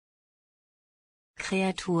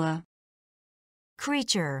 Kreatur,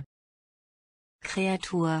 Creature.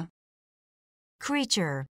 Kreatur,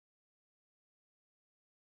 Creature.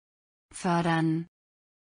 fördern,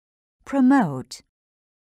 Promote.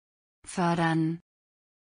 fördern,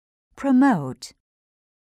 Promote.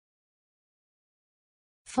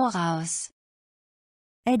 voraus,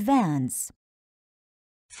 Advance.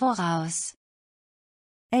 voraus,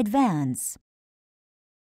 Advance.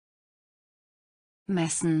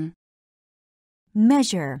 messen,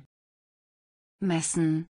 Measure.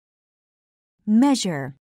 messen,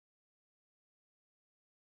 Measure.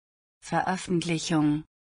 Veröffentlichung,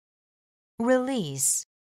 Release.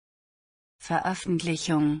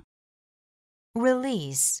 Veröffentlichung,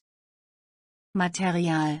 Release.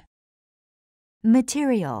 Material,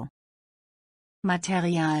 Material.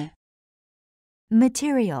 Material,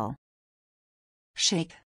 Material.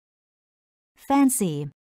 schick, Fancy.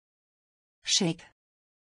 schick,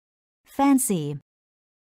 Fancy.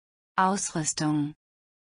 Ausrüstung,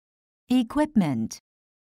 Equipment.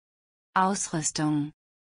 Ausrüstung,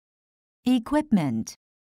 Equipment.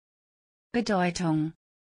 Bedeutung,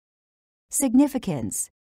 Significance.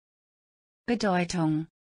 Bedeutung,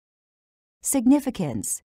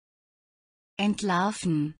 Significance.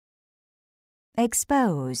 entlarven,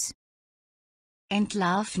 Expose.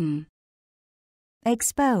 entlarven,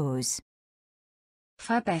 Expose.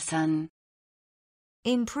 verbessern,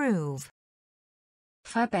 Improve.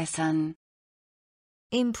 verbessern,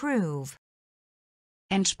 Improve.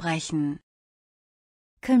 entsprechen,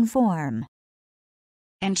 Conform.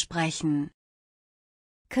 entsprechen,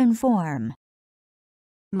 Conform.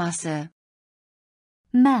 Masse,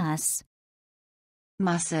 Mass.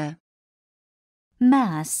 Masse,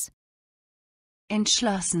 Mass.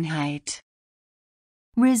 Entschlossenheit,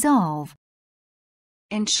 Resolve.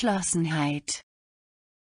 Entschlossenheit,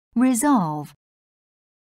 Resolve.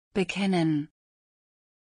 bekennen,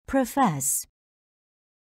 Profess.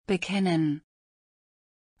 bekennen,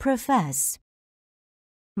 Profess.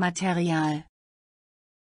 Material,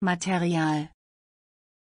 Material,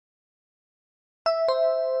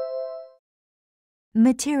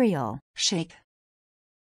 Material. schick,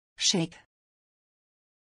 schick,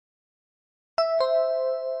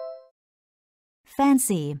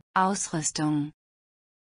 Fancy. Ausrüstung,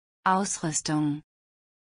 Ausrüstung,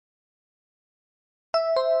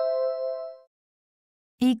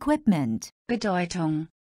 Equipment. Bedeutung,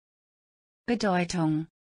 Bedeutung,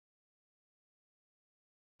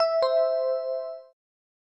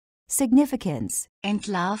 Significance.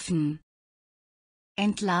 entlarven,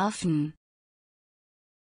 Entlarven.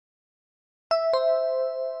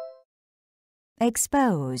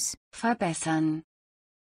 Expose. Verbessern.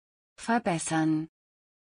 Verbessern.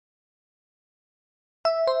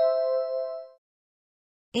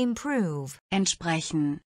 Improve.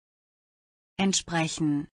 Entsprechen.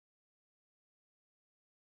 Entsprechen.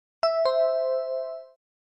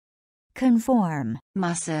 Conform.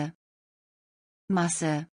 Masse.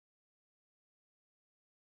 Masse.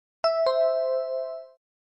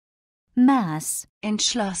 Mass.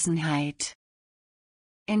 Entschlossenheit.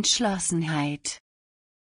 Entschlossenheit.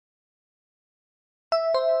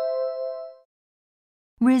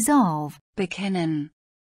 Resolve. Bekennen.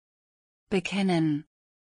 Bekennen.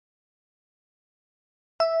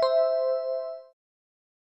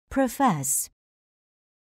 Profess.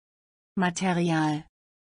 Material.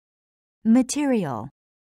 Material.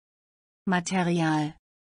 Material.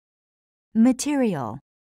 Material.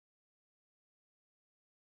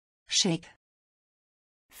 Schick.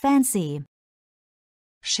 Fancy.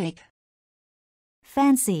 Schick.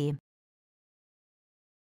 Fancy.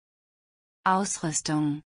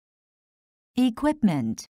 Ausrüstung.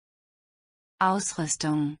 Equipment.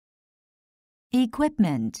 Ausrüstung.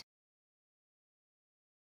 Equipment.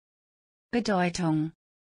 Bedeutung.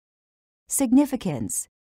 Significance.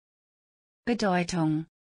 Bedeutung.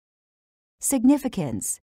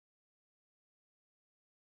 Significance.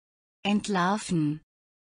 Entlarven.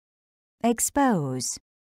 Expose.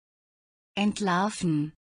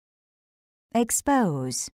 Entlarven.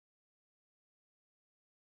 Expose.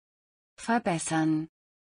 Verbessern.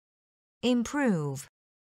 Improve.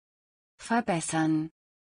 Verbessern.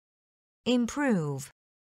 Improve.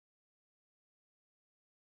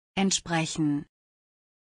 Entsprechen.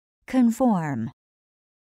 Conform.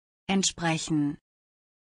 Entsprechen.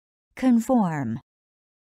 Conform.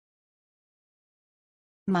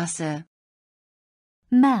 Masse.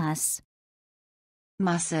 Mass.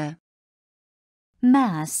 Masse.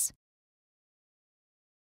 Mass.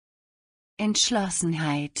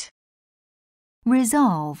 Entschlossenheit.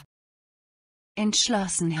 Resolve.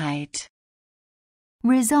 Entschlossenheit.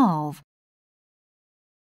 Resolve.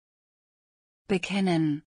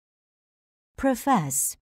 Bekennen.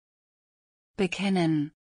 Profess.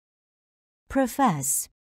 Bekennen. Profess.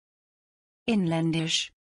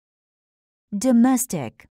 Inländisch.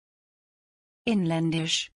 Domestic.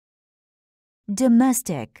 Inländisch.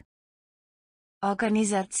 Domestic.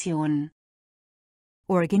 Organisation.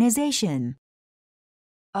 Organization.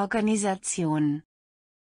 Organisation.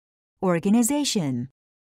 Organization.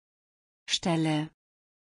 Stelle.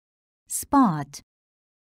 Spot.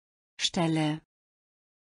 Stelle.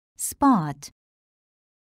 Spot.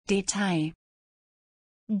 Detail.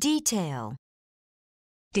 Detail.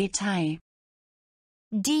 Detail.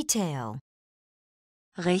 Detail.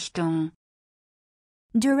 Richtung.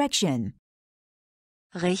 Direction.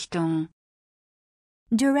 Richtung.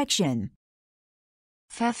 Direction.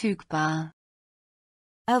 Verfügbar.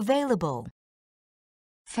 Available.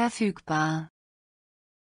 Verfügbar.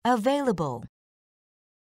 Available.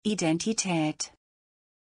 Identität.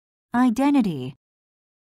 Identity.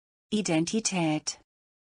 Identität.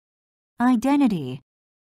 Identity.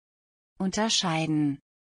 Unterscheiden.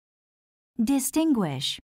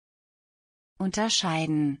 Distinguish.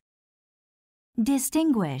 Unterscheiden.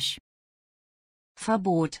 Distinguish.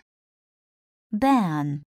 Verbot.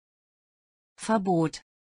 Ban. Verbot.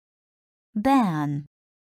 Ban.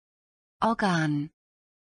 Organ.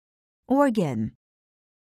 Organ.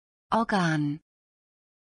 Organ.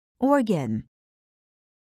 Organ.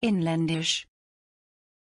 Inländisch.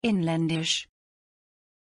 Inländisch.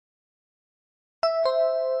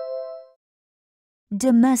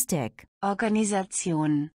 Domestic.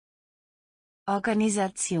 Organisation.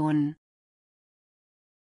 Organisation.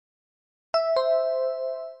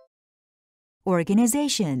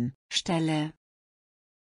 Organization. Stelle.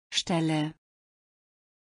 Stelle.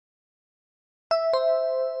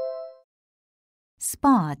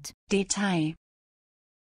 Spot. Detail.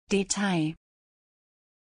 Detail.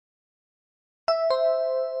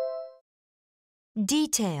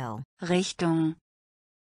 Detail. Richtung.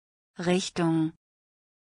 Richtung.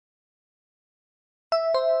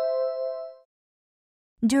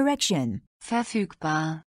 Direction.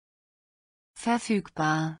 Verfügbar.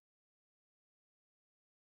 Verfügbar.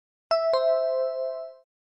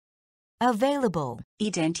 Available.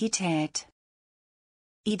 Identität.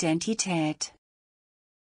 Identität.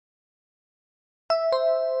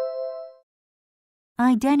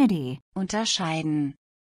 Identity. Unterscheiden.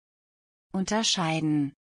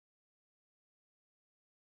 Unterscheiden.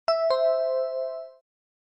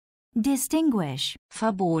 Distinguish.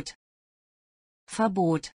 Verbot.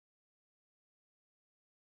 Verbot.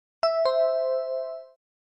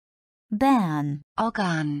 ban,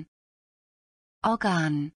 Organ,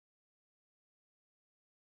 Organ,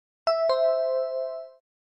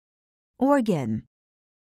 organ,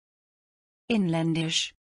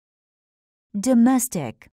 inländisch,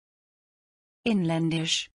 domestic,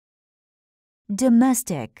 inländisch,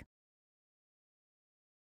 domestic,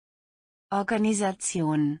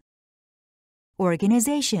 Organisation,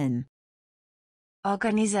 organization,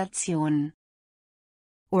 Organisation,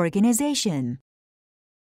 organization,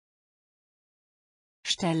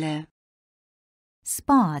 Stelle,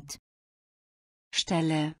 spot,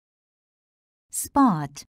 Stelle,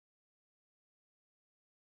 spot,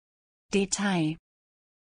 Detail,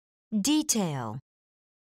 detail,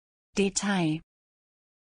 Detail,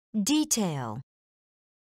 detail,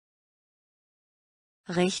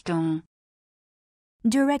 Richtung,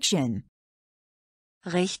 direction,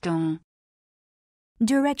 Richtung,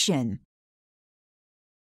 direction,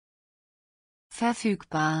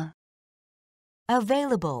 verfügbar,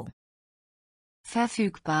 available,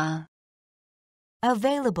 verfügbar,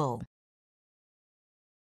 available,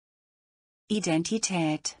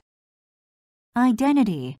 Identität,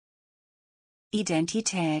 identity,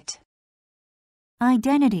 Identität,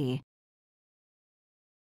 identity,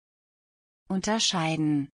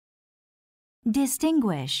 unterscheiden,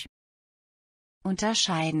 distinguish,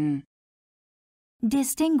 unterscheiden,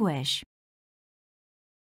 distinguish,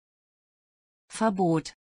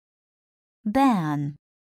 Verbot, ban,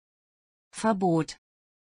 Verbot,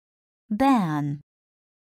 ban,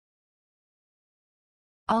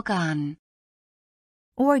 Organ,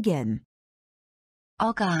 organ,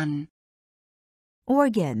 Organ,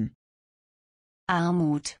 organ,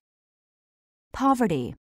 Armut,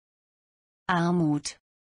 poverty, Armut,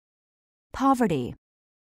 poverty,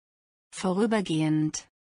 vorübergehend,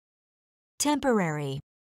 temporary,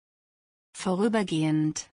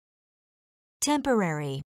 vorübergehend,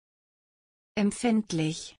 temporary,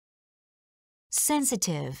 empfindlich,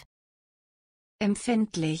 sensitive,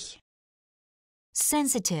 empfindlich,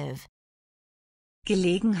 sensitive,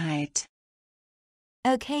 Gelegenheit,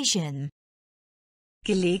 occasion,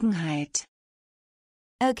 Gelegenheit,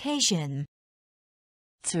 occasion,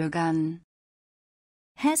 zögern,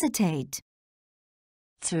 hesitate,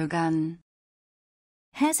 zögern,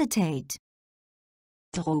 hesitate,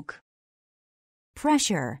 Druck,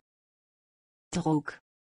 pressure, Druck,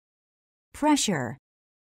 pressure,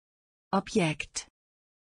 Objekt,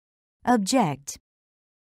 object,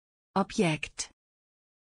 Objekt,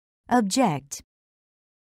 object,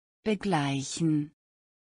 begleichen,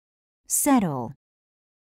 settle,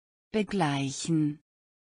 begleichen,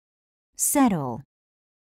 settle,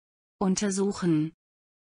 untersuchen,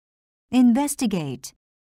 investigate,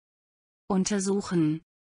 untersuchen,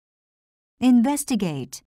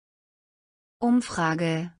 investigate,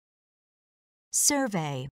 Umfrage,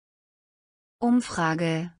 survey,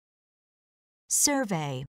 Umfrage,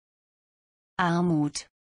 survey, Armut,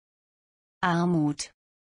 Armut,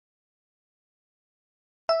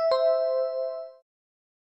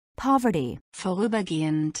 poverty,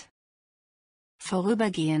 vorübergehend,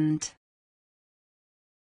 vorübergehend,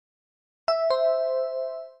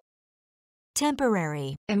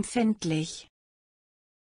 temporary, empfindlich,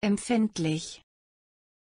 empfindlich,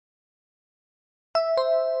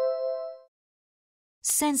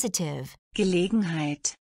 sensitive,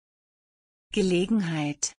 Gelegenheit,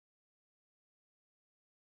 Gelegenheit,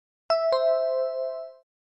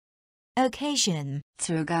 occasion,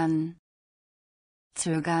 zögern,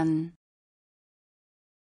 zögern,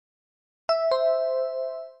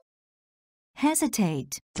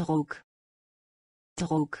 hesitate, Druck,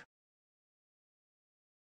 Druck,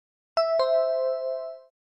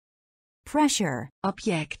 pressure,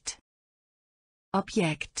 Objekt,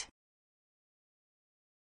 Objekt,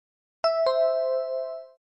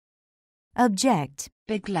 object,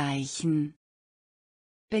 begleichen,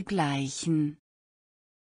 begleichen,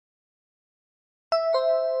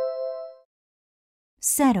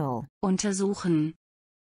 settle, untersuchen,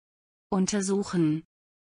 untersuchen,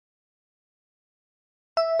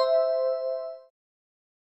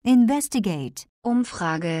 investigate,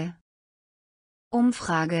 Umfrage,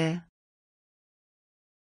 Umfrage,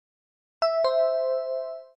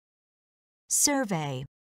 survey,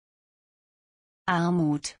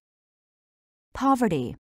 Armut,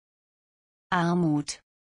 poverty, Armut,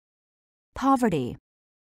 poverty,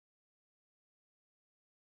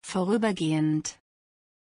 vorübergehend,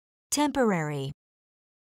 temporary,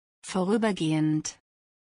 vorübergehend,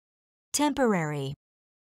 temporary,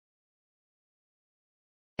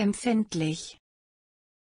 empfindlich,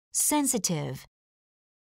 sensitive,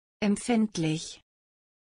 empfindlich,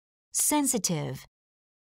 sensitive,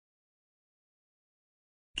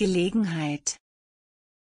 Gelegenheit,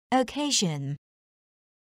 occasion,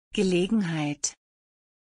 Gelegenheit,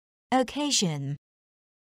 occasion,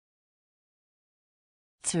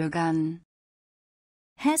 zögern,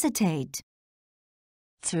 hesitate,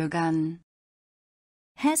 zögern,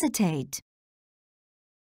 hesitate,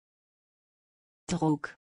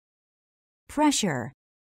 Druck, pressure,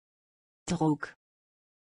 Druck,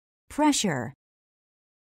 pressure,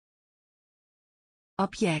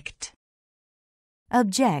 Objekt,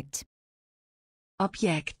 object,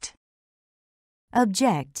 Objekt,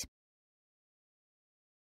 object,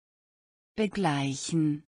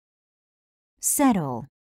 begleichen, settle,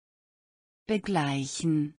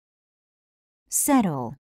 begleichen,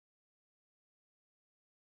 settle,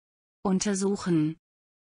 untersuchen,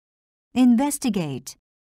 investigate,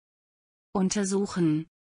 untersuchen,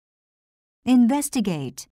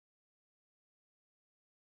 investigate,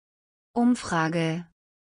 Umfrage,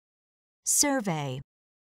 survey,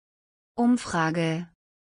 Umfrage,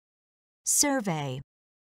 survey,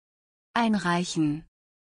 einreichen,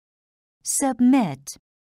 submit,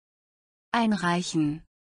 einreichen,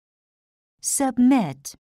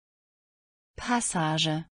 submit,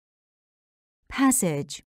 Passage,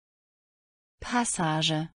 passage,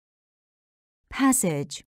 Passage,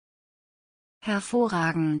 passage,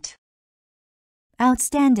 hervorragend,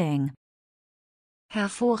 outstanding,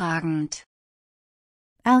 hervorragend,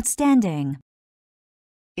 outstanding,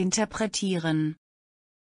 interpretieren,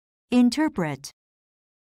 interpret,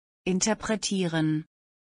 interpretieren,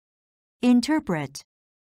 interpret,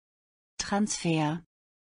 Transfer,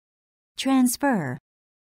 transfer,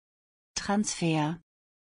 Transfer,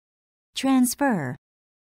 transfer,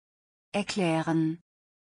 erklären,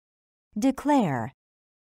 declare,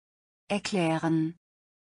 erklären,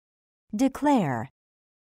 declare,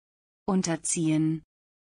 unterziehen,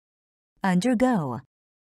 undergo,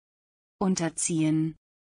 unterziehen,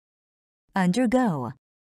 undergo,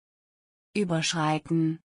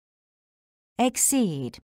 überschreiten,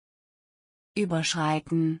 exceed,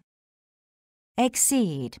 überschreiten,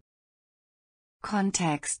 exceed,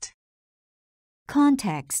 Kontext,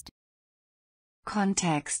 context,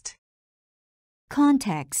 Kontext,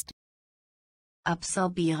 context,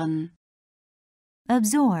 absorbieren,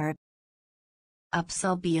 absorb,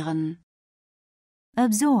 absorbieren,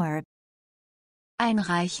 absorb,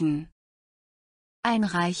 einreichen,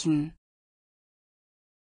 einreichen,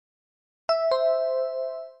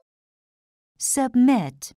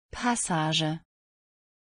 submit, Passage,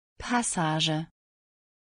 Passage,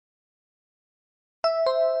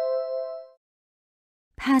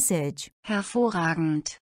 passage,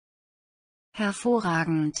 hervorragend,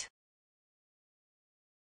 hervorragend,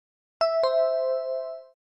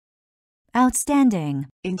 outstanding,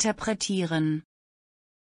 interpretieren,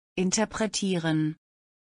 interpretieren,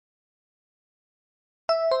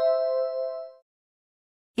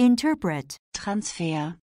 interpret,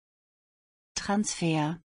 Transfer,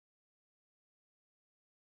 Transfer,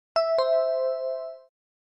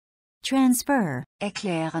 transfer,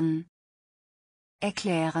 erklären,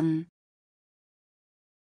 erklären,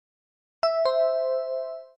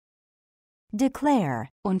 declare,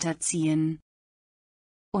 unterziehen,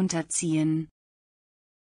 unterziehen,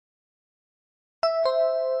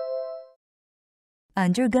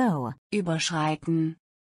 undergo, überschreiten,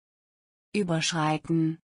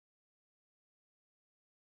 überschreiten,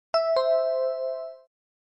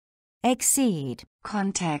 exceed,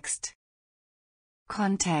 Kontext,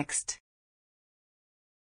 Kontext,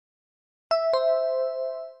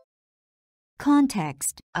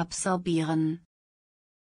 context, absorbieren,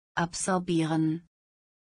 absorbieren,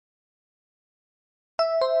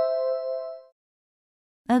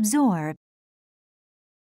 absorb,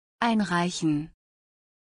 einreichen,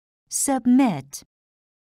 submit,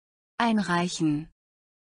 einreichen,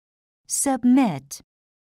 submit,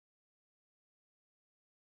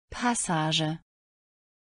 Passage,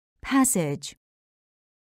 passage,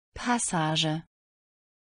 Passage,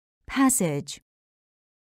 passage,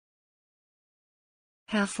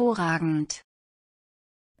 hervorragend,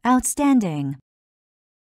 outstanding,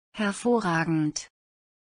 hervorragend,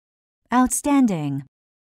 outstanding,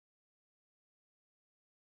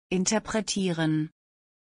 interpretieren,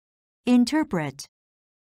 interpret,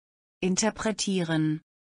 interpretieren,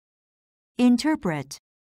 interpret,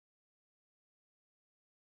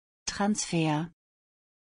 Transfer,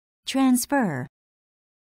 transfer,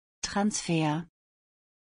 Transfer,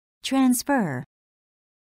 transfer,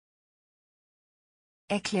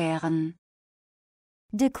 erklären,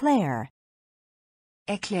 declare,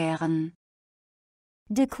 erklären,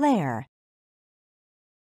 declare,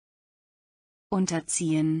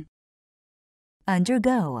 unterziehen,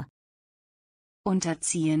 undergo,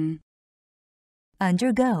 Unterziehen.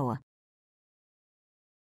 Undergo.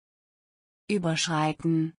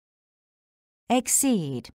 Überschreiten.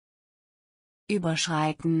 Exceed.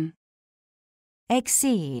 Überschreiten.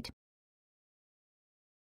 Exceed.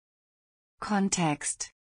 Kontext.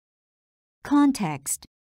 Context.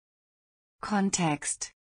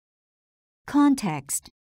 Kontext. Context.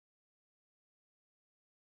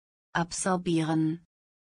 Absorbieren.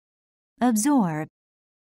 Absorb.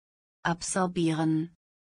 Absorbieren.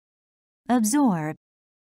 Absorb.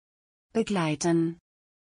 Begleiten.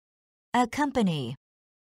 Accompany.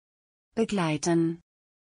 Begleiten.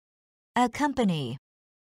 Accompany.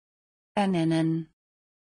 Ernennen.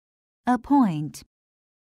 Appoint.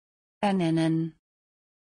 Ernennen.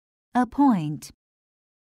 Appoint.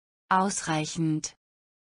 Ausreichend.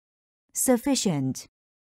 Sufficient.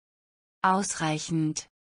 Ausreichend.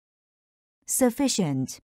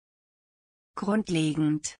 Sufficient.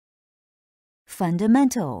 Grundlegend.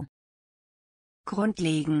 Fundamental.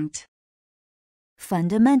 Grundlegend.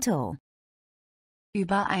 Fundamental.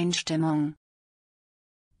 Übereinstimmung.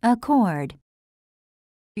 Accord.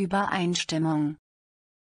 Übereinstimmung.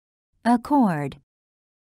 Accord.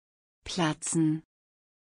 Platzen.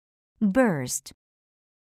 Burst.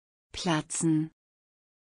 Platzen.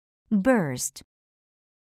 Burst.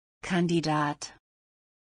 Kandidat.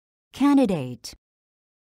 Candidate.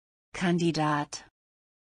 Kandidat.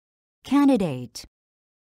 Candidate.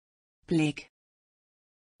 Blick.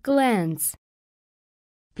 glance,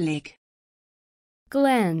 Blick.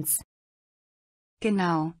 glance,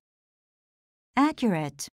 Genau.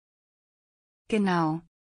 Accurate. Genau.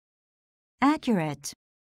 Accurate.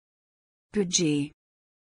 Budget.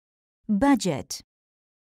 Budget.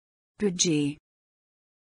 Budget.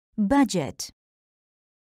 Budget.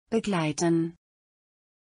 Begleiten.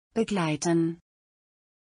 Begleiten.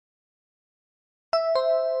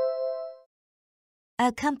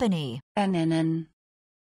 Accompany. Ernennen.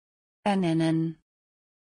 Ernennen.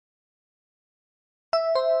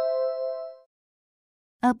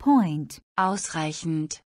 Appoint.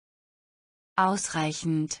 Ausreichend.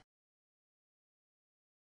 Ausreichend.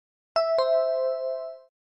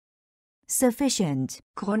 Sufficient.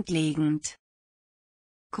 Grundlegend.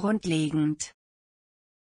 Grundlegend.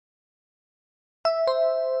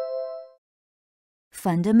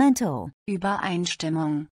 Fundamental.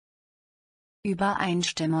 Übereinstimmung.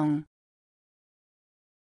 Übereinstimmung.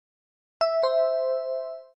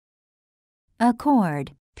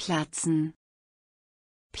 Accord. Platzen.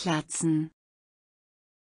 Platzen.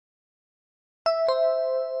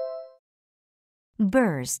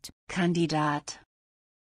 Burst. Kandidat.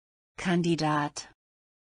 Kandidat.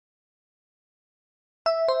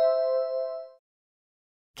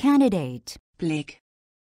 Candidate. Blick.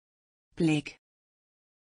 Blick.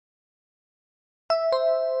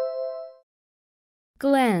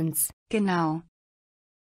 glance, Genau.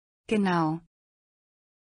 Genau.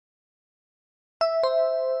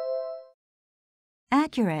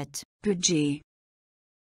 Accurate. Budget.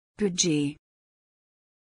 Budget.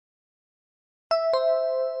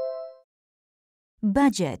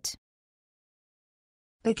 Budget.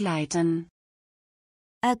 Begleiten.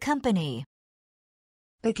 Accompany.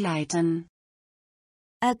 Begleiten.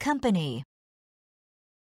 Accompany.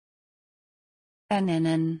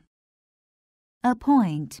 Ernennen.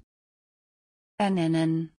 Appoint.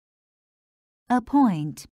 Ernennen.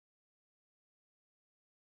 Appoint.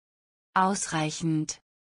 Ausreichend.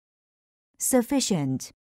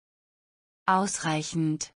 Sufficient.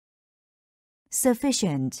 Ausreichend.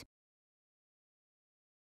 Sufficient.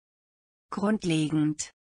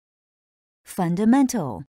 Grundlegend.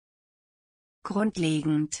 Fundamental.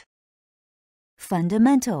 Grundlegend.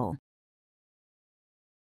 Fundamental.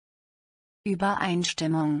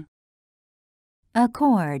 Übereinstimmung.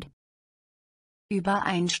 Accord.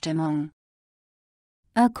 Übereinstimmung.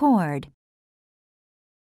 Accord.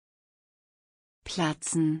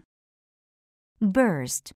 Platzen.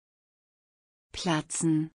 Burst.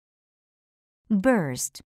 Platzen.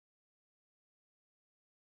 Burst.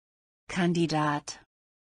 Kandidat.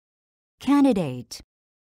 Candidate.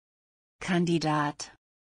 Kandidat.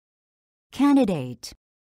 Candidate.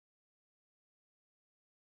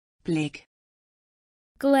 Blick.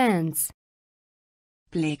 glance,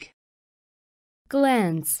 Blick.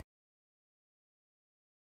 glance,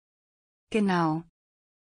 Genau.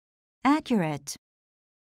 Accurate.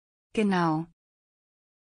 Genau.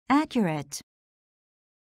 Accurate.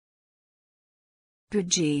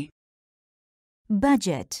 Budget.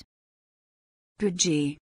 Budget.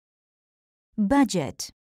 Budget.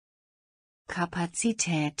 Budget.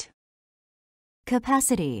 Kapazität.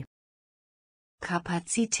 Capacity.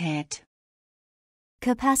 Kapazität.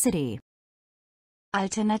 Capacity.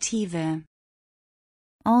 Alternative.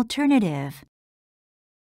 Alternative.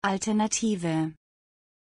 Alternative.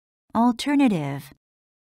 Alternative.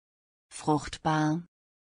 Fruchtbar.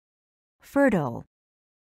 Fertile.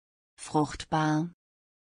 Fruchtbar.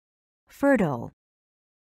 Fertile.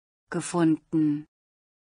 Gefunden.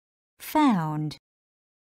 Found.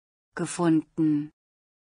 Gefunden.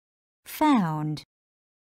 Found.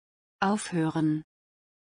 Aufhören.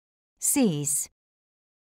 Cease.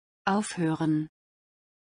 Aufhören.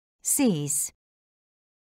 Cease.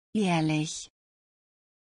 Jährlich.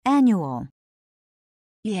 Annual.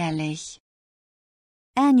 Jährlich.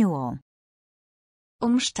 Annual.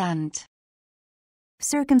 Umstand.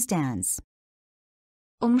 Circumstance.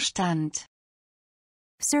 Umstand.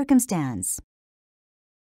 Circumstance.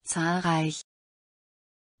 Zahlreich.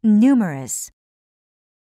 Numerous.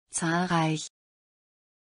 Zahlreich.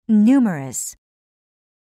 Numerous.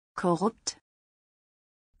 Korrupt.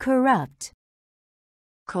 Corrupt.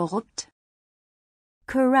 Korrupt.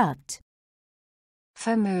 Corrupt.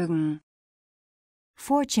 Vermögen.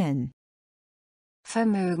 Fortune.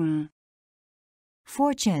 Vermögen.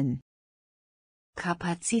 Fortune.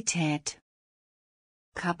 Kapazität.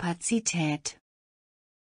 Kapazität.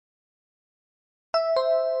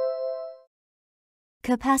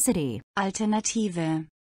 Capacity. Alternative.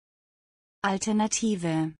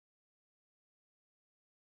 Alternative.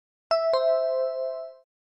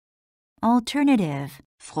 Alternative.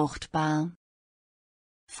 Fruchtbar.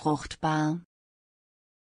 Fruchtbar.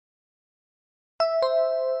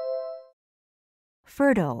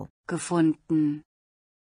 Fertile. Gefunden.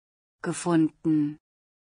 Gefunden.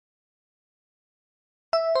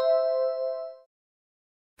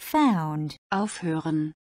 Found.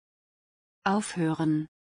 Aufhören. Aufhören.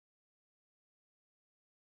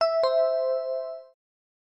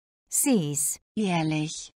 Cease.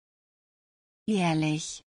 Jährlich.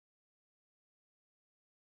 Jährlich.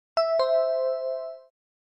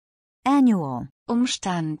 Annual.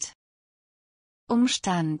 Umstand.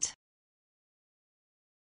 Umstand.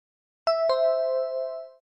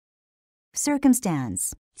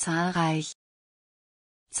 Circumstance. Zahlreich.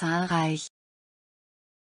 Zahlreich.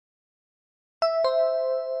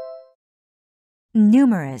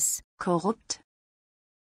 Numerous. Korrupt.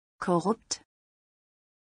 Korrupt.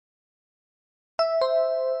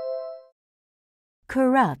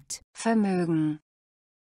 Corrupt. Vermögen.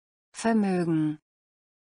 Vermögen.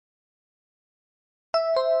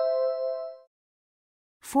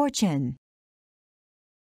 Fortune.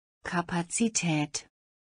 Kapazität.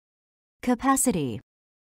 Capacity.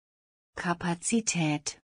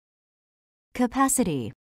 Kapazität.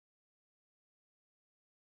 Capacity.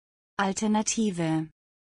 Alternative.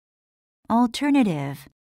 Alternative.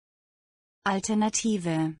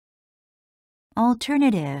 Alternative.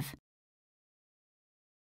 Alternative.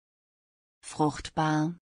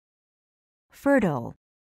 Fruchtbar. Fertile.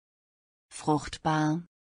 Fruchtbar.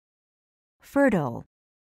 Fertile.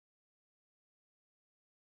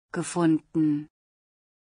 Gefunden.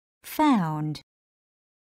 Found.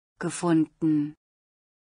 Gefunden.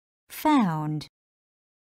 Found.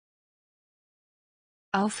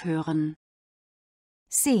 Aufhören.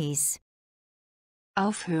 Cease.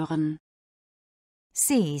 Aufhören.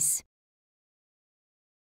 Cease.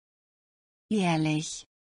 Jährlich.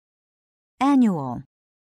 Annual.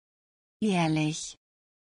 Jährlich.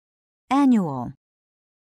 Annual.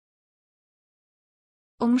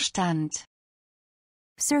 Umstand.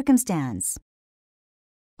 Circumstance.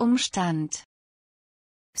 Umstand.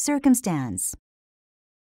 Circumstance.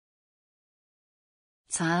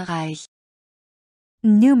 Zahlreich.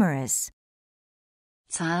 Numerous.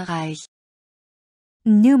 Zahlreich.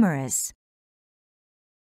 Numerous.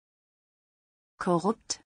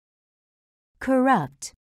 Korrupt.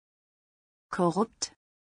 Corrupt. Korrupt.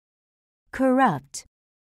 Corrupt.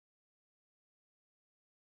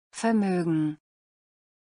 Vermögen.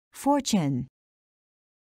 Fortune.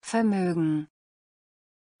 Vermögen.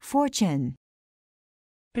 Fortune.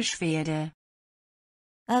 Beschwerde.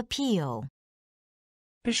 Appeal.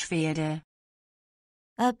 Beschwerde.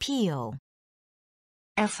 Appeal.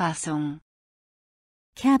 Erfassung.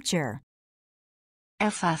 Capture.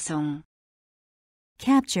 Erfassung.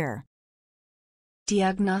 Capture.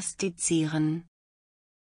 Diagnostizieren.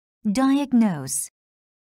 Diagnose.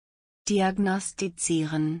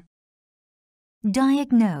 Diagnostizieren.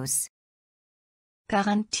 Diagnose.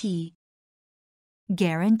 Garantie.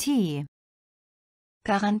 Guarantee.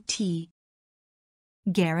 Garantie.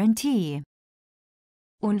 Guarantee.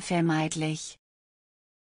 Unvermeidlich.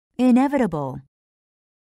 Inevitable.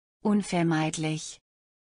 Unvermeidlich.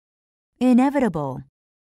 Inevitable.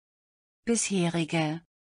 Bisherige.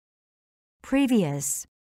 Previous.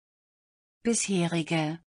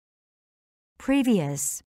 bisherige,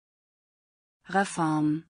 previous,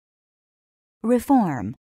 Reform,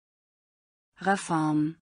 reform,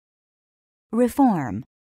 Reform, reform,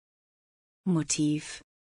 Motiv,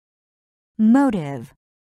 motive,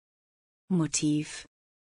 Motiv,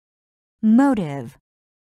 motive,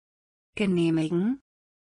 genehmigen,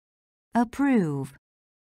 approve,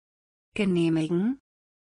 genehmigen,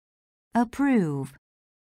 approve,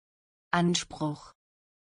 Anspruch,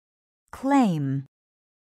 claim,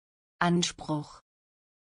 Anspruch,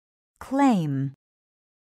 claim,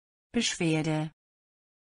 Beschwerde,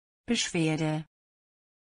 Beschwerde,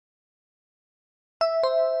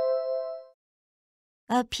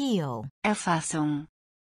 appeal, Erfassung,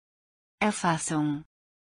 Erfassung,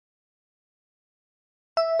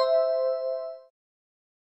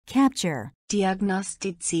 capture,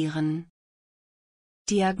 diagnostizieren,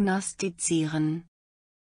 diagnostizieren,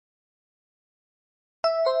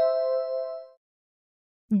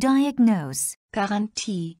 diagnose,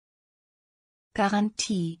 Garantie,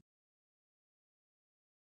 Garantie,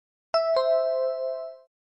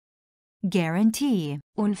 guarantee,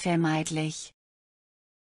 unvermeidlich,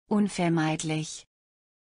 unvermeidlich,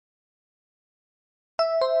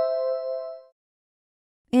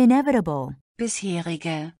 inevitable,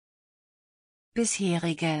 bisherige,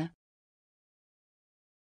 bisherige,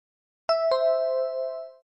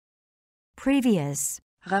 previous,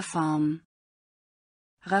 Reform,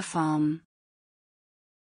 Reform,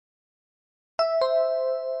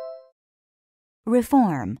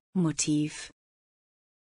 reform, Motiv,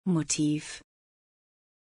 Motiv,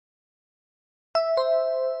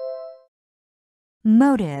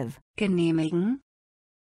 motive, genehmigen,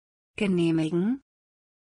 genehmigen,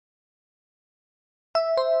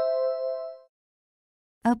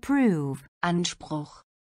 approve, Anspruch,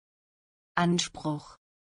 Anspruch,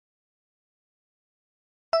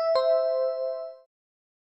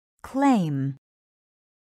 claim,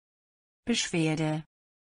 Beschwerde,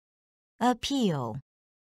 appeal,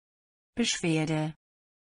 Beschwerde,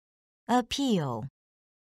 appeal,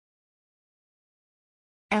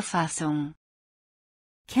 Erfassung,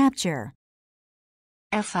 capture,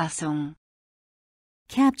 Erfassung,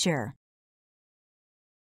 capture,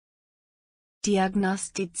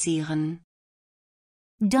 diagnostizieren,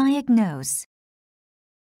 diagnose,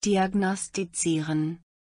 diagnostizieren,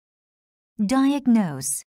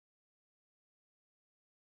 diagnose,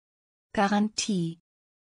 Garantie,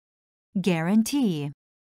 guarantee,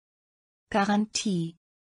 Garantie,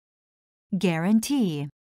 guarantee,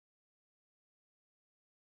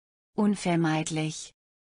 unvermeidlich,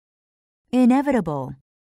 inevitable,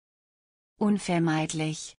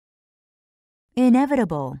 unvermeidlich,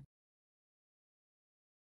 inevitable,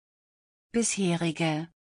 bisherige,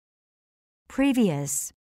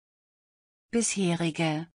 previous,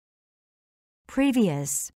 bisherige,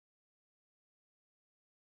 previous,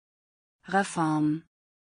 Reform,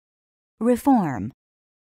 reform,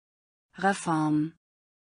 Reform,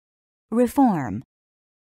 reform,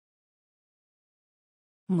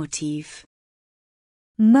 Motiv,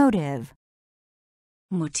 motive,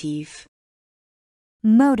 Motiv,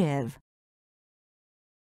 motive,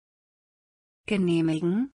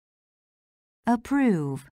 genehmigen,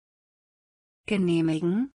 approve,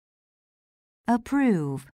 genehmigen,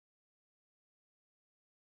 approve,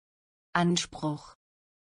 Anspruch,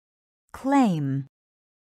 claim,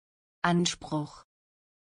 Anspruch,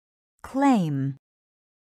 claim,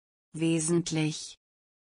 wesentlich,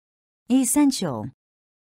 essential,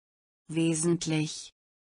 wesentlich,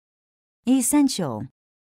 essential,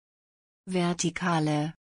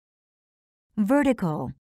 vertikale,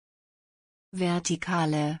 vertical,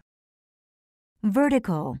 vertikale,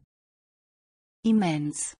 vertical,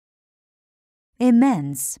 immens,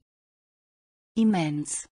 immense,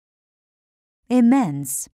 immens,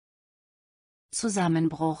 immense,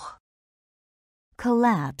 Zusammenbruch,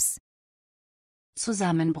 collapse,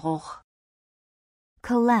 Zusammenbruch,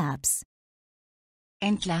 collapse,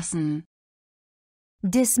 entlassen,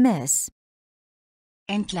 dismiss,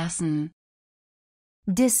 entlassen,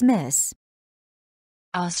 dismiss,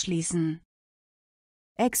 ausschließen,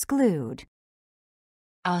 exclude,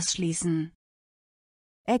 ausschließen,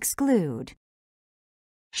 exclude,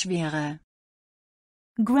 Schwere,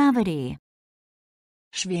 gravity,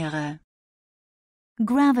 Schwere,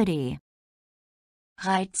 gravity,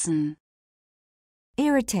 reizen,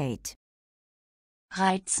 irritate,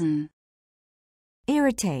 reizen,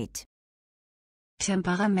 irritate,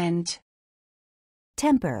 Temperament,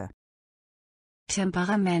 temper,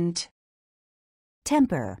 Temperament,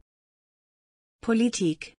 temper,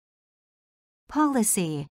 Politik,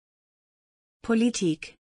 policy,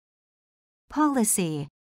 Politik, policy,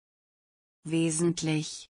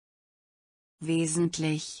 wesentlich,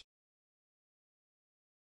 wesentlich,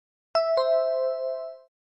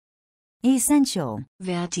 essential,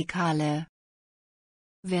 vertikale,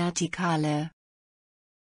 vertikale,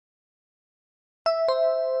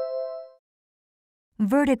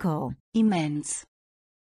 vertical, immens,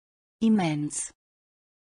 immens,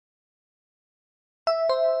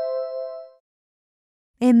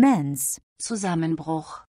 immense,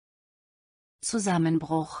 Zusammenbruch,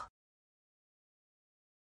 Zusammenbruch,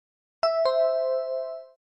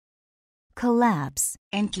 collapse,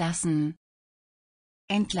 entlassen,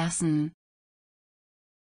 entlassen,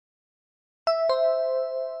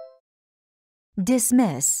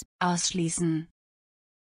 dismiss, ausschließen,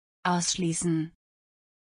 ausschließen,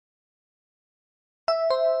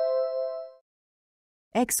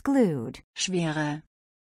 exclude, Schwere,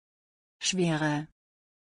 Schwere,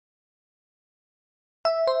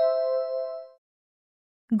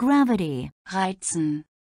 gravity, reizen,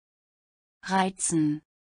 reizen,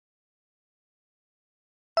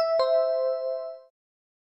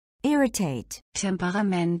 irritate,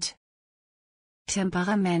 Temperament,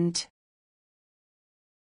 Temperament,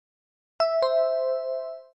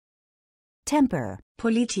 temper,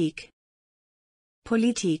 Politik,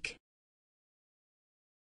 Politik,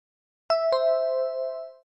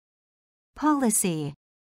 policy,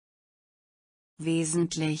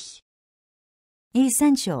 wesentlich,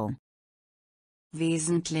 essential,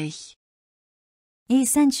 wesentlich,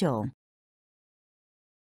 essential,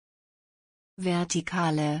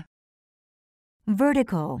 vertikale,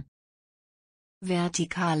 vertical,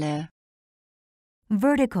 vertikale,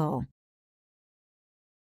 vertical,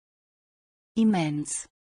 immens,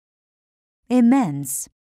 immense,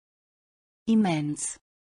 immens,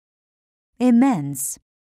 immense,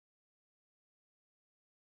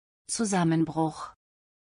 Zusammenbruch,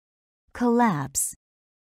 collapse,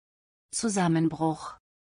 Zusammenbruch,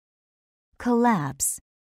 collapse,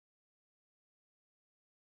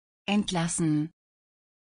 entlassen,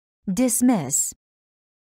 dismiss,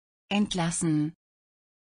 entlassen,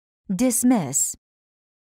 dismiss,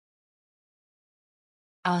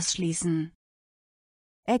 ausschließen,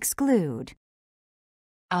 exclude,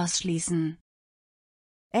 ausschließen,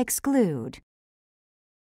 exclude,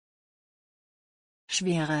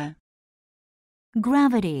 Schwere,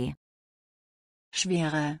 gravity,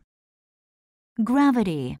 Schwere,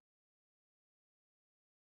 gravity,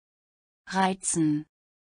 reizen,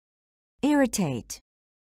 irritate,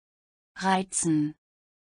 reizen,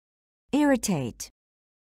 irritate,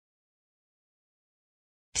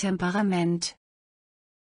 Temperament,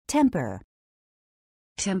 temper,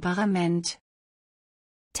 Temperament,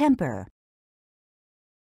 temper,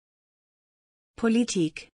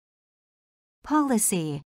 Politik,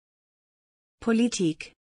 policy,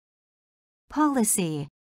 Politik, policy,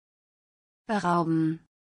 berauben,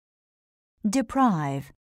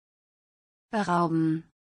 deprive, berauben,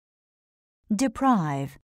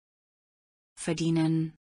 deprive,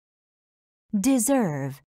 verdienen,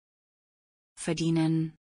 deserve,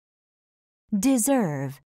 verdienen,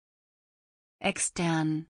 deserve,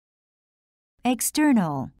 extern,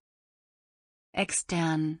 external,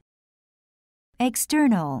 extern,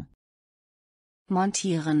 external,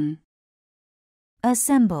 montieren,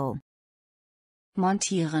 assemble,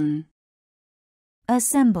 montieren,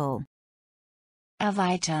 assemble,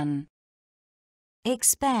 erweitern,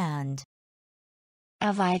 expand,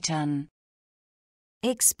 erweitern,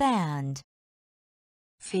 expand,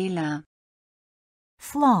 Fehler,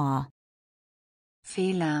 flaw,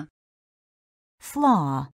 Fehler,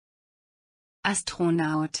 flaw,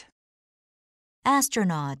 Astronaut,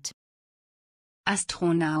 astronaut,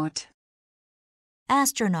 Astronaut,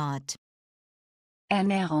 astronaut,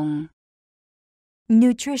 Ernährung,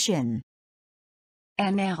 nutrition,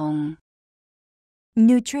 Ernährung,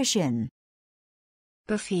 nutrition,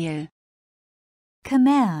 Befehl,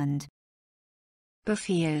 command,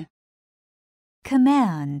 Befehl,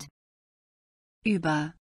 command,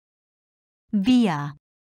 über, via,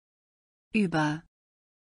 über,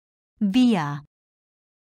 via,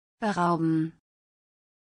 berauben,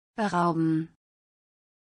 berauben,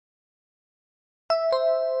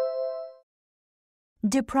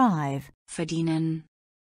 deprive, verdienen,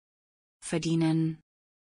 verdienen,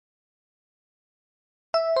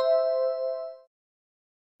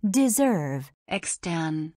 deserve,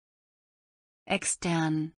 extern,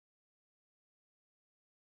 extern,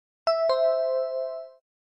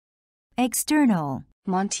 external,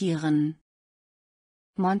 montieren,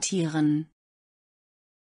 montieren,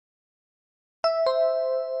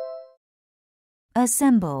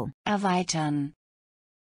 assemble, erweitern,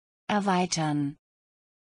 erweitern,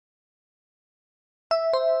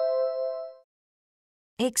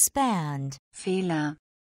 expand, Fehler,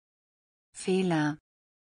 Fehler,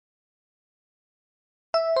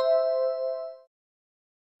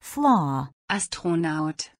 flaw,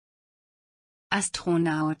 Astronaut,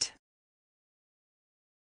 Astronaut,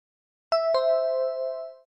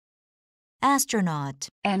 astronaut,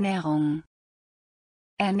 Ernährung,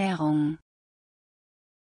 Ernährung,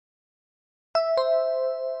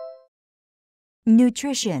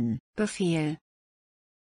 nutrition, Befehl,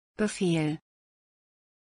 Befehl,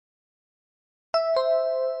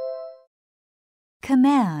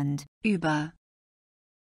 command, über,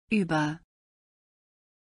 über,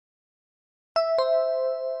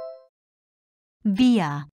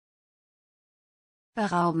 via,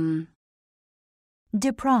 berauben,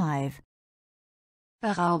 deprive,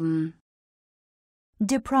 berauben,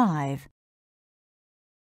 deprive,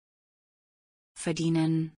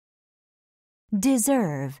 verdienen,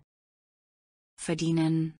 deserve,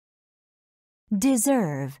 verdienen,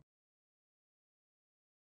 deserve,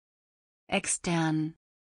 extern,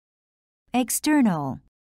 external,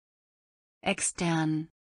 extern,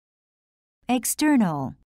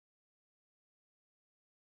 external,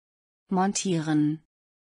 montieren,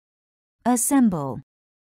 assemble,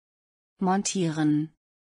 montieren,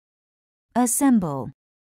 assemble,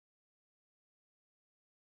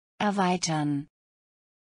 erweitern,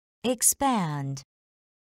 expand,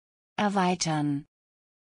 erweitern,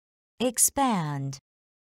 expand,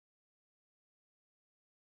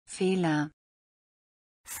 Fehler,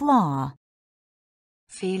 flaw,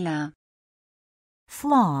 Fehler,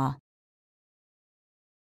 flaw,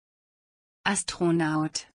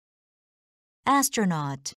 Astronaut,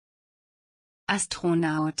 astronaut,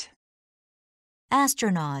 Astronaut,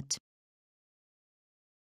 astronaut,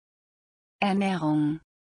 Ernährung,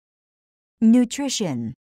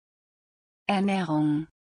 nutrition, Ernährung,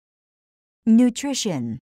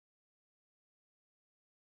 nutrition,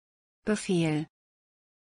 Befehl,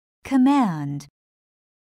 command,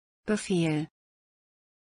 Befehl,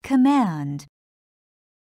 command,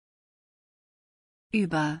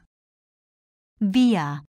 über,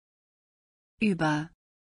 via, über,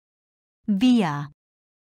 via,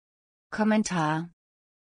 Kommentar,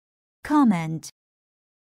 comment,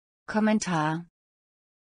 Kommentar,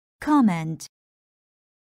 comment,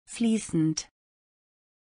 fließend,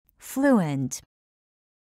 fluent,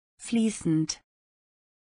 fließend,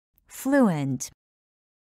 fluent,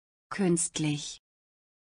 künstlich,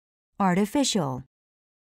 artificial,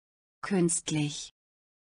 künstlich,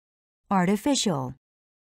 artificial,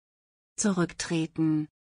 zurücktreten,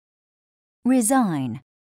 resign,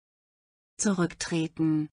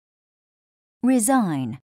 zurücktreten,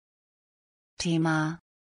 resign, Thema,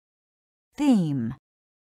 theme,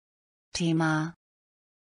 Thema,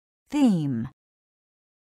 theme,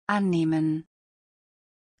 annehmen,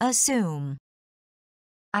 assume,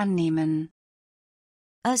 annehmen,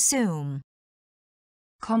 assume,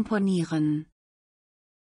 komponieren,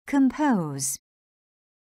 compose,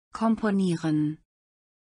 komponieren,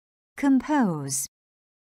 compose,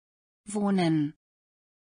 wohnen,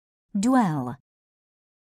 dwell,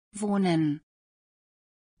 wohnen,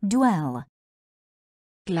 dwell,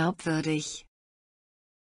 glaubwürdig,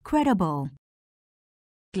 credible,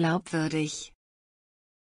 glaubwürdig,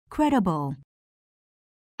 credible,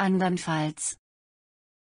 andernfalls,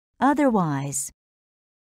 otherwise,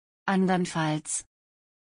 andernfalls,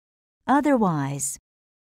 otherwise,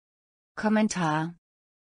 Kommentar,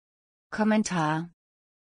 Kommentar,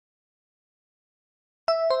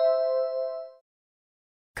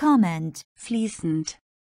 comment, fließend,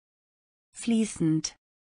 fließend,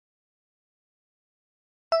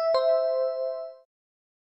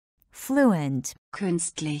 fluent,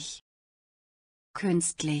 künstlich,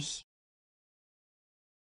 künstlich,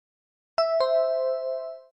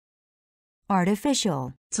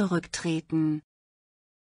 artificial, zurücktreten,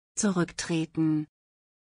 zurücktreten,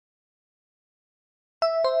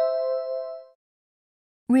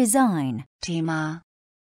 resign, Thema,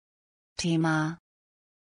 Thema,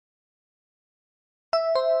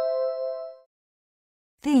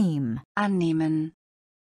 theme, annehmen,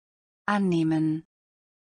 annehmen,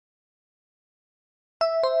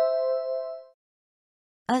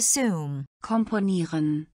 assume,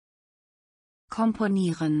 komponieren,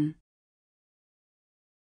 komponieren,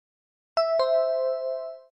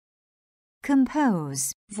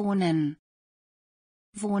 compose, wohnen,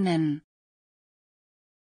 wohnen,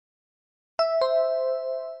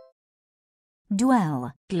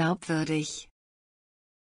 dwell, glaubwürdig,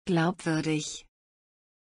 glaubwürdig,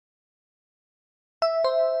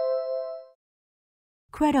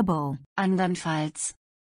 credible, andernfalls,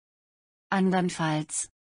 andernfalls,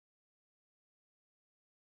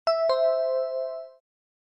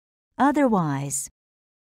 otherwise,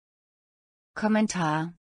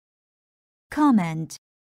 Kommentar, comment,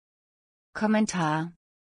 Kommentar,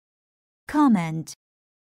 comment,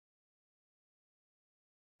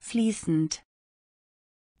 fließend,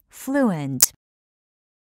 fluent,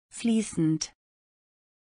 fließend,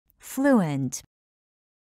 fluent,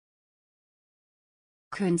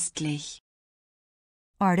 künstlich,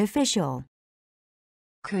 artificial,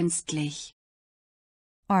 künstlich,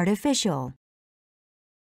 artificial,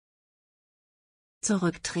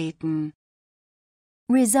 zurücktreten,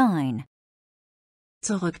 resign,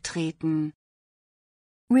 zurücktreten,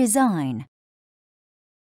 resign,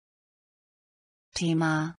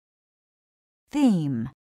 Thema,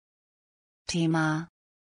 theme, Thema,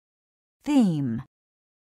 theme,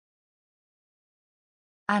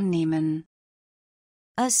 annehmen,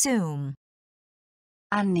 assume,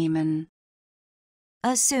 annehmen,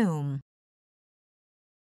 assume,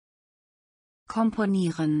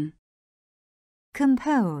 komponieren,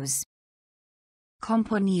 compose,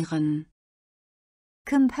 komponieren,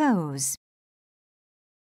 compose,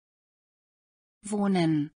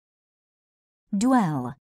 wohnen,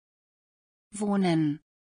 dwell, wohnen,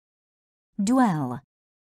 dwell,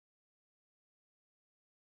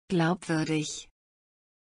 glaubwürdig,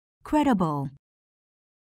 credible,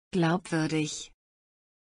 glaubwürdig,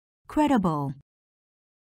 credible,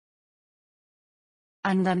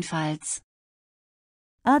 andernfalls,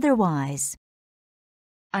 otherwise,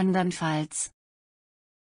 andernfalls,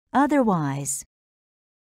 otherwise,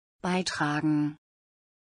 beitragen,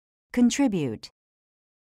 contribute,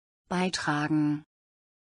 beitragen,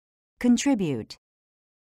 contribute,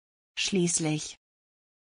 schließlich,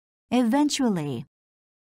 eventually,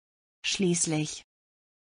 schließlich,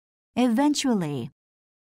 eventually,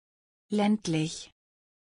 ländlich,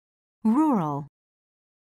 rural,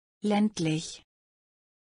 ländlich,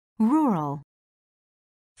 rural,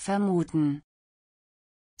 vermuten,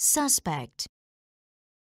 suspect,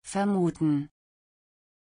 vermuten,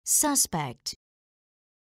 suspect,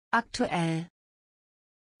 aktuell,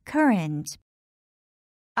 current,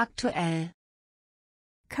 aktuell,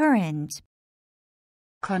 current,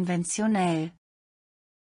 konventionell,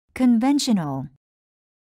 conventional,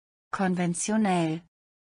 konventionell,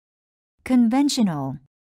 conventional,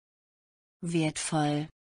 wertvoll,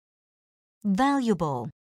 valuable,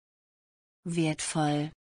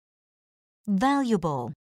 wertvoll,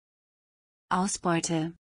 valuable,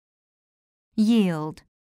 Ausbeute, yield,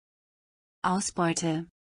 Ausbeute,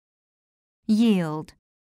 yield,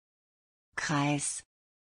 Kreis,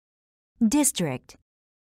 district,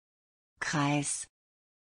 Kreis,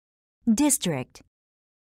 district,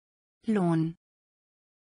 Lohn,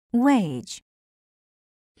 wage,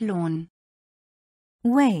 Lohn,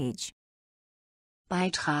 wage,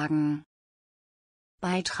 beitragen,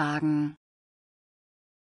 beitragen,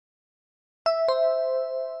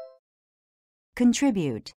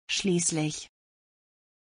 contribute, schließlich,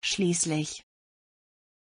 schließlich,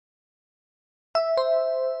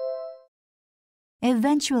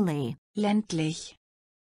 eventually, ländlich,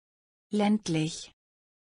 ländlich,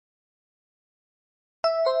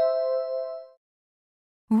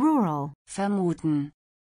 rural, vermuten,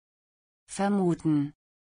 vermuten,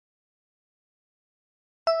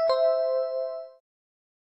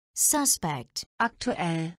 suspect,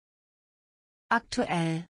 aktuell,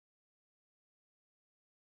 aktuell,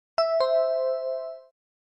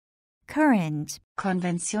 current,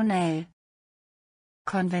 konventionell,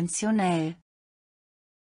 konventionell,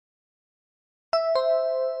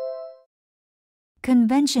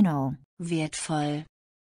 conventional, wertvoll,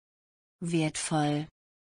 wertvoll,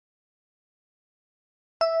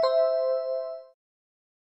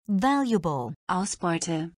 valuable,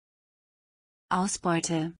 Ausbeute,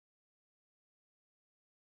 Ausbeute,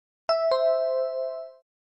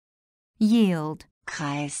 yield,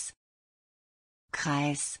 Kreis,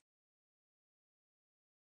 Kreis,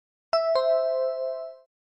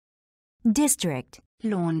 district,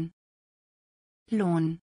 Lohn,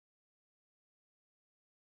 Lohn,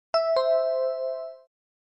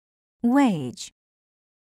 wage,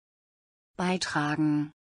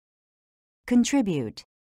 beitragen, contribute,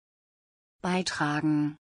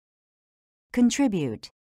 beitragen,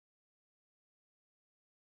 contribute,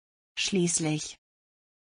 schließlich,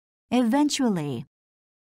 eventually,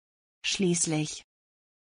 schließlich,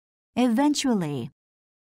 eventually,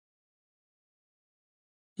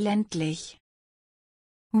 ländlich,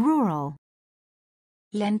 rural,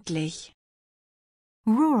 ländlich,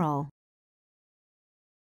 rural,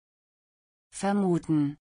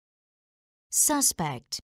 vermuten,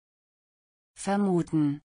 suspect,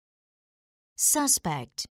 vermuten,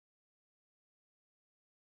 suspect,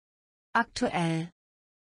 aktuell,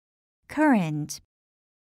 current,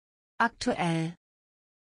 aktuell,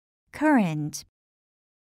 current,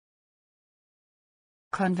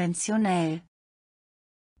 konventionell,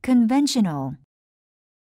 conventional,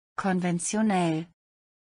 konventionell,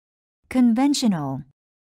 conventional,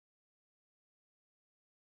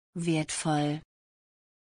 wertvoll,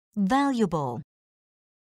 valuable,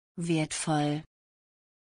 wertvoll,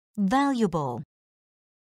 valuable,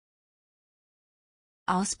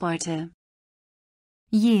 Ausbeute,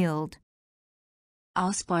 yield,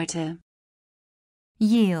 Ausbeute,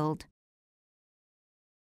 yield,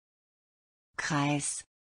 Kreis,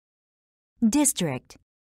 district,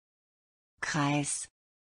 Kreis,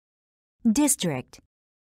 district,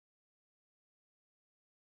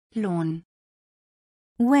 Lohn,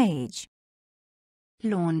 wage,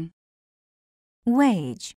 Lohn,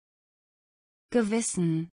 wage,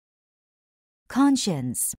 Gewissen,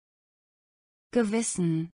 conscience,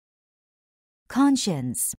 Gewissen,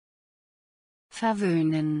 conscience,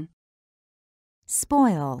 verwöhnen,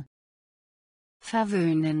 spoil,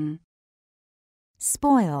 verwöhnen,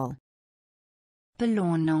 spoil,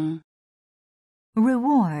 Belohnung,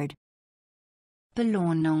 reward,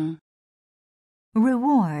 Belohnung,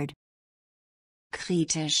 reward,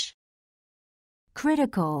 kritisch,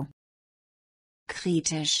 critical,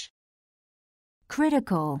 kritisch,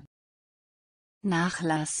 critical,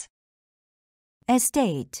 Nachlass,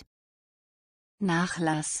 estate,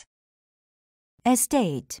 Nachlass,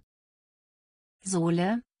 estate,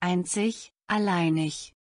 Sohle, einzig,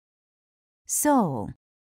 alleinig, soul,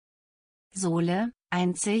 Sohle,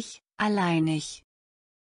 einzig, alleinig,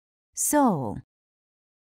 soul,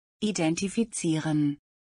 identifizieren,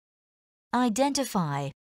 identify,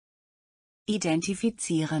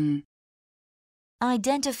 identifizieren,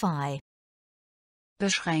 identify,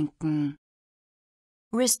 beschränken,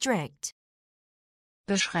 restrict,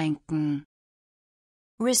 beschränken,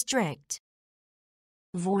 restrict,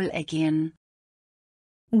 Wohlergehen,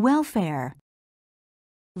 welfare,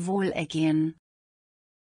 Wohlergehen,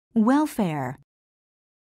 welfare,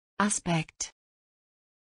 Aspekt,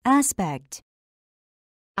 aspect,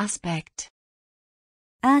 Aspekt,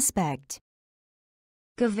 aspect,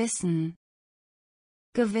 Gewissen,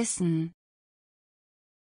 Gewissen,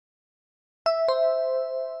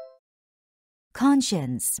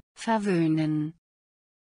 conscience, verwöhnen,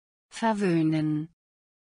 verwöhnen,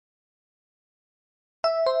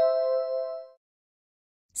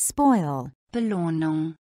 spoil,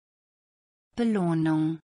 Belohnung,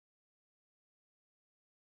 Belohnung,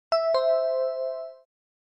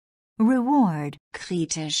 reward,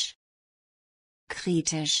 kritisch,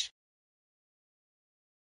 kritisch,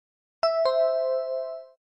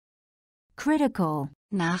 critical,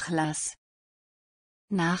 Nachlass,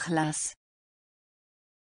 Nachlass,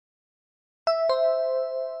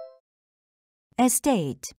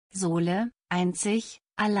 estate, Sohle, einzig,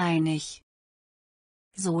 alleinig,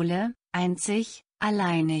 Sohle, einzig,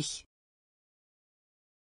 alleinig,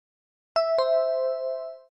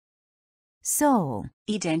 soul,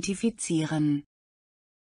 identifizieren,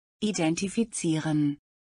 identifizieren,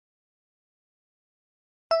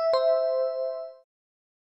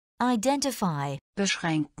 identify,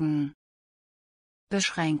 beschränken,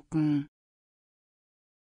 beschränken,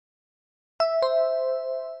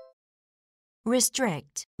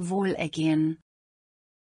 restrict, Wohlergehen,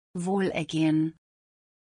 Wohlergehen,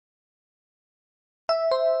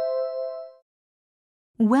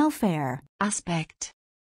 welfare, Aspekt,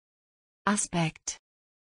 Aspekt,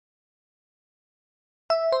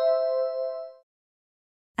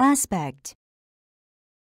 aspect,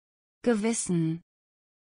 Gewissen,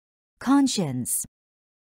 conscience,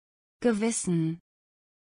 Gewissen,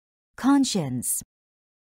 conscience,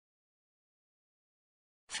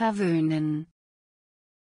 verwöhnen,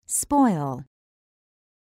 spoil,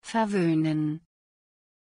 verwöhnen,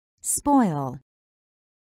 spoil,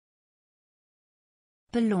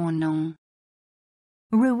 Belohnung,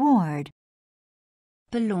 reward,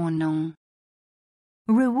 Belohnung,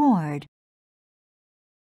 reward,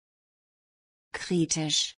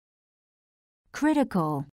 kritisch,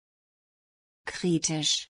 critical,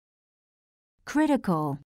 kritisch,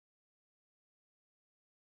 critical,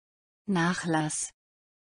 Nachlass,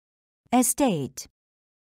 estate,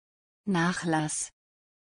 Nachlass,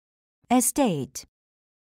 estate,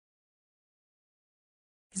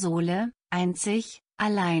 Sohle, einzig,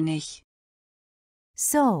 alleinig,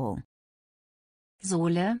 soul,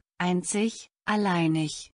 Sohle, einzig,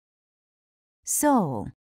 alleinig,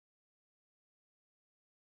 soul,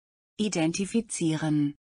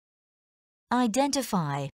 identifizieren,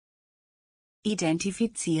 identify,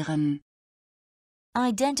 identifizieren,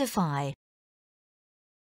 identify,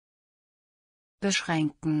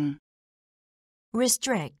 beschränken,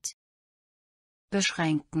 restrict,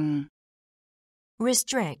 beschränken,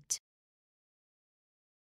 restrict,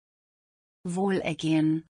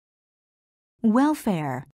 Wohlergehen,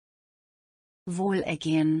 welfare,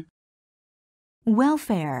 Wohlergehen,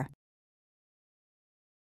 welfare,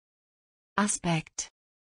 Aspekt,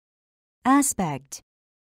 aspect,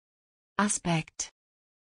 Aspekt,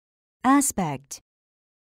 aspect,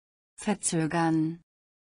 verzögern,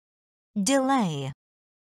 delay,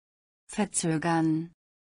 verzögern,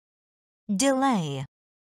 delay,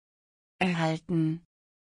 erhalten,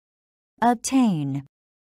 obtain,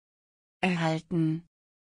 erhalten,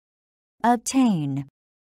 obtain,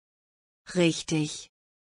 richtig,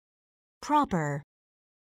 proper,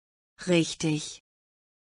 richtig,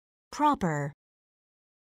 proper,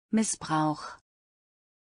 Missbrauch,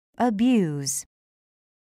 abuse,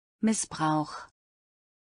 Missbrauch,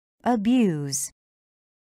 abuse,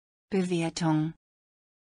 Bewertung,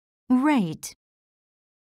 rate,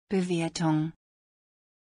 Bewertung,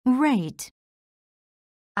 rate,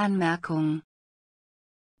 Anmerkung,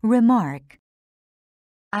 remark,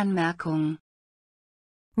 Anmerkung,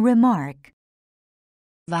 remark,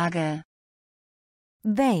 vage,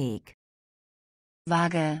 vague,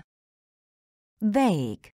 vage,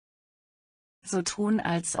 vague, so tun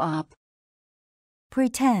als ob,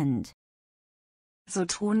 pretend, so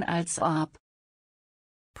tun als ob,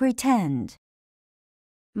 pretend,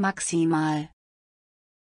 maximal,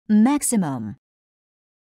 maximum,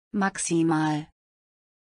 maximal,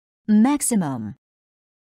 maximum,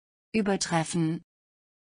 übertreffen,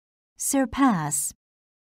 surpass,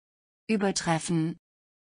 übertreffen,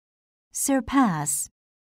 surpass,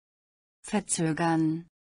 verzögern,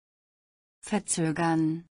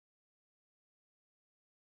 verzögern,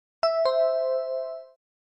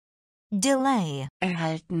 delay,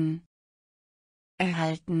 erhalten,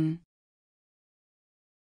 erhalten,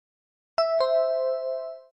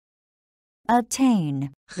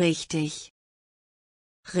 obtain, richtig,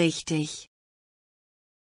 richtig,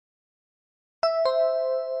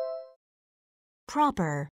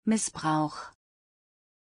 proper, Missbrauch,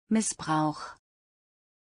 Missbrauch,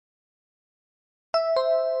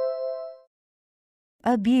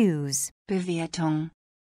 abuse, Bewertung,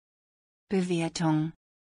 Bewertung,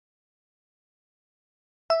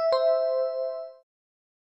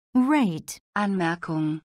 rate,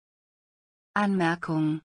 Anmerkung,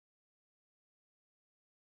 Anmerkung,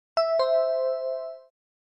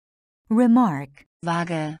 remark,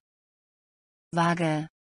 vage, vage,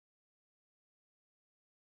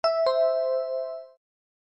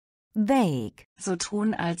 vague, so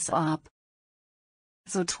tun als ob,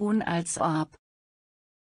 so tun als ob,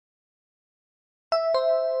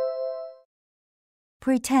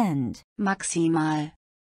 pretend, maximal,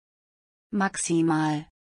 maximal,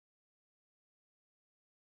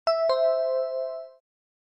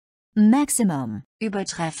 maximum,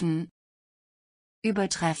 übertreffen,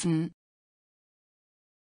 übertreffen,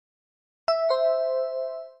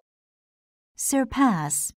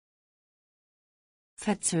 surpass,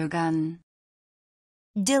 verzögern,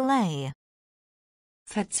 delay,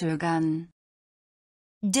 verzögern,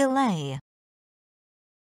 delay,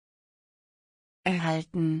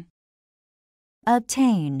 erhalten,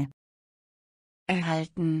 obtain,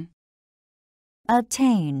 erhalten,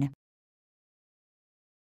 obtain,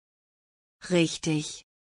 richtig,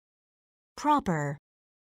 proper,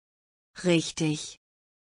 richtig,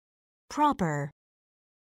 proper,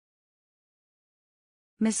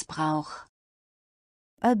 Missbrauch,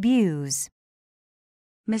 abuse,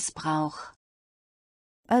 Missbrauch,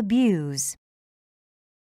 abuse,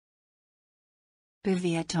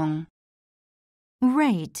 Bewertung,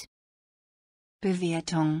 rate,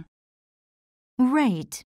 Bewertung,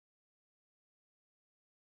 rate,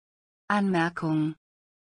 Anmerkung,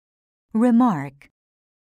 remark,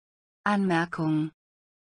 Anmerkung,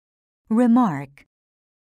 remark,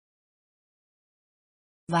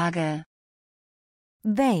 vage,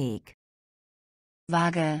 vague,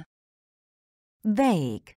 vage,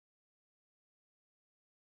 vague,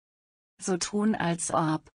 so tun als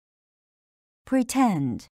ob,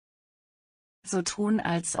 pretend, so tun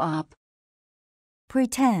als ob,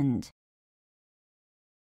 pretend,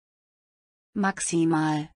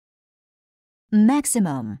 maximal,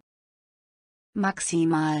 maximum,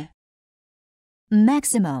 maximal,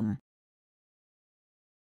 maximum,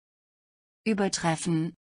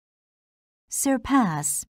 übertreffen,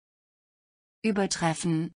 surpass,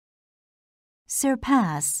 übertreffen,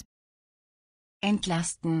 surpass,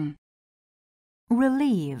 entlasten,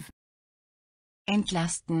 relieve,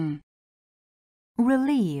 entlasten,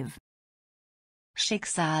 relieve,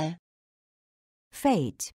 Schicksal,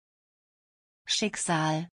 fate,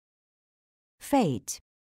 Schicksal, fate,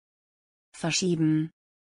 verschieben,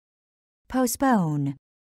 postpone,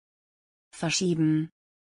 verschieben,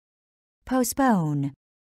 postpone,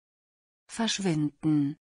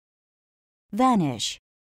 verschwinden, vanish,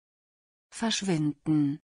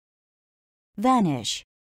 verschwinden, vanish,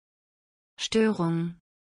 Störung,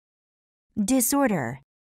 disorder,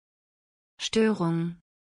 Störung,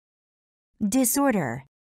 disorder,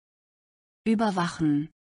 überwachen,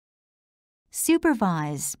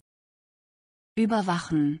 supervise,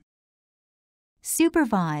 überwachen,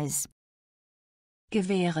 supervise,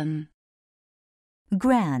 gewähren,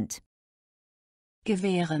 grant,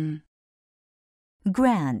 gewähren,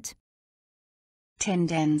 grant,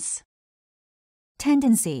 Tendenz,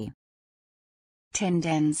 tendency,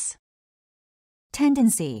 Tendenz,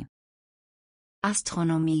 tendency,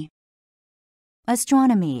 Astronomie,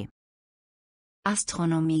 astronomy,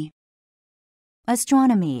 Astronomie,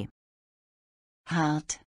 astronomy,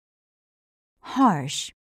 hart,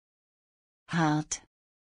 harsh, hart,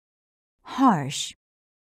 harsh,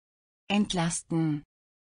 entlasten,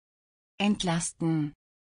 entlasten,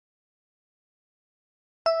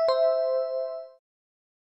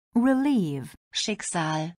 relieve,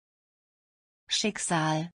 Schicksal,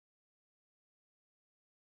 Schicksal,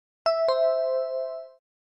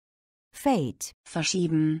 fate,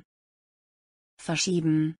 verschieben,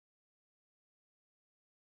 verschieben,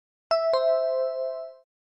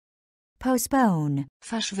 postpone,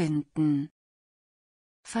 verschwinden,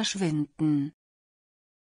 verschwinden,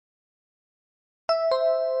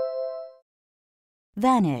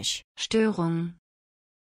 vanish, Störung,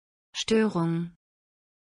 Störung,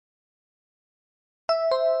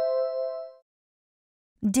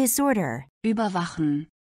 disorder, überwachen,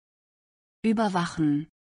 überwachen,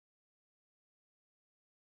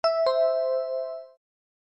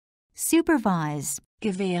 supervise,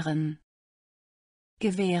 gewähren,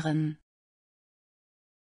 gewähren,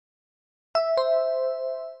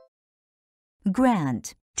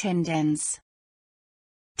 grant, Tendenz,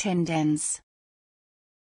 Tendenz,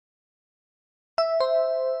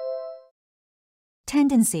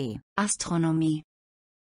 tendency, Astronomie,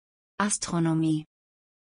 Astronomie,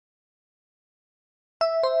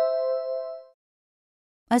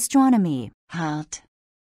 astronomy, hart,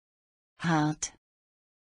 hart,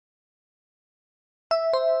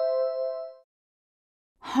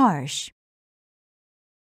 harsh,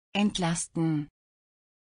 entlasten,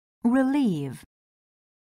 relieve,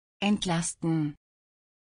 entlasten,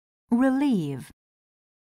 relieve,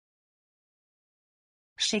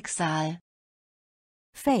 Schicksal,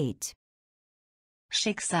 fate,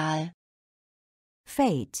 Schicksal,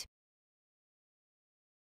 fate,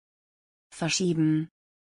 verschieben,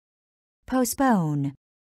 postpone,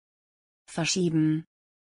 verschieben,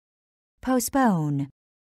 postpone,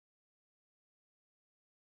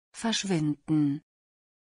 verschwinden,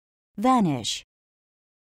 vanish,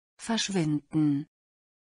 verschwinden,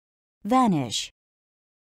 vanish,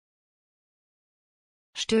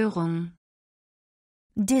 Störung,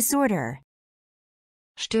 disorder,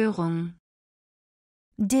 Störung,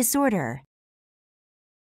 disorder,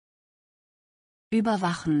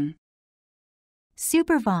 überwachen,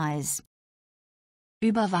 supervise,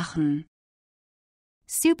 überwachen,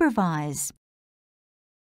 supervise,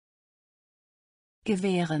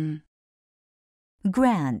 gewähren,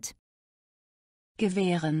 grant,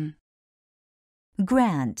 gewähren,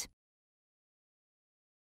 grant,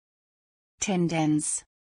 Tendenz,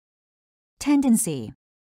 tendency,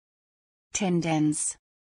 Tendenz,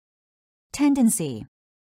 tendency,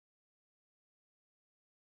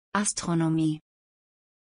 Astronomie,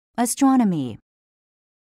 astronomy,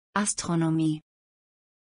 Astronomie,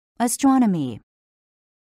 astronomy,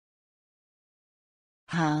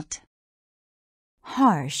 hart,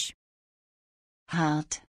 harsh,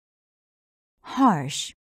 hart,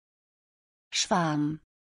 harsh, Schwarm,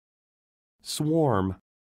 swarm,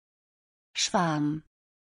 Schwarm,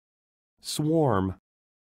 swarm,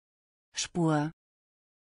 Spur,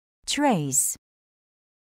 trace,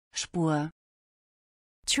 Spur,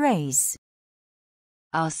 trace,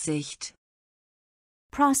 Aussicht,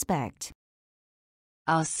 prospect,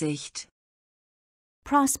 Aussicht,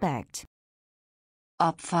 prospect,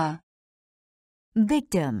 Opfer,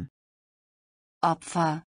 victim,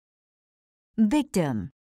 Opfer,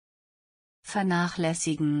 victim,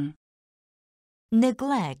 vernachlässigen,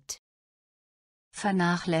 neglect,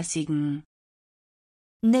 vernachlässigen,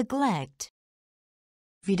 neglect,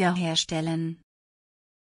 wiederherstellen,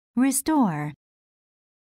 restore,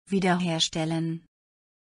 wiederherstellen,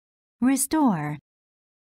 restore,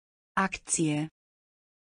 Aktie,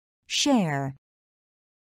 share,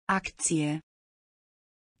 Aktie,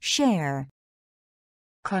 share,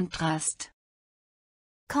 Kontrast,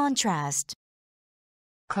 Contrast.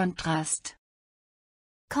 Kontrast.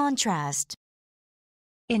 Contrast.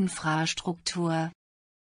 Infrastruktur.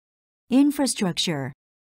 Infrastructure.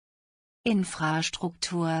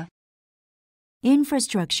 Infrastruktur.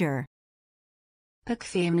 Infrastructure.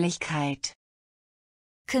 Bequemlichkeit.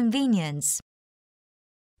 Convenience.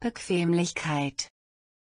 Bequemlichkeit.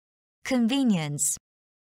 Convenience.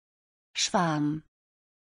 Schwarm.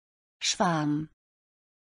 Schwarm.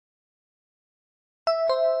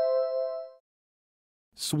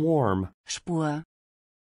 Swarm. Spur.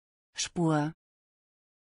 Spur.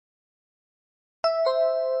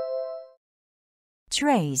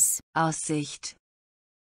 Trace. Aussicht.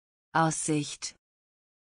 Aussicht.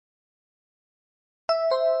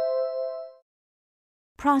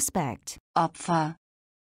 Prospect. Opfer.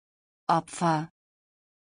 Opfer.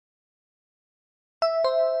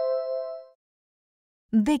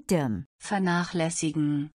 Victim.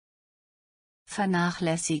 Vernachlässigen.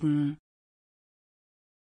 Vernachlässigen.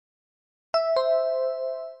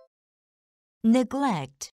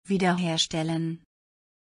 Neglect. Wiederherstellen.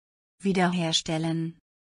 Wiederherstellen.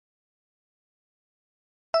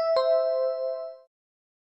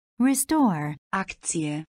 Restore.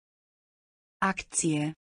 Aktie.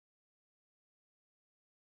 Aktie.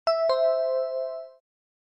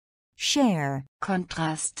 Share.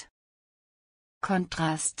 Kontrast.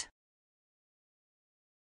 Kontrast.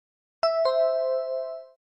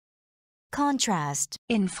 Contrast.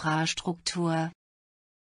 Infrastruktur.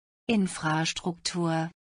 Infrastruktur.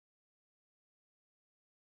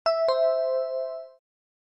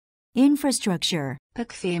 Infrastructure.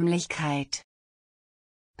 Bequemlichkeit.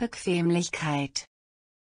 Bequemlichkeit.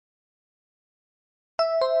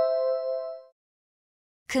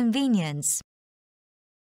 Convenience.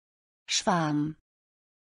 Schwarm.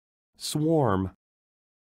 Swarm.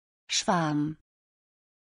 Schwarm.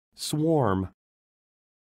 Swarm.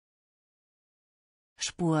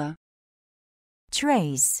 Spur.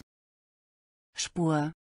 Trace.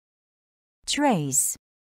 Spur. Trace.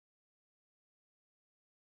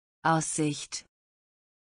 Aussicht.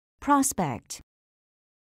 Prospect.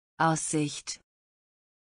 Aussicht.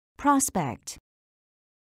 Prospect.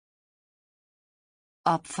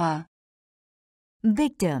 Opfer.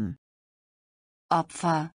 Victim.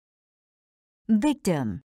 Opfer.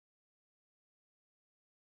 Victim.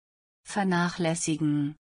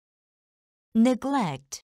 Vernachlässigen.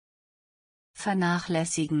 Neglect.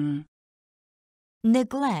 Vernachlässigen.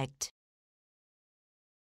 Neglect.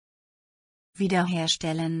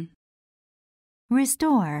 Wiederherstellen.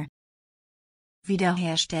 Restore.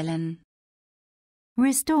 Wiederherstellen.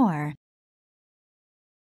 Restore.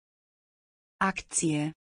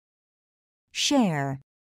 Aktie. Share.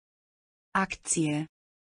 Aktie.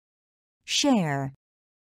 Share.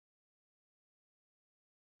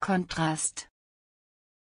 Kontrast.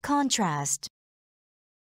 Contrast.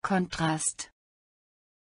 Kontrast.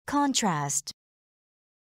 Contrast.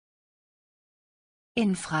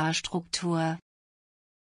 Infrastruktur.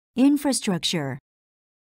 Infrastructure.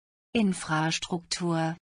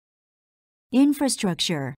 Infrastruktur.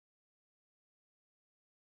 Infrastructure.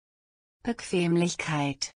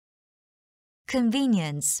 Bequemlichkeit.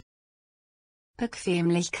 Convenience.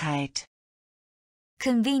 Bequemlichkeit.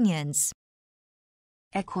 Convenience.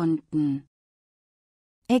 Erkunden.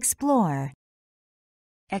 Explore.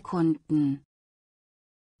 Erkunden.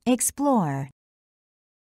 Explore.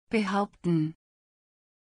 Behaupten.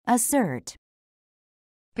 Assert.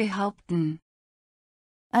 Behaupten.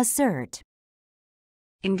 Assert.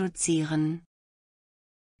 Induzieren.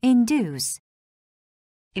 Induce.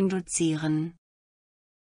 Induzieren.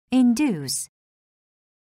 Induce.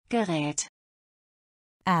 Gerät.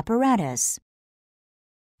 Apparatus.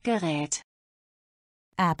 Gerät.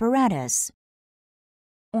 Apparatus.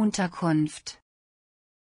 Unterkunft.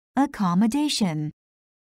 Accommodation.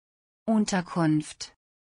 Unterkunft.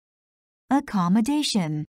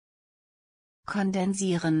 Accommodation.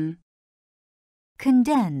 Kondensieren.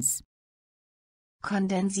 Condense.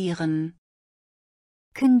 Kondensieren.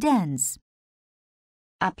 Condense.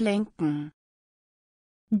 Ablenken.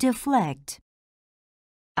 Deflect.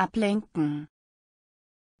 Ablenken.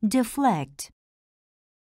 Deflect.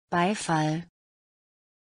 Beifall.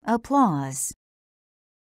 Applause.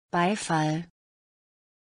 Beifall.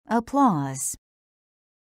 Applause.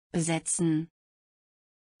 Besetzen.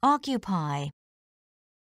 Occupy.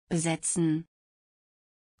 Besetzen.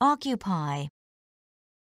 Occupy.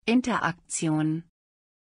 Interaktion.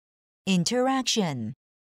 Interaction.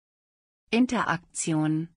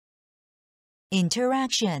 Interaktion.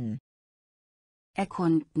 Interaction.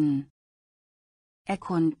 Erkunden.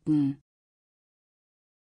 Erkunden.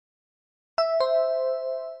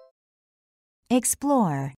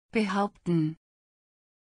 explore, behaupten,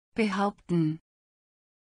 behaupten,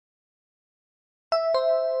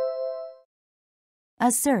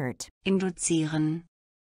 assert, induzieren,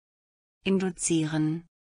 induzieren,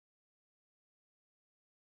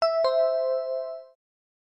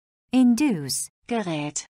 induce,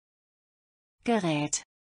 Gerät, Gerät,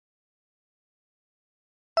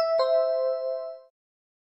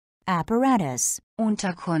 apparatus,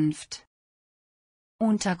 Unterkunft,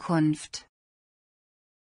 Unterkunft,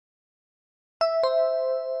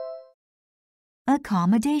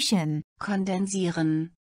 accommodation,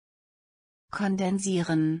 kondensieren,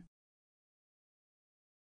 kondensieren,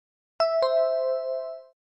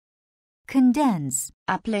 condense,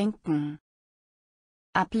 ablenken,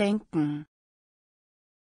 ablenken,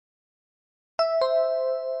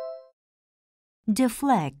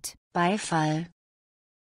 deflect, Beifall,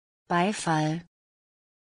 Beifall,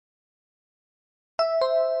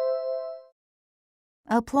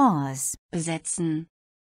 applause, besetzen,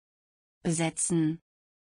 besetzen,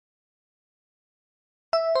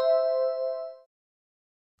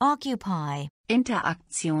 occupy,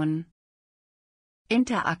 Interaktion,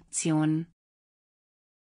 Interaktion,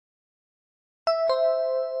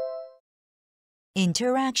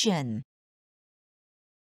 interaction,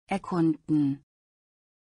 erkunden,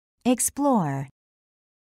 explore,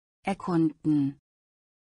 erkunden,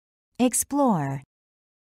 explore,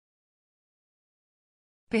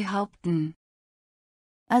 behaupten,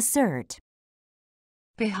 assert,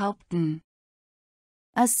 behaupten,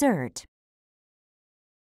 assert,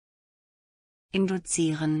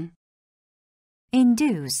 induzieren,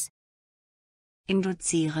 induce,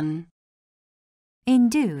 induzieren,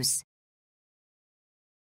 induce,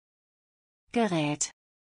 Gerät,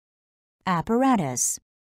 apparatus,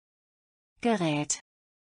 Gerät,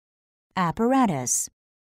 apparatus,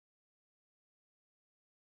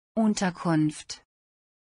 Unterkunft,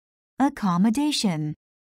 accommodation,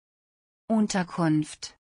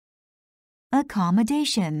 Unterkunft,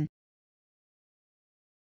 accommodation,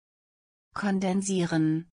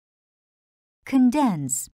 kondensieren,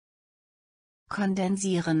 condense,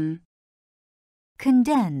 kondensieren,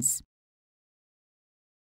 condense,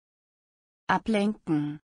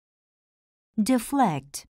 ablenken,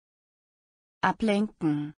 deflect,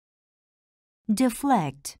 ablenken,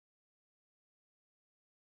 deflect,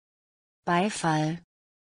 Beifall,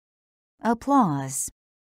 applause,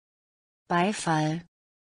 Beifall,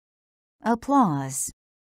 applause,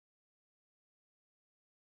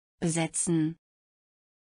 besetzen,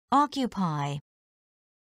 occupy,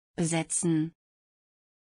 besetzen,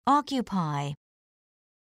 occupy,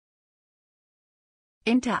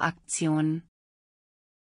 Interaktion,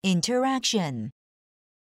 interaction,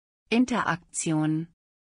 Interaktion,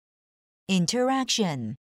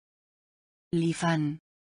 interaction, liefern,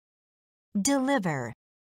 deliver,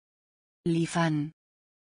 liefern,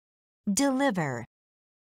 deliver,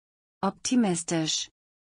 optimistisch,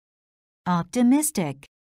 optimistic,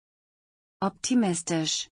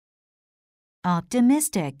 optimistisch,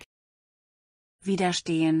 optimistic,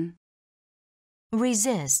 widerstehen,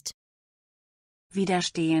 resist,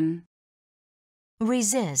 widerstehen,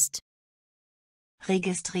 resist,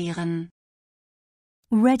 registrieren,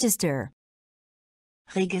 register,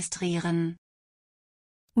 registrieren,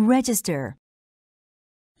 register,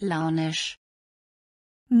 launisch,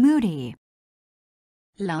 moody,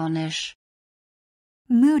 launisch,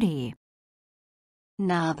 moody,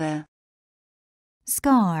 Narbe,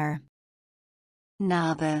 scar,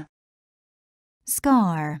 Narbe,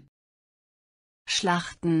 scar,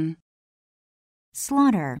 schlachten,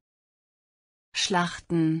 slaughter,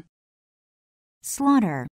 schlachten,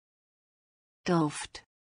 slaughter, Duft,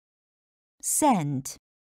 scent,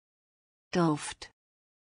 Duft,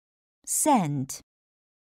 scent,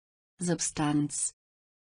 Substanz,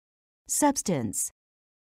 substance,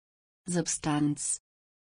 Substanz,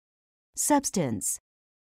 substance,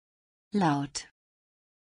 laut,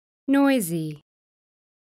 noisy,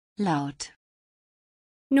 laut,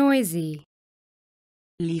 noisy,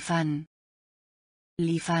 liefern,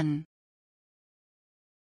 liefern,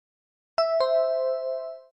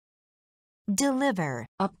 deliver,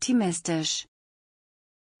 optimistisch,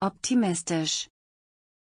 optimistisch,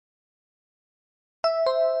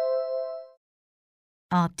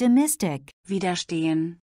 optimistic,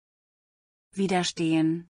 widerstehen,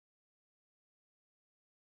 widerstehen,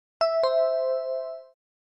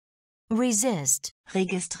 resist,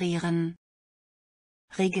 registrieren,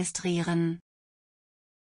 registrieren,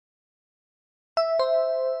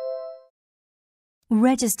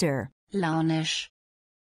 register, launisch,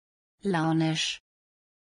 launisch,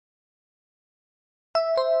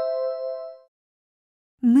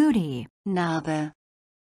 moody, Narbe,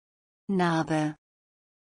 Narbe,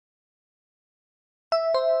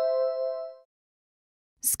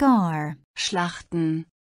 scar, Schlachten,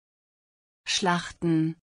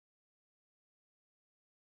 Schlachten,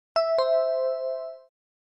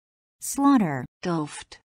 slaughter,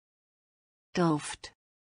 Duft, Duft,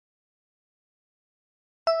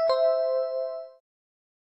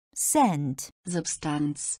 scent,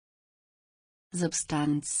 Substanz,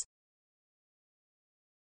 Substanz,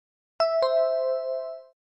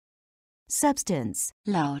 substance,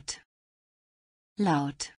 laut,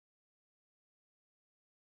 laut,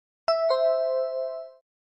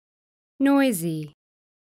 noisy,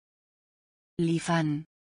 liefern,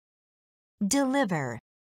 deliver,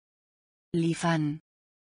 liefern,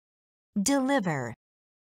 deliver,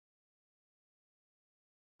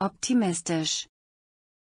 optimistisch,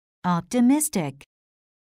 optimistic,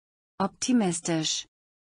 optimistisch,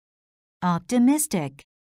 optimistic,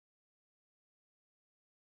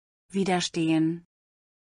 widerstehen,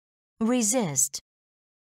 resist,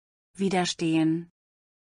 widerstehen,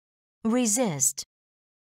 resist,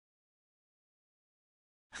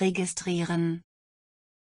 registrieren,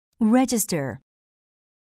 register,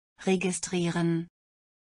 registrieren,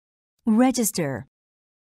 register,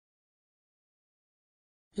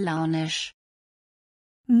 launisch,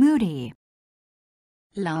 moody,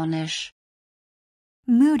 launisch,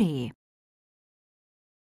 moody,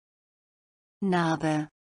 Narbe,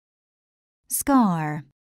 scar,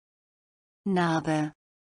 Narbe,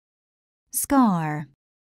 scar,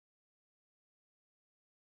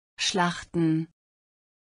 Schlachten,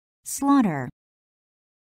 slaughter,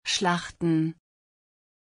 Schlachten,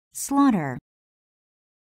 slaughter,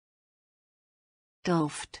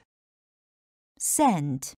 Duft,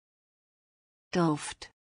 scent,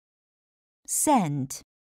 Duft, scent,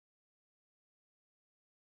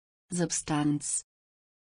 Substanz,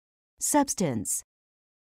 substance,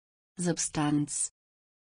 Substanz,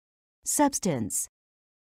 substance,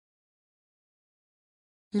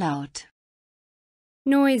 laut,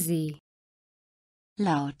 noisy,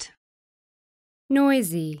 laut,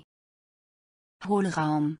 noisy,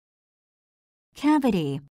 Hohlraum,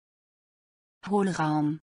 cavity,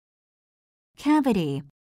 Hohlraum, cavity,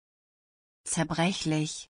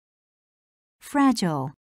 zerbrechlich,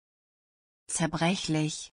 fragile,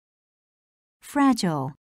 zerbrechlich,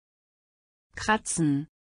 fragile, kratzen,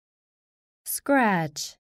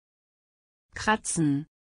 scratch, kratzen,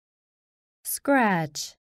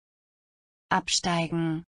 scratch,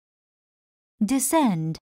 absteigen,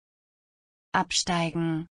 descend,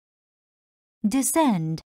 absteigen,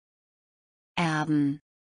 descend, erben,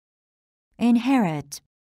 inherit,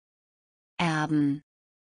 erben,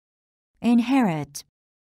 inherit,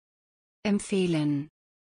 empfehlen,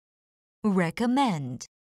 recommend,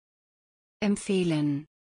 empfehlen,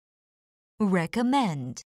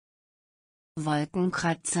 recommend,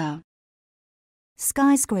 Wolkenkratzer,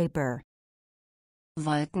 skyscraper,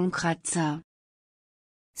 Wolkenkratzer,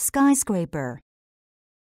 skyscraper,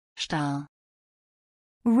 starr,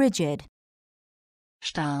 rigid,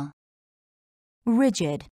 starr,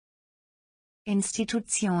 rigid,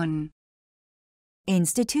 Institution,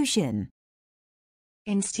 institution,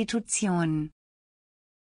 Institution,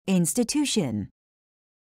 institution,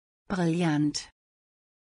 brillant,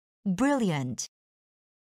 brilliant,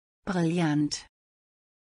 brillant,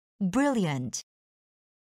 brilliant,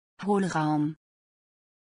 Hohlraum,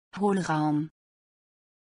 Hohlraum,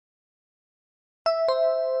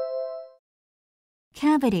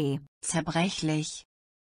 cavity, zerbrechlich,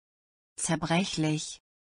 zerbrechlich,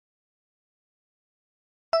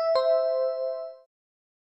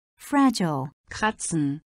 fragile,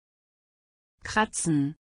 kratzen,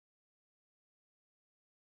 kratzen,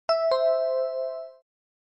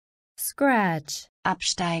 scratch,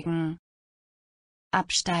 absteigen,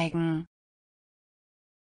 absteigen,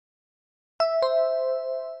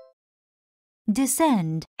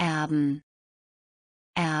 descend, erben,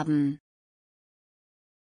 erben,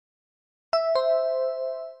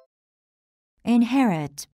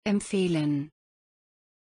 inherit, empfehlen,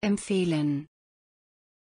 empfehlen,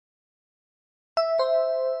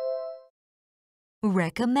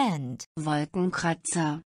 recommend,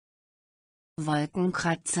 Wolkenkratzer,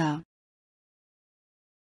 Wolkenkratzer,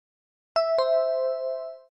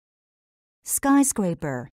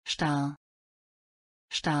 skyscraper, starr,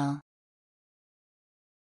 starr,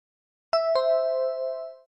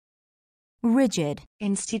 rigid,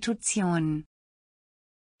 Institution,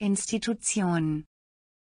 Institution,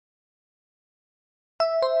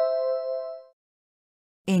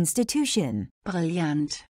 institution,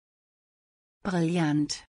 brillant,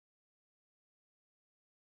 brillant,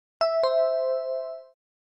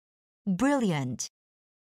 brilliant,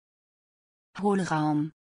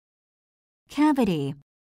 Hohlraum, cavity,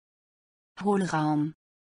 Hohlraum,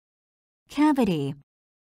 cavity,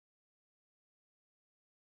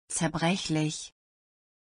 zerbrechlich,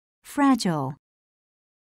 fragile,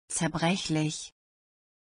 zerbrechlich,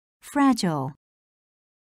 fragile,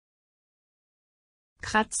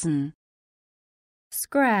 kratzen,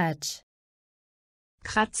 scratch,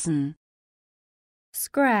 kratzen,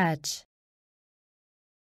 scratch,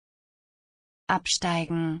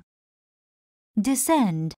 absteigen,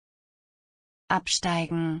 descend,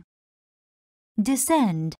 absteigen,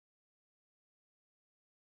 descend,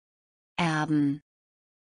 erben,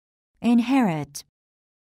 inherit,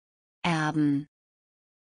 erben,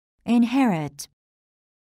 inherit,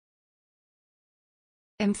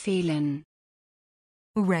 empfehlen,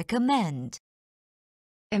 recommend,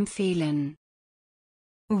 empfehlen,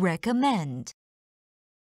 recommend,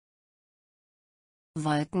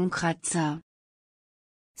 Wolkenkratzer,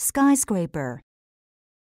 skyscraper,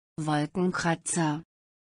 Wolkenkratzer,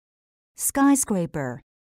 skyscraper,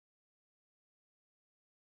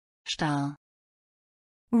 starr,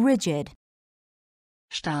 rigid,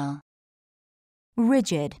 starr,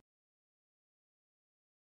 rigid,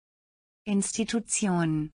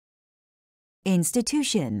 Institution,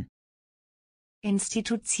 institution,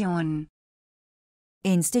 Institution,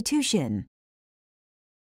 institution,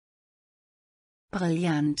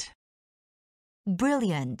 brillant,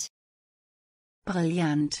 brilliant,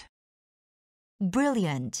 brillant,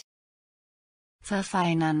 brilliant,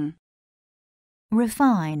 verfeinern,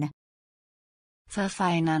 refine,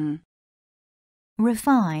 verfeinern,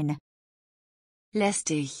 refine,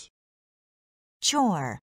 lästig,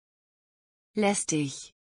 chore,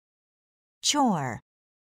 lästig, chore,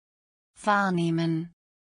 wahrnehmen,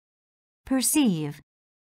 perceive,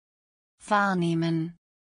 wahrnehmen,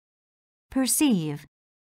 perceive,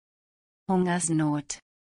 Hungersnot,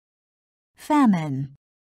 famine,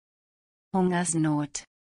 Hungersnot,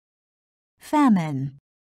 famine,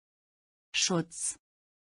 Schutz,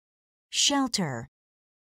 shelter,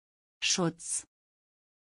 Schutz,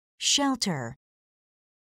 shelter,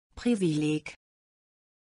 Privileg,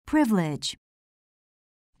 privilege,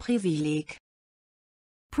 Privileg,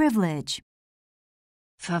 privilege,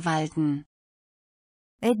 verwalten,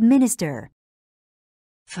 administer,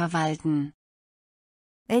 verwalten,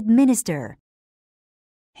 administer,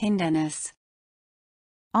 Hindernis,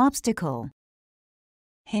 obstacle,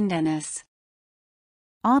 Hindernis,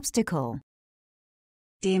 obstacle,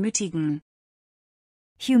 demütigen,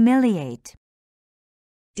 humiliate,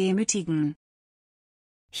 demütigen,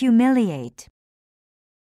 humiliate,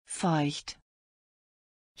 feucht,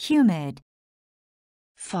 humid,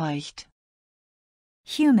 feucht,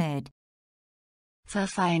 humid,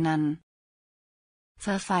 verfeinern,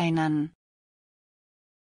 verfeinern,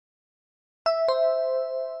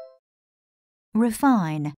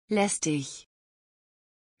 refine, lästig,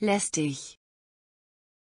 lästig,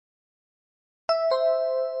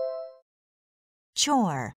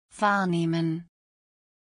 chore, wahrnehmen,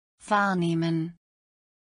 wahrnehmen,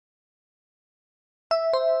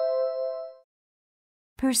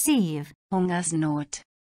 perceive, Hungersnot,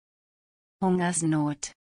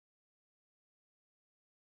 Hungersnot,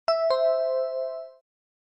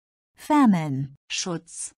 famine,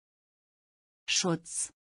 Schutz,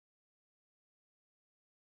 Schutz,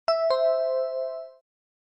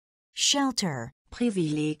 shelter,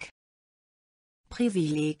 Privileg,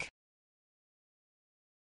 Privileg,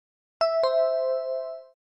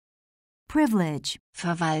 privilege,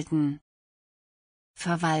 verwalten,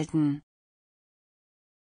 verwalten,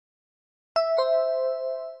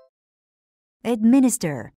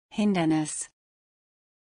 administer, Hindernis,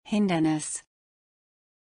 Hindernis,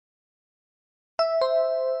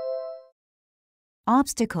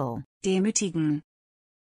 obstacle, demütigen,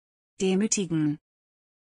 demütigen,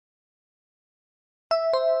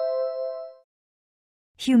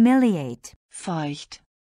 humiliate, feucht,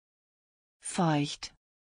 feucht,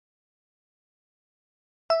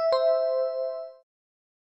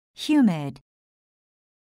 humid,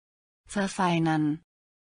 verfeinern,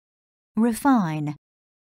 refine,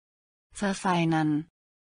 verfeinern,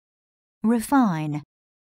 refine,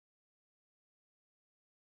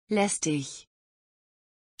 lästig,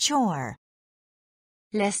 chore,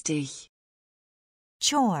 lästig,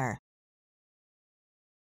 chore,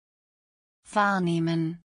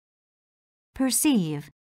 wahrnehmen,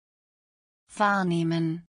 perceive,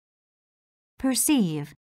 wahrnehmen,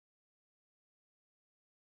 perceive,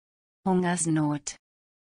 Hungersnot,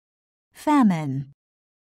 famine,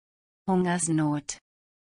 Hungersnot,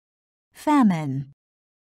 famine,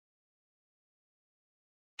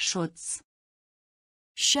 Schutz,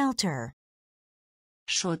 shelter,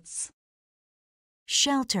 Schutz,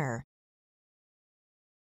 shelter,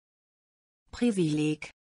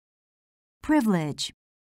 Privileg, privilege,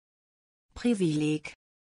 Privileg,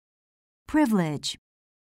 privilege,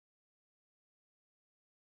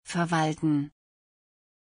 verwalten,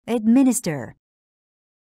 administer,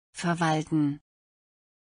 verwalten,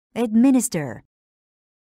 administer,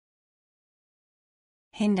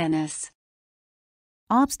 Hindernis,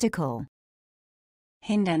 obstacle,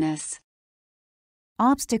 Hindernis,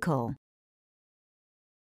 obstacle,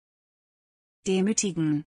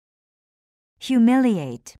 demütigen,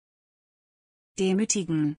 humiliate,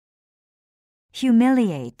 demütigen,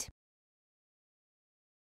 humiliate,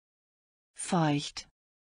 feucht,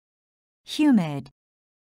 humid,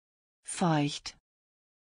 feucht,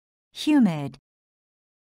 humid,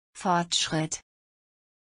 Fortschritt,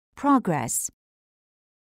 progress,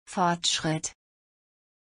 Fortschritt,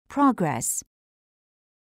 progress,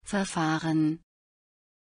 Verfahren,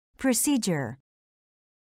 procedure,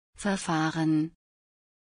 Verfahren,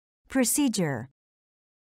 procedure,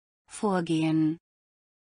 Vorgehen,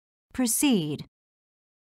 proceed,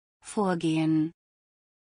 Vorgehen,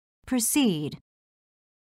 proceed,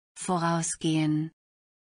 vorausgehen,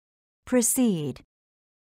 proceed,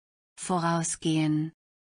 vorausgehen,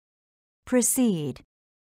 proceed,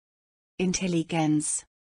 Intelligenz,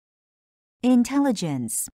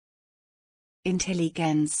 intelligence,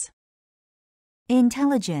 Intelligenz,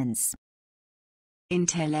 intelligence,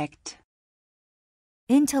 Intellekt,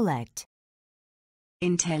 intellect,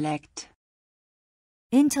 Intellekt,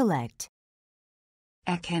 intellect,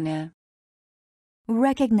 erkenne,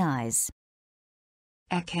 recognize,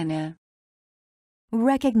 erkenne,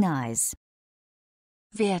 recognize,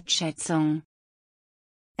 Wertschätzung,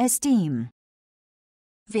 esteem,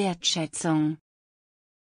 Wertschätzung,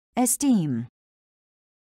 esteem,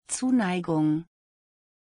 Zuneigung,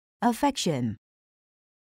 affection,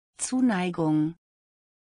 Zuneigung,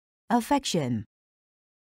 affection,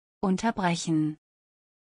 unterbrechen,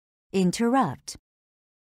 interrupt,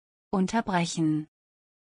 unterbrechen,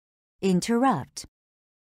 interrupt,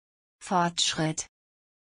 Fortschritt,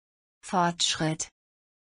 Fortschritt,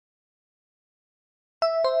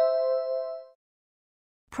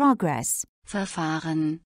 progress,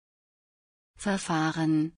 Verfahren,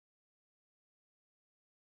 Verfahren,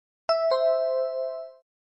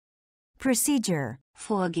 procedure,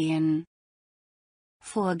 Vorgehen,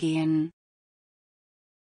 Vorgehen,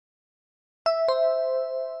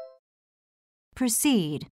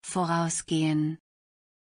 proceed, vorausgehen,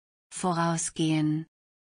 vorausgehen,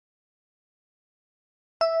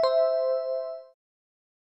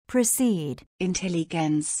 proceed,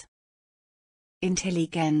 Intelligenz,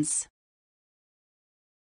 Intelligenz,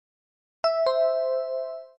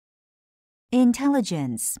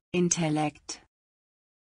 intelligence, Intellekt,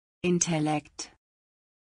 Intellekt,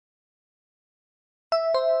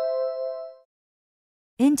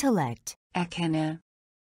 intellect, erkenne,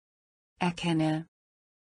 erkenne,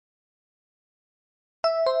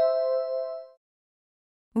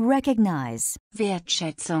 recognize,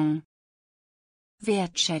 Wertschätzung,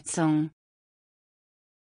 Wertschätzung,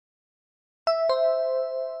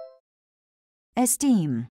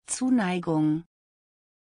 esteem, Zuneigung,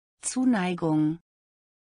 Zuneigung,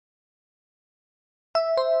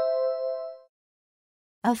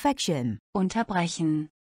 affection, unterbrechen,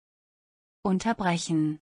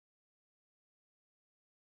 unterbrechen,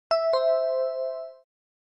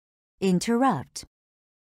 interrupt,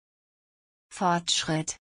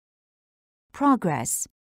 Fortschritt, progress,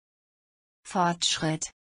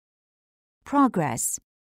 Fortschritt, progress,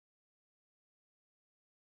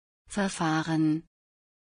 Verfahren,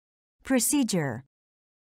 procedure,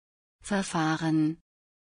 Verfahren,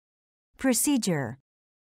 procedure,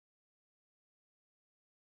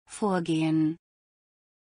 Vorgehen,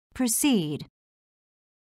 proceed,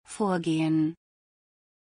 Vorgehen,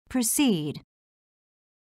 proceed,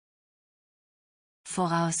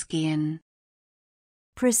 vorausgehen,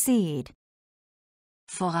 proceed,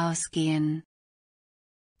 vorausgehen,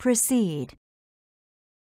 proceed,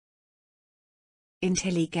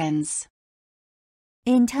 Intelligenz,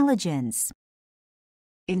 intelligence,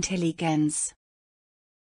 Intelligenz,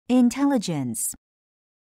 intelligence,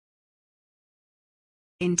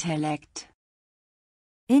 Intellekt,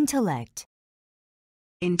 intellect,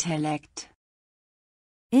 Intellekt,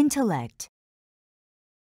 intellect,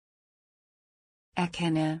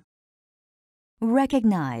 erkenne,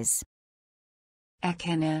 recognize,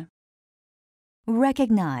 erkenne,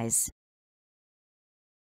 recognize,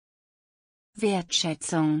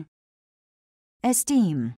 Wertschätzung,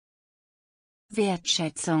 esteem,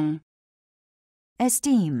 Wertschätzung,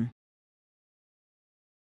 esteem,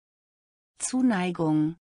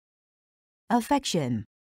 Zuneigung, affection,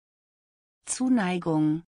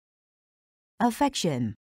 Zuneigung,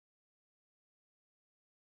 affection,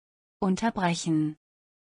 unterbrechen,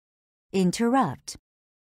 interrupt,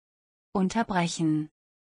 unterbrechen,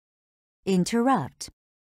 interrupt,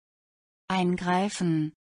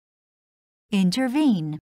 eingreifen,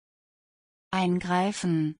 intervene,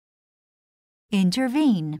 eingreifen,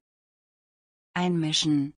 intervene,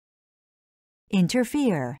 einmischen,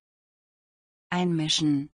 interfere,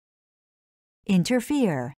 einmischen,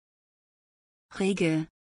 interfere, rege,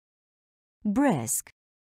 brisk,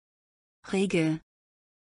 rege,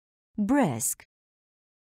 brisk,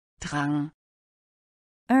 Drang,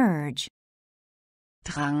 urge,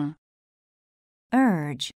 Drang,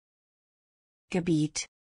 urge, Gebiet,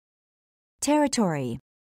 territory,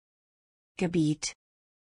 Gebiet,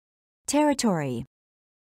 territory,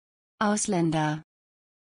 Ausländer,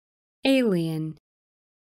 alien,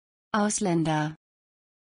 Ausländer,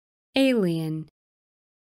 alien,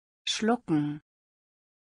 schlucken,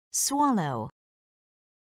 swallow,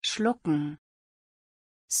 schlucken,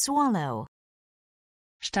 swallow,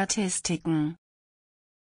 Statistiken,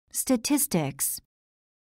 statistics,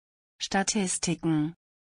 Statistiken,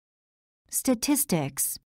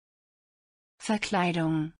 statistics,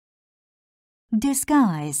 Verkleidung,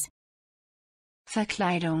 disguise,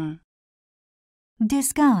 Verkleidung,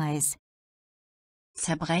 disguise,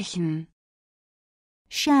 zerbrechen,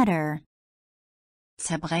 shatter,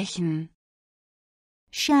 zerbrechen,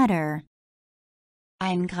 shatter,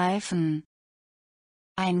 eingreifen,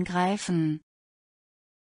 eingreifen,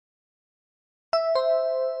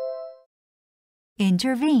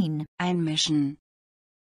 intervene, einmischen,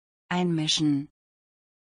 einmischen,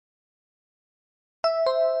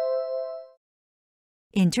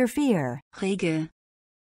 interfere, rege,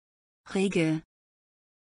 rege,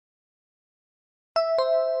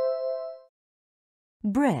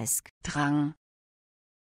 brisk, Drang,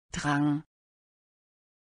 Drang,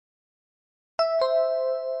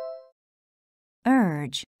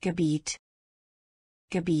 urge, Gebiet,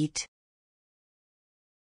 Gebiet,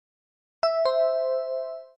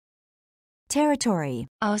 territory,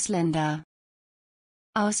 Ausländer,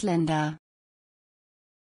 Ausländer,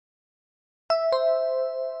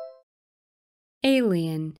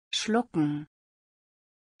 alien, schlucken,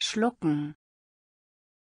 schlucken,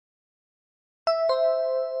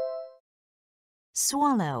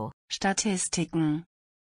 swallow, Statistiken,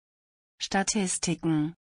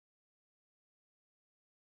 Statistiken,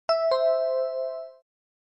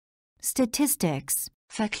 statistics,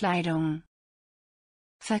 Verkleidung,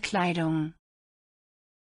 Verkleidung,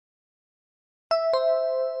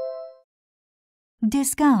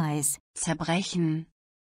 disguise, zerbrechen,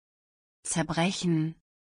 zerbrechen,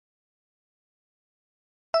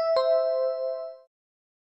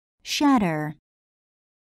 shatter,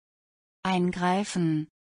 eingreifen,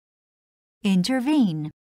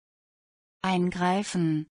 intervene,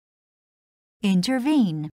 eingreifen,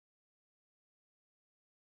 intervene,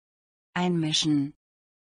 einmischen,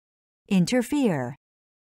 interfere,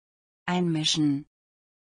 einmischen,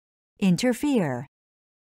 interfere,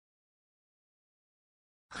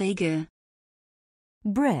 rege,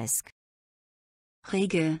 brisk,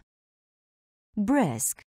 rege,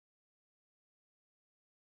 brisk,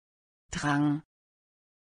 Drang,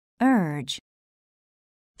 urge,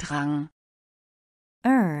 Drang,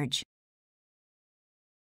 urge,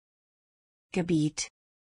 Gebiet,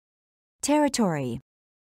 territory,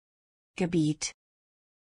 Gebiet,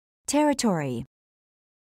 territory,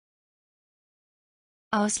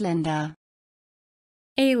 Ausländer,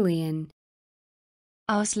 alien,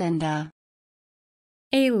 Ausländer,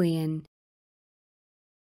 alien,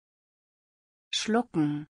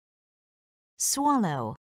 schlucken,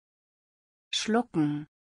 swallow, schlucken,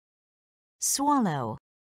 swallow,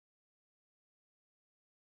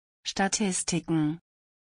 Statistiken,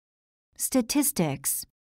 statistics,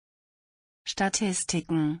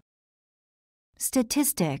 Statistiken,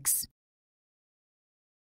 statistics,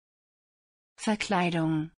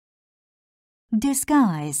 Verkleidung,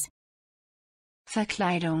 disguise,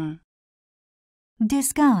 Verkleidung,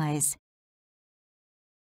 disguise,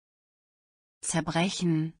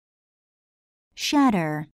 zerbrechen,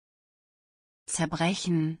 shatter,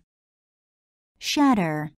 zerbrechen,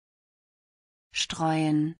 shatter,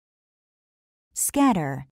 streuen,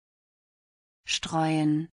 scatter,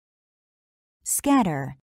 streuen,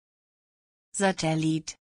 scatter,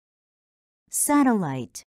 Satellit,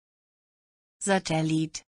 satellite,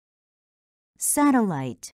 Satellit,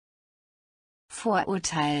 satellite,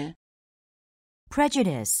 Vorurteil,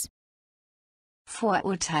 prejudice,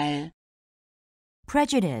 Vorurteil,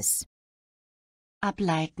 prejudice,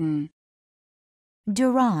 ableiten,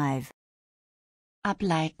 derive,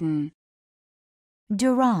 ableiten,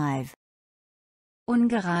 derive,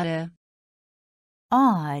 ungerade,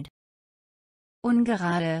 odd,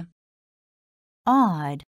 ungerade,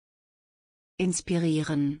 odd,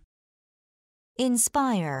 inspirieren,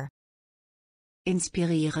 inspire,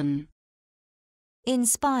 inspirieren,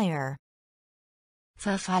 inspire,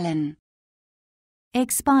 verfallen,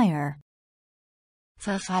 expire,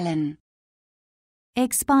 verfallen,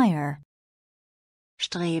 expire,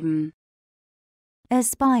 streben,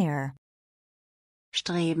 aspire,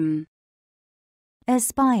 streben,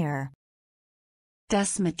 aspire,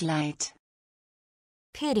 das Mitleid,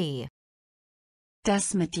 pity,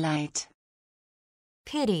 das Mitleid,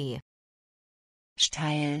 pity,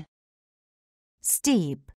 steil,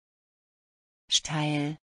 steep,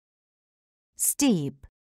 steil, steep,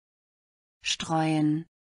 streuen,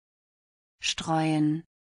 streuen,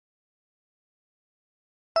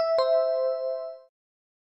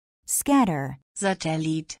 scatter,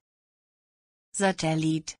 Satellit,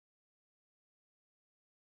 Satellit,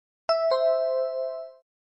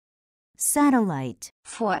 satellite,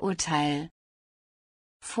 Vorurteil,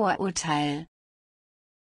 Vorurteil,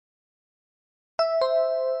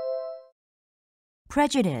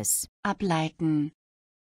 prejudice, ableiten,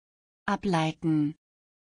 ableiten,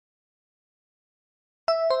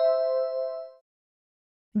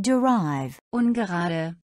 derive,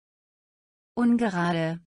 ungerade,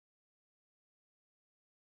 ungerade,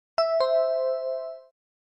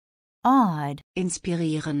 odd,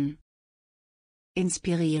 inspirieren,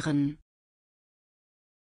 inspirieren,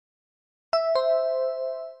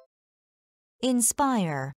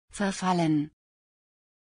 inspire, verfallen,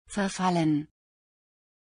 verfallen,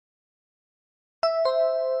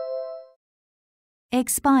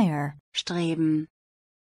 expire, streben,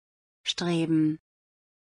 streben,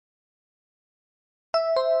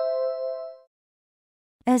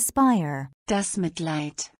 aspire, das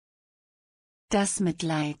Mitleid, das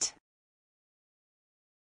Mitleid,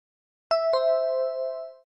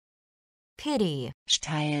 pity,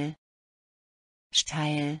 steil,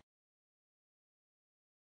 steil,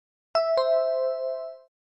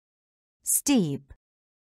 steep,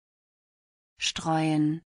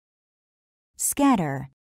 streuen, scatter,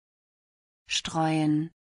 streuen,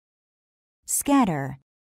 scatter,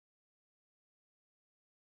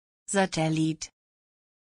 Satellit,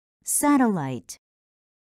 satellite,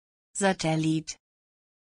 Satellit,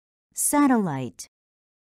 satellite,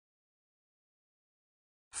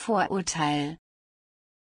 Vorurteil,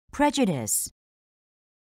 prejudice,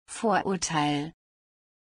 Vorurteil,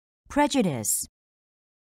 prejudice,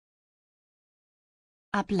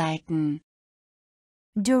 ableiten,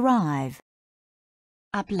 derive,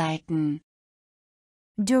 ableiten,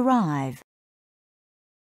 derive,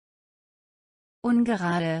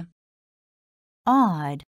 ungerade,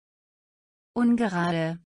 odd,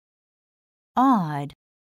 ungerade, odd,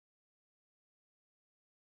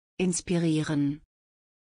 inspirieren,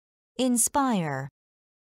 inspire,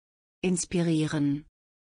 inspirieren,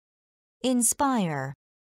 inspire,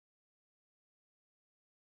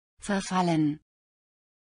 verfallen,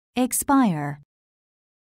 expire,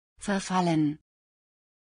 verfallen,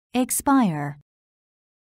 expire,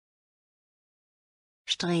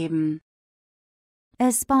 streben,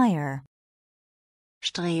 aspire,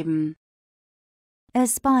 streben,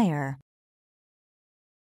 aspire,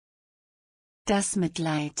 das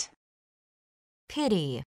Mitleid,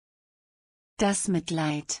 pity, das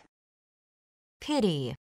Mitleid,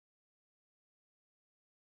 pity,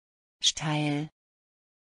 steil,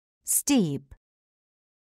 steep,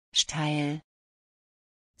 steil,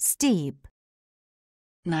 steep,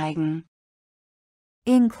 neigen,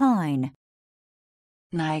 incline,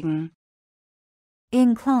 neigen,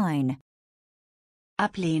 incline,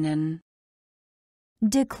 ablehnen,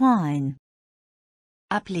 decline,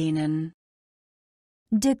 ablehnen,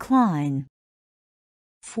 decline,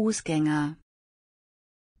 Fußgänger,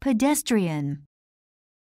 pedestrian,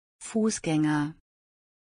 Fußgänger,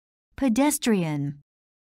 pedestrian,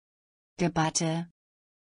 Debatte,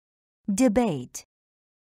 debate,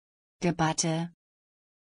 Debatte,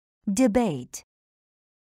 debate,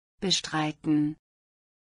 bestreiten,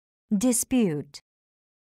 dispute,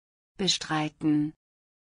 bestreiten,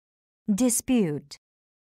 dispute,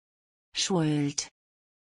 Schuld,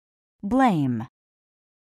 blame,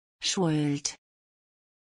 Schuld,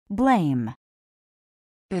 blame,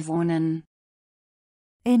 bewohnen,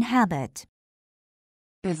 inhabit,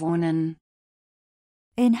 bewohnen,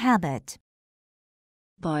 inhabit,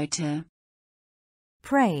 Beute,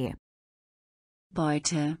 prey,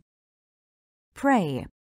 Beute, prey,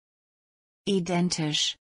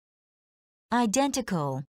 identisch,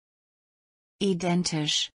 identical,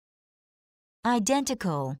 Identisch.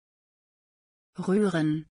 Identical.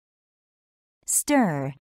 Rühren.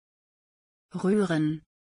 Stir. Rühren.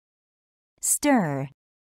 Stir.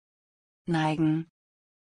 Neigen.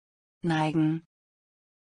 Neigen.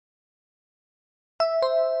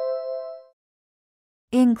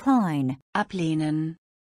 Incline. Ablehnen.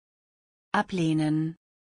 Ablehnen.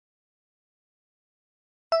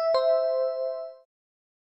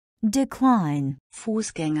 Decline.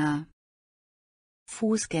 Fußgänger.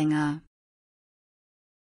 Fußgänger.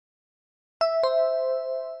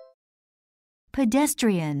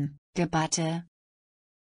 Pedestrian. Debatte.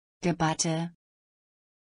 Debatte.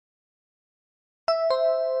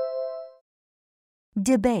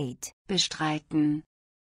 Debate. Bestreiten.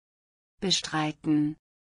 Bestreiten.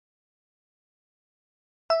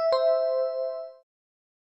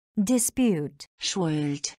 Dispute.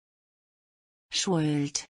 Schuld.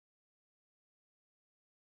 Schuld.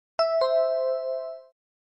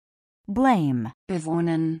 Blame.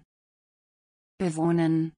 Bewohnen.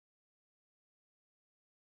 Bewohnen.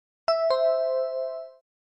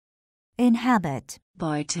 Inhabit.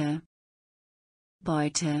 Beute.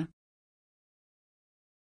 Beute.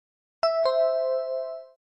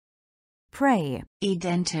 Prey.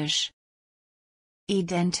 Identisch.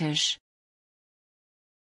 Identisch.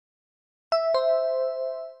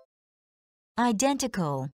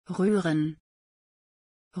 Identical. Rühren.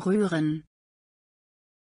 Rühren.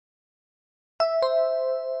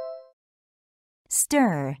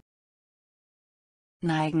 Stir.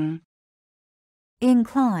 Neigen.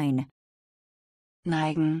 Incline.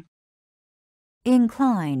 Neigen.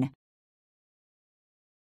 Incline.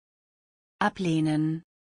 Ablehnen.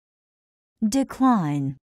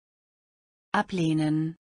 Decline.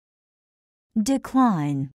 Ablehnen.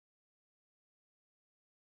 Decline.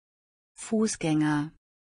 Fußgänger.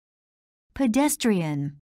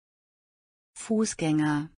 Pedestrian.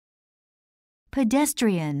 Fußgänger.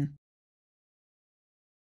 Pedestrian.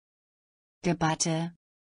 Debatte.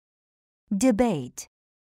 Debate.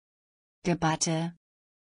 Debatte.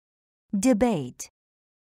 Debate.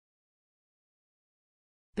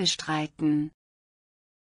 Bestreiten.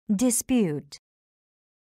 Dispute.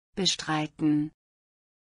 Bestreiten.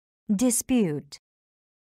 Dispute.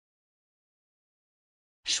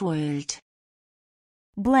 Schuld.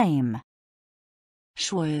 Blame.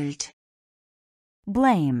 Schuld.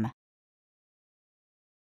 Blame.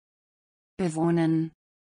 Bewohnen.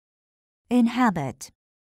 Inhabit.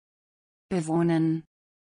 Bewohnen.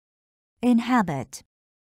 Inhabit.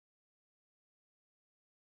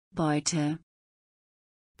 Beute.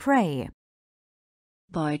 Prey.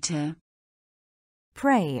 Beute.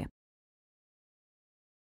 Prey.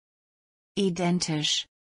 Identisch.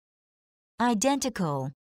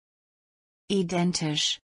 Identical.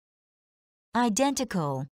 Identisch.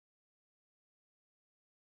 Identical.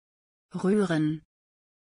 Rühren.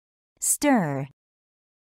 Stir.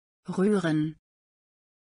 Rühren.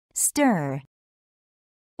 Stir.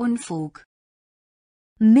 Unfug.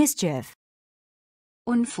 Mischief.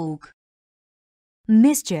 Unfug.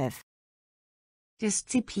 Mischief.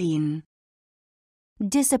 Disziplin.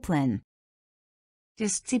 Discipline.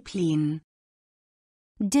 Disziplin.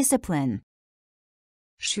 Discipline.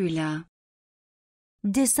 Schüler.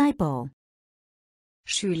 Disciple.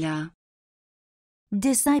 Schüler.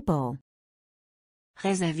 Disciple.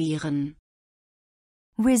 Reservieren.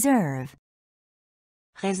 Reserve.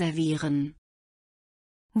 Reservieren.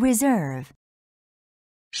 Reserve.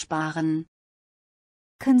 Sparen.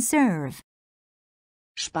 Conserve.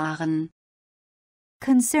 Sparen.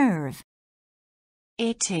 Conserve.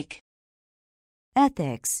 Ethik.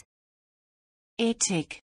 Ethics.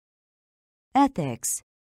 Ethik. Ethics.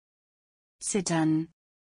 Zittern.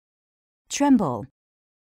 Tremble.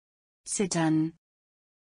 Zittern.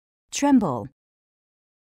 Tremble.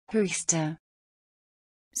 Höchste.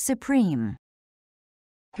 Supreme.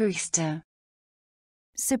 Höchste.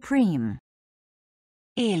 Supreme.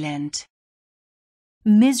 Elend.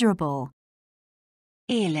 Miserable.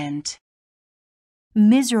 Elend.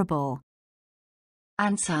 Miserable.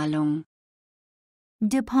 Anzahlung.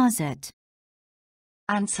 Deposit.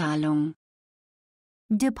 Anzahlung.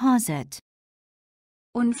 Deposit.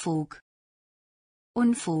 Unfug.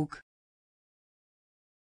 Unfug.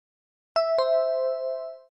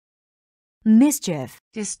 Mischief.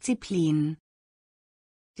 Disziplin.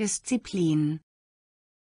 Disziplin.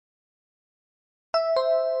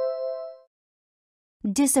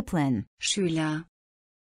 Discipline. Schüler.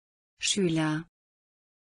 Schüler.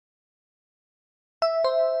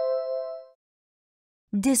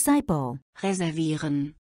 Disciple.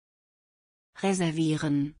 Reservieren.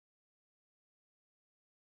 Reservieren.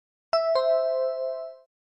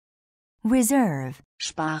 reserve,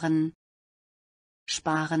 sparen,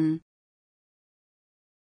 sparen,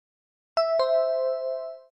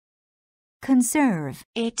 conserve,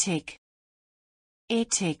 Ethik,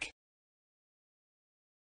 Ethik,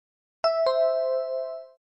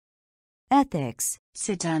 ethics,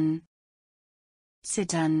 zittern,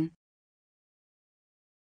 zittern,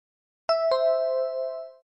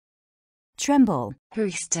 tremble,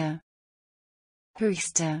 höchste,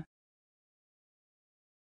 höchste,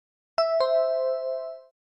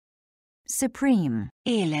 supreme,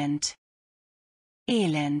 Elend,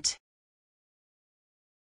 Elend,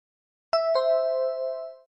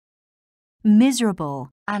 miserable,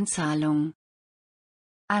 Anzahlung,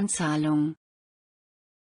 Anzahlung,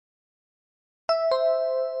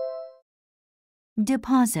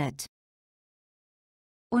 deposit,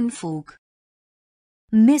 Unfug,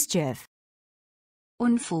 mischief,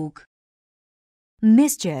 Unfug,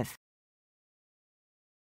 mischief,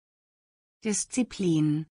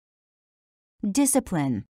 Disziplin,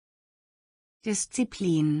 discipline,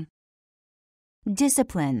 Disziplin,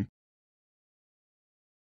 discipline,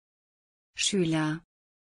 Schüler,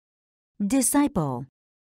 disciple,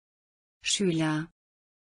 Schüler,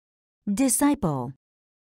 disciple,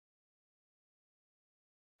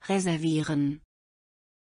 reservieren,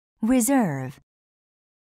 reserve,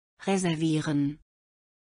 reservieren,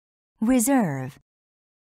 reserve,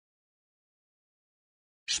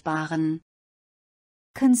 sparen,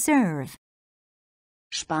 conserve,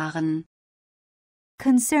 sparen,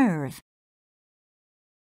 conserve,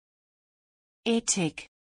 Ethik,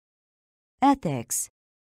 ethics,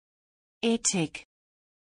 Ethik,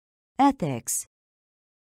 ethics,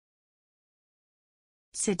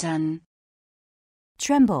 zittern,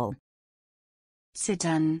 tremble,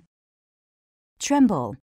 zittern,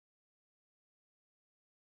 tremble,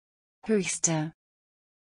 höchste,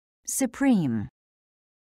 supreme,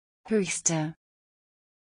 höchste,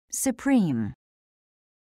 supreme,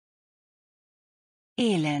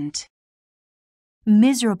 Elend,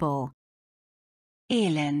 miserable,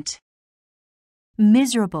 Elend,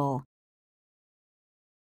 miserable,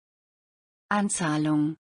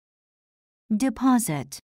 Anzahlung,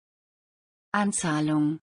 deposit,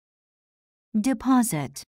 Anzahlung,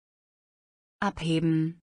 deposit,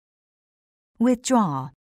 abheben, withdraw,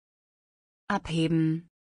 abheben,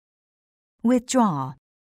 withdraw,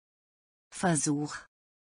 Versuch,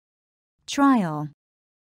 trial,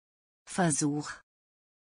 Versuch,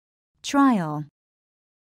 trial,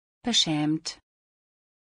 beschämt,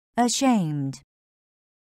 ashamed,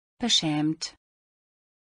 beschämt,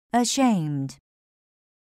 ashamed,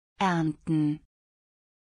 ernten,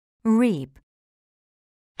 reap,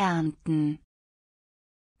 ernten,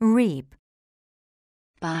 reap,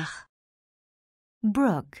 Bach,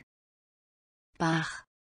 brook, Bach,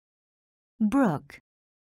 brook,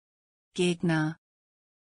 Gegner,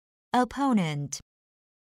 opponent,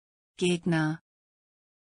 Gegner,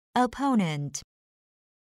 opponent,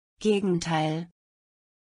 Gegenteil,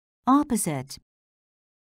 opposite,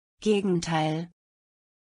 Gegenteil,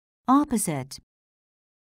 opposite,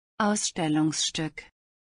 Ausstellungsstück,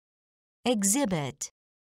 exhibit,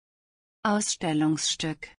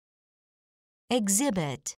 Ausstellungsstück,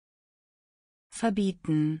 exhibit,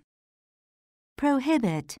 verbieten,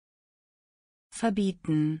 prohibit,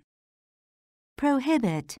 verbieten,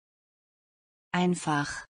 prohibit,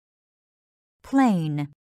 einfach,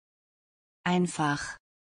 plain, einfach,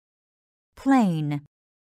 plain,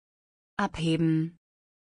 abheben,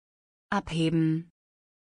 abheben,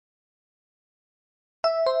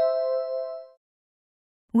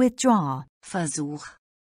 withdraw, Versuch,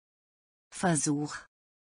 Versuch,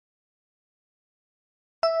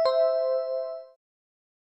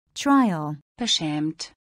 trial,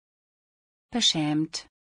 beschämt, beschämt,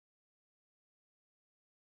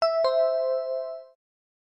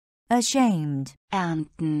 ashamed,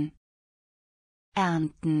 ernten,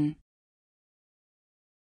 ernten,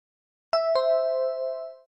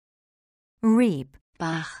 reap,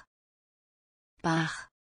 Bach, Bach,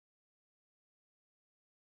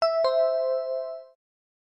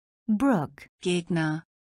 brook, Gegner,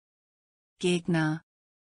 Gegner,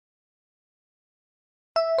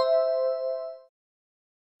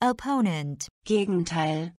 opponent,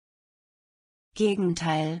 Gegenteil,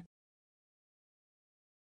 Gegenteil,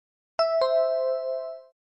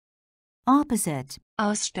 opposite,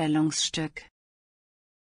 Ausstellungsstück,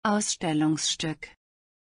 Ausstellungsstück,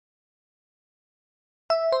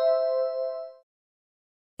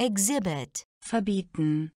 exhibit,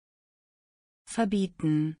 verbieten,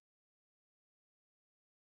 verbieten,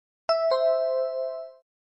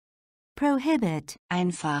 prohibit,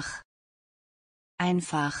 einfach,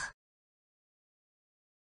 einfach,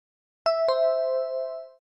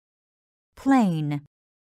 plain,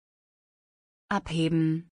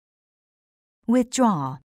 abheben,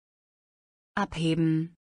 withdraw,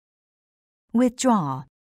 abheben, withdraw,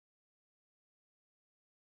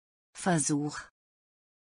 Versuch,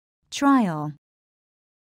 trial,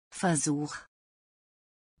 Versuch,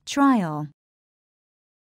 trial,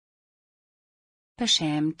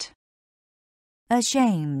 beschämt,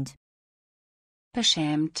 ashamed,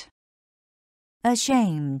 beschämt,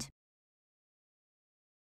 ashamed,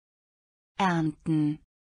 ernten,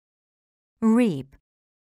 reap,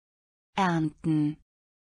 ernten,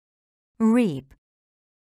 reap,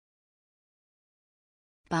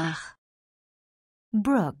 Bach,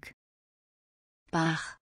 brook,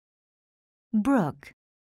 Bach, brook,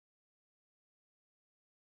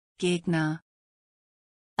 Gegner,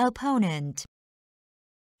 opponent,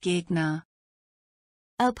 Gegner,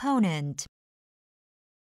 opponent,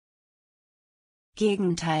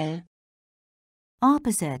 Gegenteil,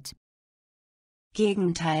 opposite,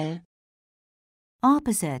 Gegenteil,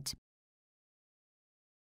 opposite,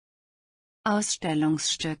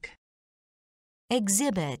 Ausstellungsstück,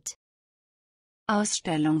 exhibit,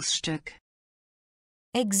 Ausstellungsstück,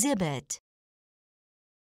 exhibit,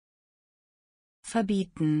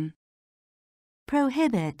 verbieten,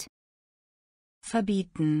 prohibit,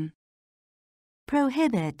 verbieten,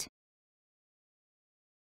 prohibit,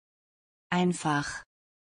 einfach,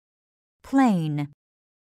 plain,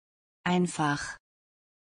 einfach,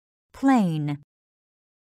 plain,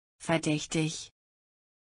 verdächtig,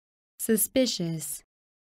 suspicious,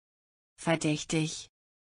 verdächtig,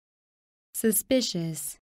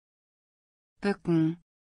 suspicious, bücken,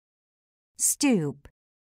 stoop,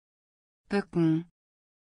 bücken,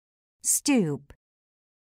 stoop,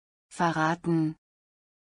 verraten,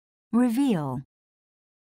 reveal,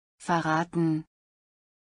 verraten,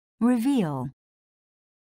 reveal,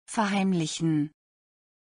 verheimlichen,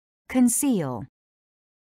 conceal,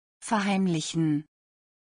 verheimlichen,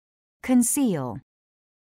 conceal,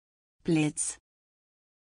 Blitz,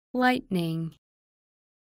 lightning,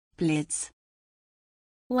 Blitz,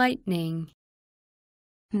 lightning,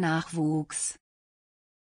 Nachwuchs,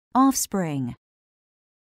 offspring,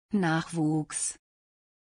 Nachwuchs,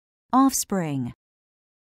 offspring,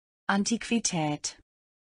 Antiquität,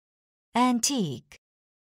 antique,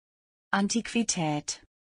 Antiquität,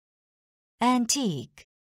 antique,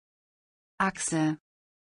 Achse,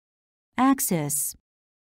 axis,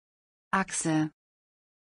 Achse,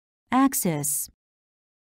 axis,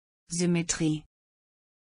 Symmetrie,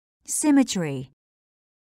 symmetry,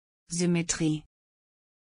 Symmetrie,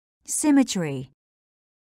 symmetry,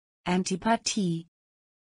 Antipathie,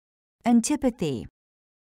 antipathy,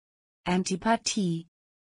 Antipathie,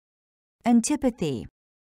 antipathy,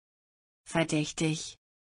 verdächtig,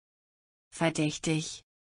 verdächtig,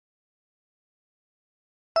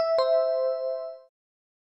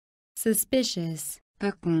 suspicious,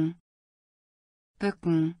 bücken,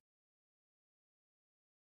 bücken,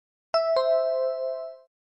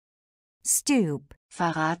 stoop,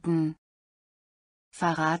 verraten,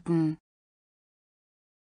 verraten,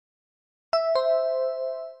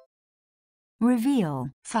 reveal,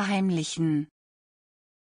 verheimlichen,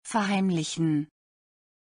 verheimlichen,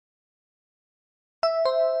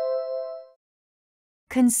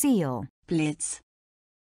 conceal, Blitz,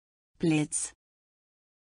 Blitz,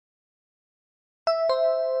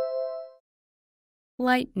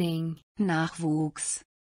 lightning, Nachwuchs,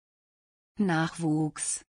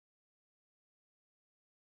 Nachwuchs,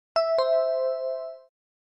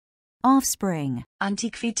 offspring,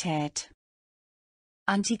 Antiquität,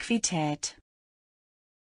 Antiquität,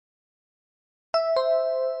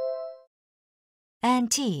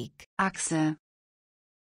 antique, Achse,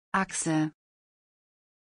 Achse,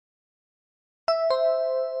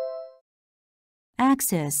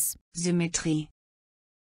 axis, Symmetrie,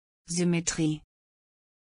 Symmetrie,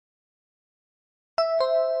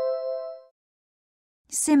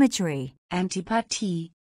 symmetry,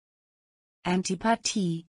 Antipathie,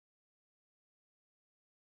 Antipathie,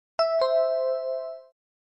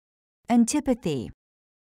 antipathy,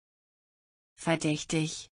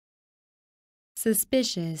 verdächtig,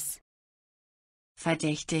 suspicious,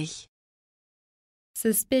 verdächtig,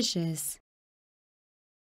 suspicious,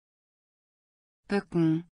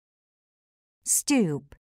 bücken,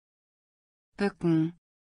 stoop, bücken,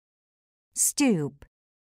 stoop,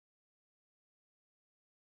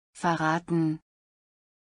 verraten,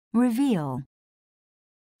 reveal,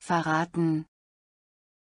 verraten,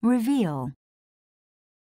 reveal,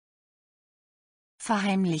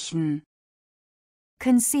 verheimlichen,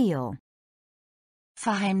 conceal,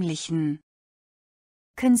 verheimlichen,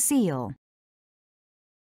 conceal,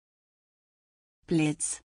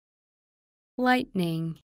 Blitz,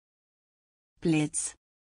 lightning, Blitz,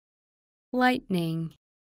 lightning,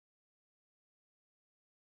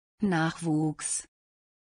 Nachwuchs,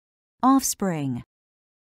 offspring,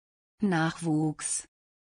 Nachwuchs,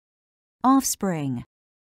 offspring,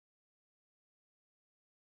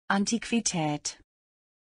 Antiquität,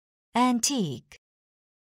 antique,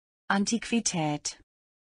 Antiquität,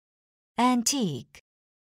 antique,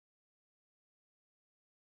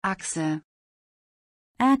 Achse,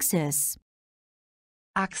 axis,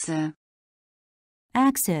 Achse,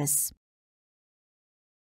 axis,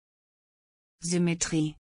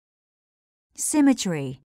 Symmetrie,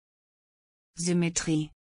 symmetry,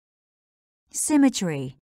 Symmetrie,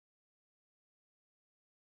 symmetry,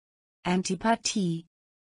 Antipathie,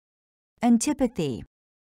 antipathy,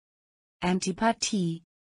 Antipathie,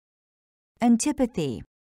 antipathy,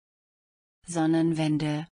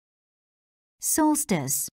 Sonnenwende,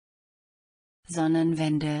 solstice,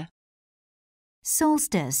 Sonnenwende,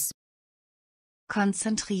 solstice,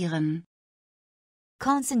 konzentrieren,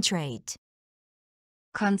 concentrate,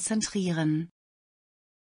 konzentrieren,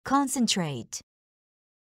 concentrate,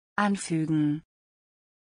 anfügen,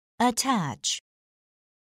 attach,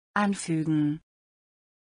 anfügen,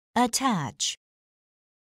 attach,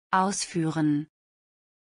 ausführen,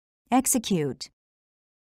 execute,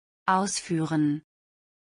 ausführen,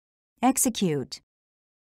 execute,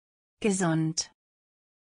 gesund,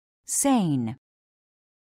 sane,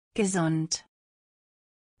 gesund,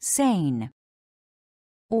 sane,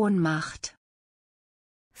 Ohnmacht,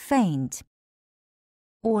 faint,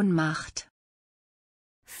 Ohnmacht,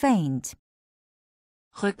 faint,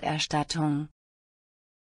 Rückerstattung,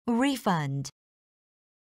 refund,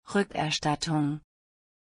 Rückerstattung,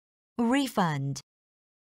 refund,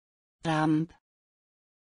 Ramp,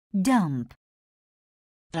 dump,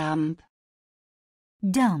 Ramp,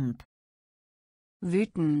 dump,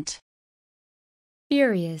 wütend,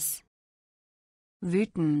 furious,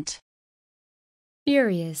 wütend,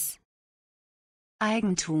 furious,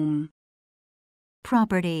 Eigentum,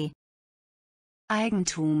 property,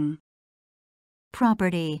 Eigentum,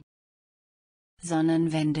 property,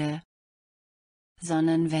 Sonnenwende,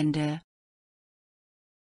 Sonnenwende,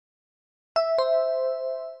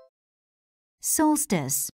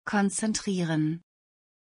 solstice, konzentrieren,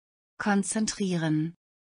 konzentrieren,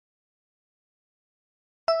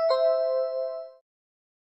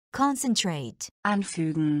 concentrate,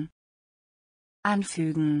 anfügen,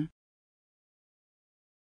 anfügen,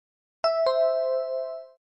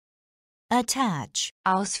 attach,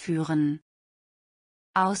 ausführen,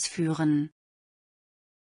 ausführen,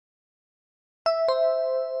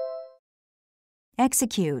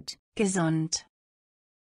 execute, gesund,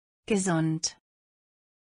 gesund,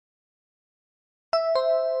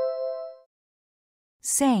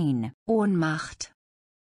 sane, Ohnmacht,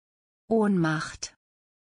 Ohnmacht,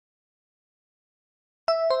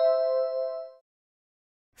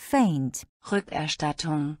 faint,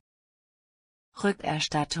 Rückerstattung,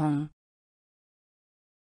 Rückerstattung,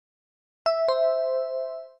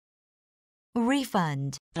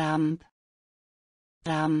 refund, Ramp,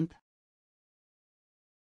 Ramp,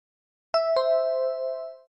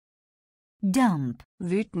 dump,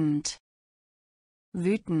 wütend,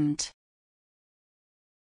 wütend,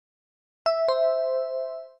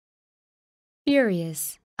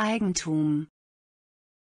 furious, Eigentum,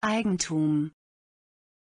 Eigentum,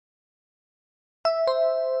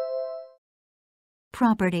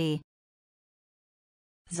 property,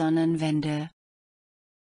 Sonnenwende,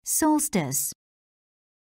 solstice,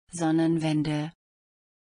 Sonnenwende,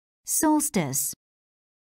 solstice,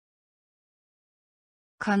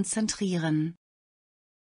 konzentrieren,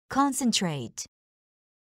 concentrate,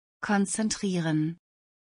 konzentrieren,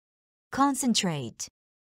 concentrate,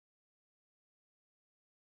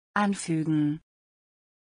 anfügen,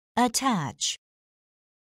 attach,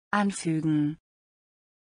 anfügen,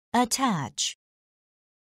 attach,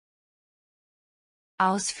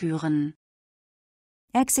 ausführen,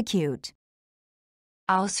 execute,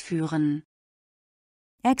 ausführen,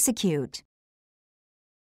 execute,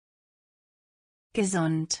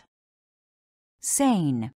 gesund,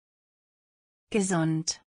 sane,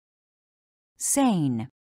 gesund, sane,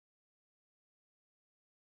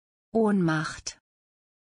 Ohnmacht,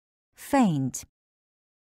 faint,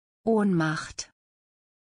 Ohnmacht,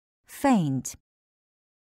 faint,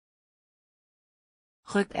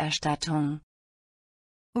 Rückerstattung,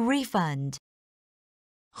 refund,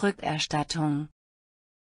 Rückerstattung,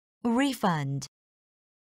 refund,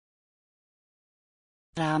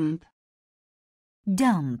 Ramp,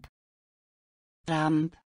 dump,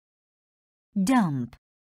 Ramp, dump,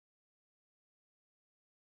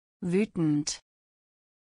 wütend,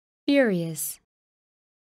 furious,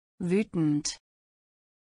 wütend,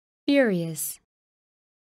 furious,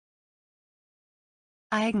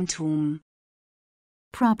 Eigentum,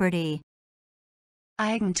 property,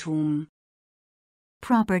 Eigentum,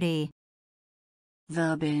 property,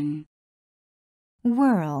 wirbeln,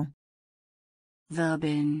 whirl,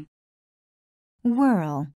 wirbeln,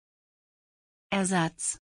 whirl,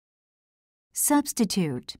 Ersatz,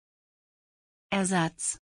 substitute,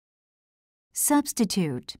 Ersatz,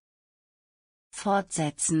 substitute,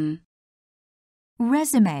 fortsetzen,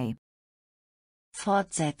 resume,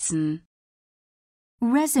 fortsetzen,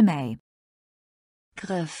 resume,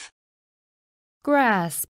 Griff,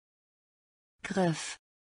 grasp, Griff,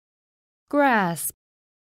 grasp,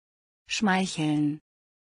 schmeicheln,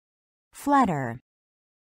 flatter,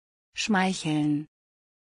 schmeicheln,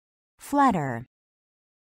 flatter,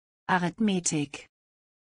 Arithmetik,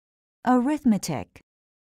 arithmetic,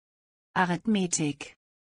 Arithmetik,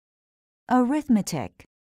 arithmetic,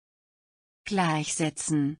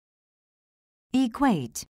 gleichsetzen,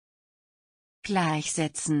 equate,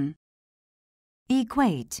 gleichsetzen,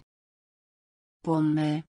 equate,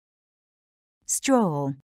 Bummel,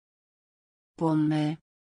 stroll, Bummel,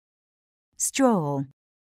 stroll,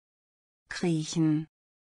 kriechen,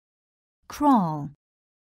 crawl,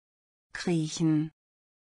 kriechen,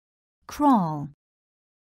 crawl,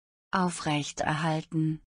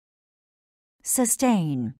 aufrechterhalten,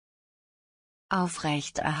 sustain,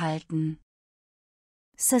 aufrechterhalten,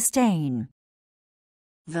 sustain,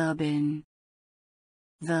 wirbeln,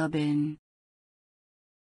 wirbeln,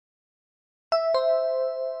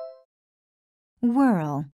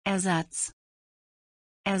 whirl, Ersatz,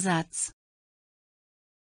 Ersatz,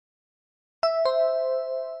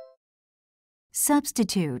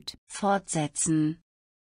 substitute, fortsetzen,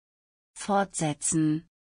 fortsetzen,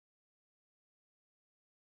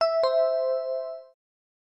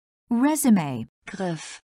 resume,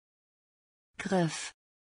 Griff, Griff,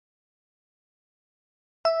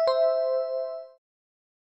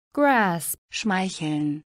 grasp,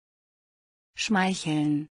 schmeicheln,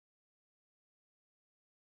 schmeicheln,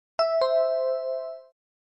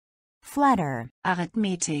 flatter,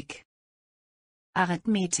 Arithmetik,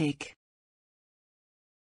 Arithmetik,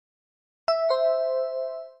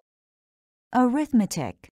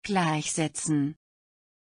 arithmetic, gleichsetzen,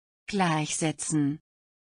 gleichsetzen,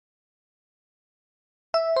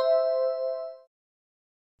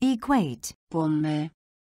 equate, Bummel,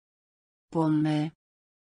 Bummel,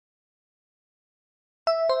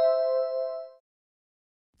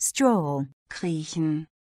 stroll, kriechen,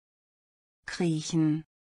 kriechen,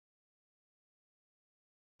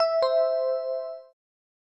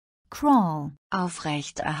 crawl,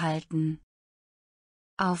 aufrechterhalten,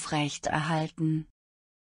 aufrechterhalten,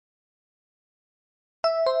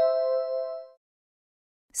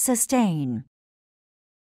 sustain,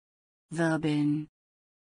 wirbeln,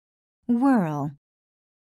 whirl,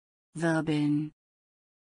 wirbeln,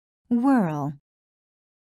 whirl,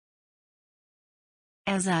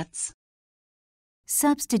 Ersatz,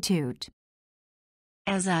 substitute,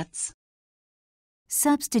 Ersatz,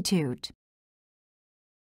 substitute,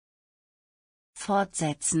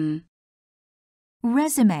 fortsetzen,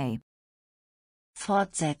 resume,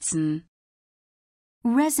 fortsetzen,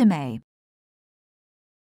 resume,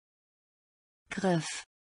 Griff,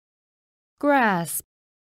 grasp,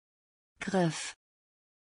 Griff,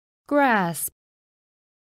 grasp,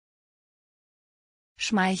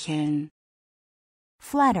 schmeicheln,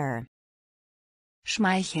 flatter,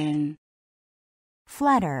 schmeicheln,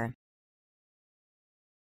 flatter,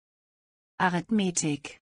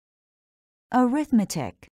 Arithmetik,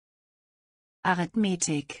 arithmetic,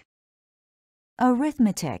 Arithmetik,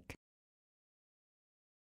 arithmetic,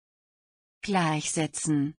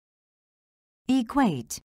 gleichsetzen,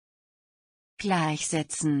 equate,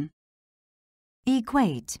 gleichsetzen,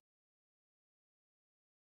 equate,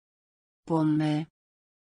 Bummel,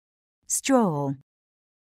 stroll,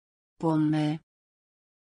 Bummel,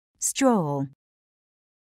 stroll,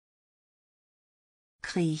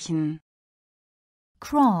 kriechen,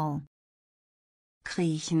 crawl,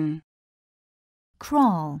 kriechen,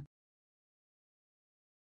 crawl,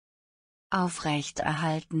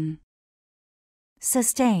 aufrechterhalten,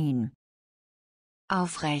 sustain,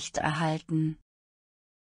 aufrechterhalten,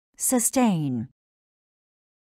 sustain,